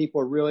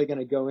people are really going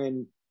to go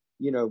in,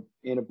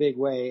 in a big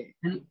way.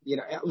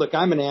 Look,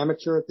 I'm an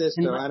amateur at this,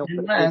 so I don't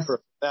put it for a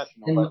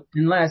professional.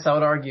 Unless I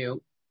would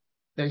argue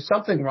there's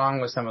something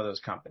wrong with some of those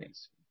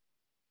companies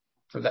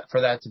for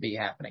that to be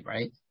happening,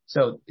 right?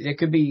 So it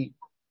could be,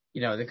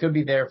 they could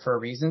be there for a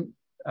reason,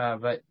 I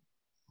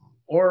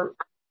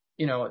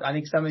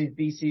think some of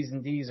these BCs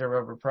and Ds are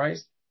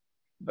overpriced,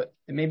 but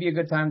it may be a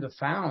good time to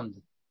found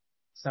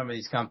some of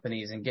these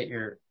companies and get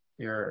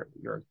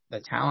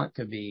the talent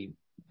could be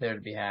there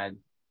to be had.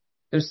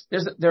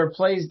 There are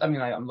plays.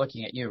 I'm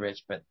looking at you,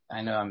 Rich, but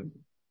I know I feel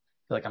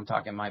like I'm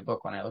talking my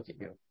book when I look at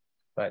you.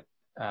 But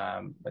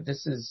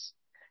this is,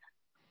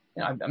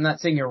 I'm not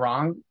saying you're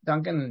wrong,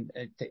 Duncan.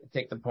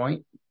 Take the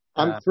point.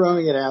 I'm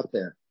throwing it out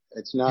there.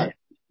 It's not.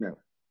 No.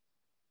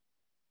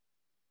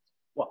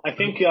 Well, I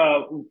think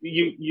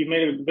you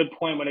made a good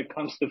point when it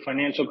comes to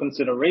financial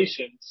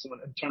considerations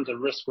in terms of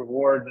risk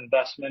reward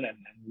investment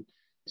and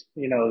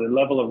the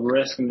level of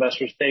risk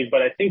investors take.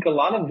 But I think a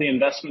lot of the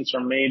investments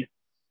are made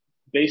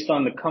based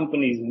on the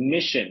company's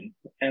mission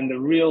and the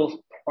real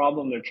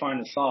problem they're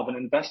trying to solve. And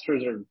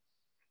investors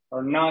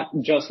are not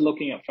just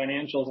looking at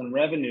financials and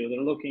revenue. They're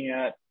looking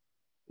at,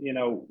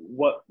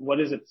 what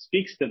is it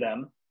speaks to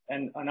them.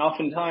 And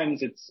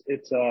oftentimes it's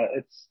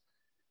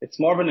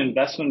more of an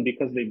investment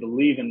because they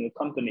believe in the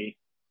company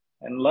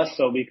and less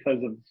so because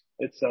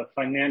it's a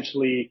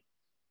financially,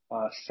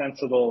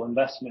 sensible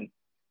investment.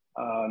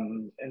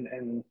 And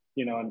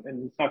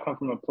it's not coming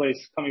from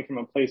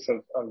a place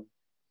of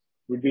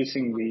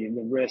reducing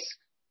the risk.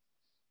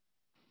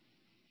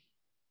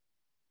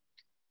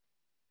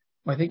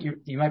 Well, I think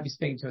you might be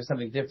speaking to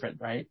something different,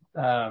 right?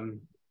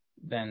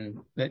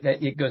 then that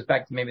it goes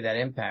back to maybe that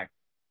impact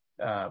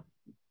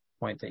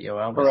point that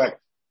Yoel was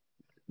Correct.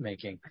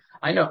 making.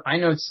 I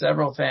know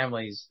several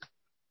families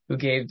who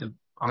gave the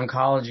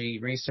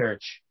oncology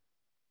research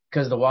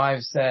because the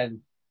wives said,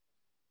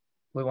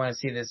 we want to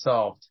see this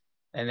solved.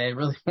 And they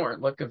really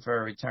weren't looking for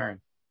a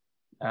return,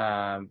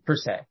 per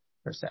se.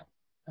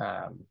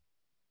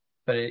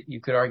 But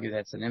you could argue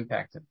that's an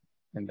impact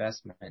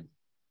investment.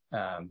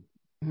 That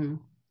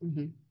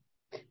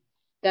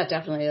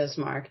definitely is,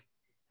 Mark.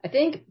 I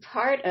think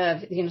part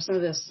of, some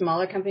of the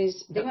smaller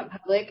companies, they went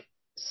public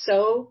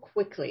so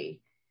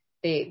quickly.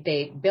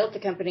 They built the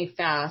company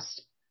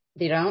fast.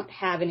 They don't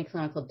have any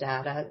clinical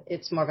data.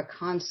 It's more of a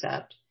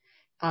concept.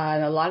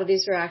 A lot of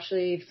these are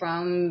actually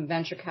from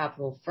venture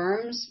capital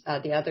firms.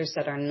 The others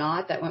that are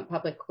not, that went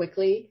public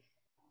quickly,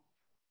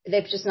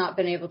 they've just not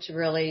been able to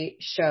really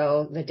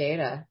show the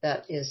data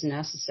that is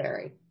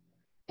necessary.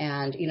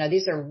 And,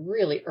 these are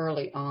really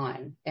early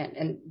on.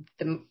 And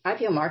the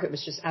IPO market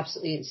was just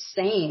absolutely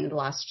insane the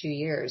last 2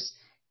 years.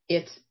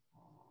 It's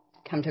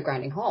come to a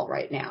grinding halt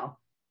right now,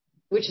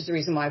 which is the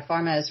reason why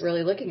pharma is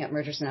really looking at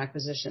mergers and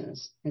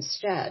acquisitions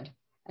instead.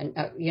 And,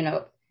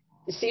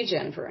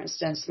 Seagen, for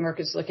instance,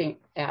 Merck is looking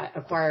at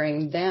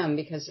acquiring them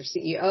because their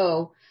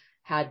CEO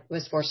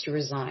was forced to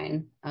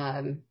resign,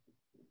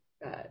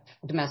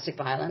 domestic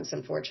violence,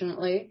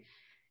 unfortunately.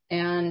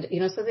 And,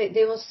 so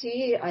they will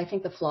see, I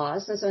think, the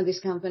flaws in some of these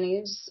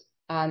companies.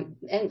 And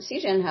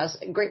Seagen has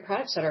great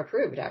products that are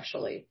approved,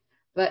 actually.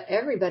 But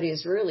everybody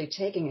is really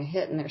taking a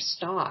hit in their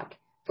stock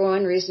for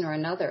one reason or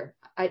another.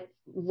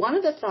 One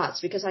of the thoughts,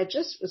 because I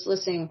just was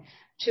listening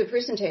to a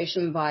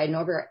presentation by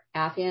Norbert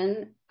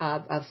Affian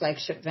of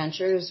Flagship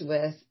Ventures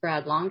with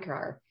Brad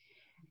Lonkar.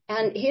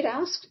 And he'd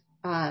asked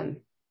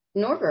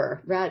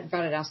Norbert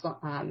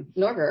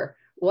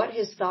what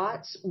his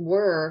thoughts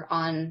were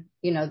on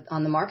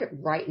the market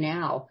right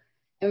now.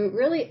 And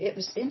really, it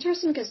was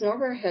interesting because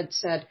Norbert had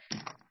said,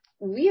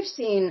 we have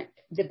seen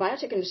the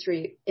biotech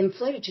industry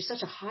inflated to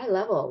such a high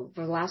level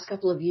for the last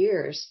couple of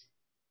years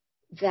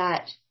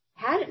that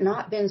had it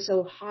not been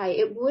so high,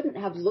 it wouldn't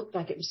have looked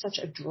like it was such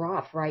a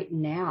drop right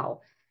now.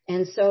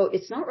 And so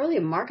it's not really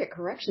a market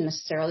correction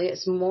necessarily.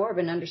 It's more of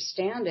an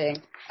understanding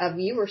of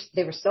they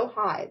were so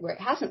high where it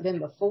hasn't been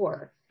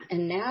before.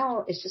 And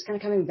now it's just kind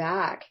of coming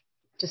back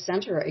to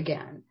center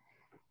again.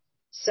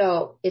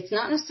 So it's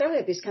not necessarily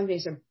that these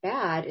companies are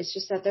bad. It's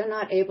just that they're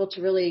not able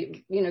to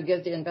really,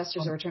 give the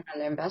investors a return on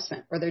their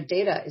investment, or their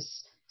data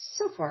is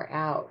so far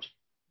out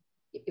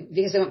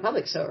because they went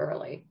public so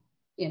early,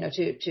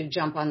 to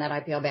jump on that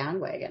IPO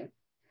bandwagon.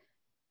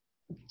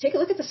 Take a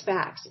look at the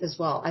SPACs as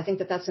well. I think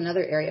that that's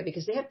another area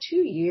because they have 2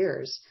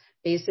 years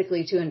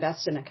basically to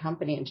invest in a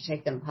company and to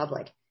take them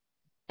public.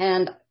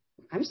 And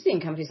I'm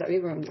seeing companies that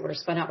were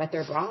spun out by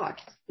Third Rock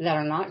that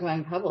are not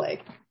going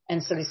public.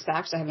 And so these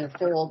SPACs are having to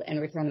fold and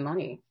return the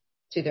money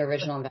to their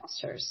original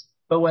investors.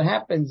 But what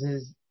happens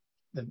is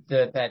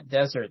that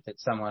desert that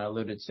someone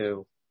alluded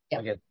to,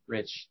 I guess,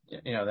 Rich,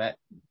 that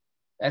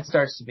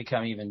starts to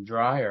become even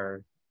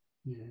drier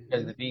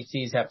because the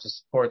VCs have to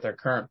support their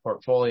current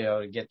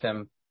portfolio to get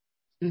them,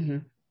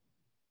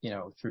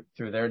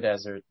 through their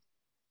desert.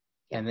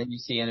 And then you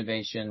see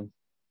innovation.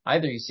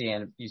 Either you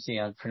see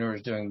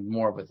entrepreneurs doing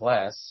more with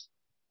less,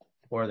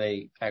 or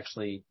they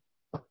actually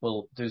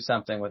will do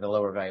something with a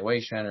lower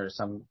valuation or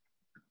some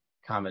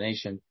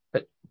combination.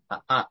 But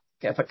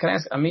if I can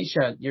ask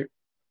Amisha, you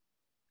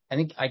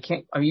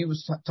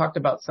talked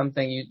about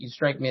something. You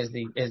strike me as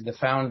the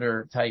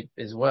founder type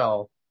as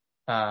well,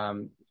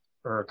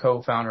 or a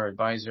co-founder,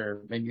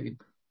 advisor. Maybe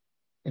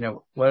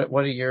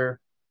what are your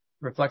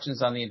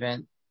reflections on the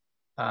event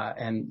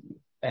and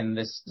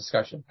this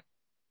discussion?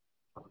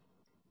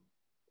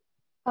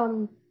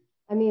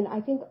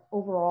 I think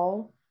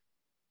overall,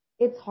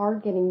 it's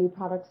hard getting new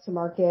products to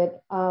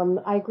market.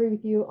 I agree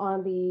with you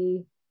on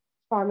the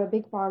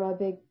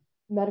big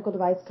medical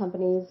device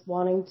companies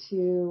wanting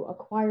to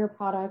acquire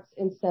products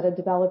instead of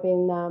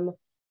developing them.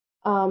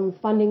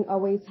 Funding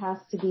always has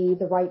to be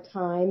the right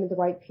time, the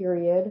right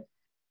period.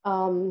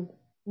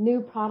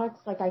 New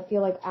products, like I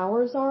feel like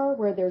ours are,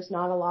 where there's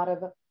not a lot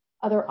of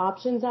other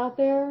options out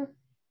there,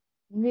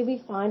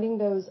 really finding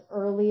those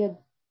early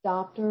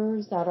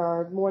adopters that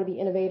are more the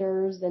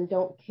innovators and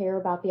don't care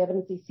about the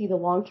evidence. They see the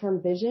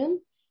long-term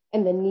vision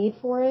and the need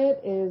for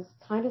it is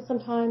kind of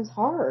sometimes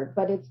hard,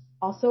 but it's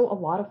also a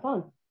lot of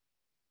fun.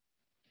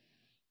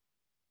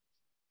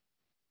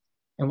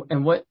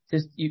 And what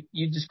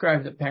you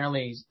described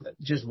apparently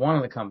just one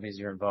of the companies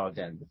you're involved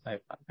in.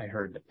 I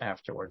heard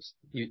afterwards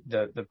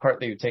the part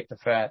that you take the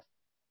fat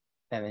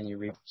and then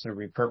you sort of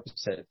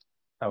repurpose it.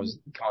 I was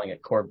calling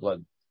it cord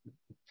blood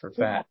for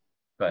fat,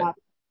 but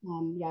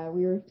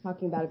we were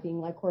talking about it being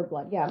like cord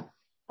blood. Yeah,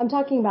 I'm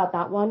talking about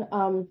that one.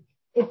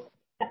 It's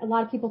a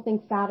lot of people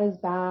think fat is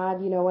bad,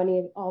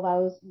 all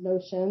those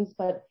notions,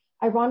 but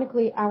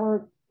ironically,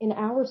 in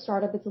our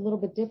startup, it's a little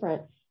bit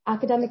different.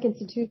 Academic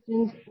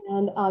institutions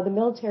and the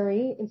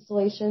military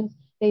installations,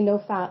 they know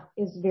fat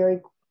is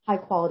very high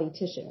quality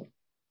tissue.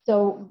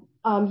 So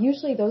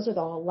usually those are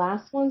the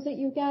last ones that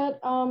you get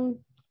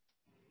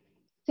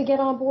to get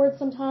on board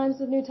sometimes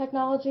with new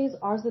technologies.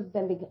 Ours have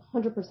been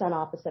 100%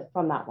 opposite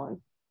from that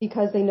one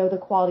because they know the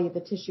quality of the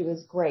tissue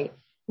is great.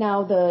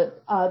 Now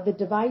the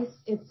device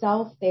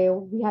itself,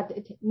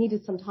 it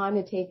needed some time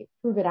to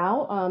prove it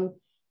out.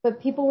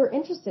 But people were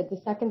interested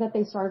the second that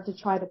they started to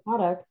try the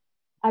product.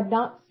 I've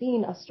not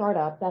seen a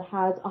startup that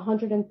has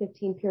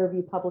 115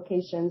 peer-reviewed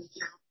publications,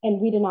 and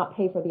we did not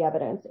pay for the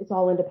evidence. It's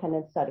all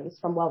independent studies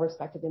from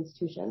well-respected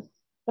institutions.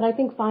 But I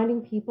think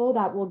finding people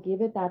that will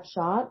give it that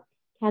shot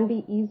can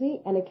be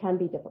easy and it can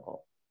be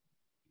difficult.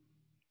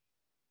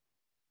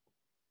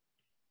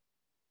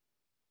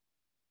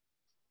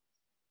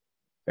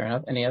 Fair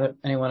enough.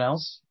 Anyone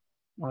else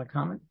want to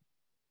comment?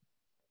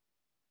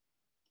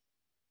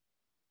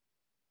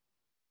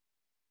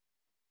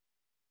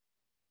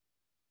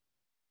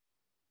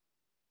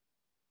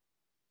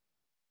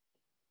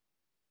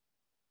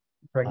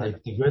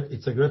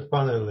 It's a great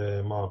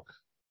panel, Mark.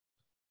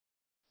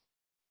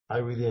 I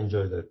really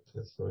enjoyed it.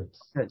 So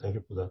thank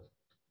you for that.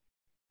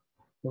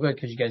 Well, good,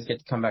 because you guys get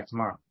to come back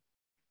tomorrow.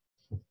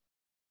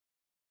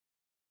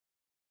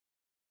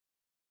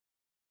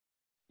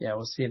 Yeah,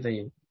 we'll see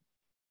the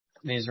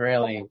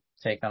Israeli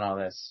take on all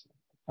this.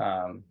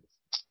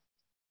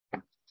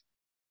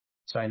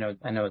 So I know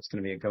it's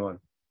going to be a good one.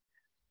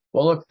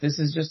 Well, look,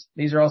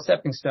 these are all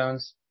stepping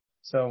stones.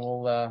 So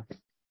we'll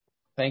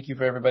thank you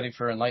for everybody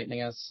for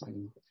enlightening us.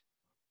 And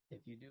if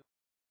you do.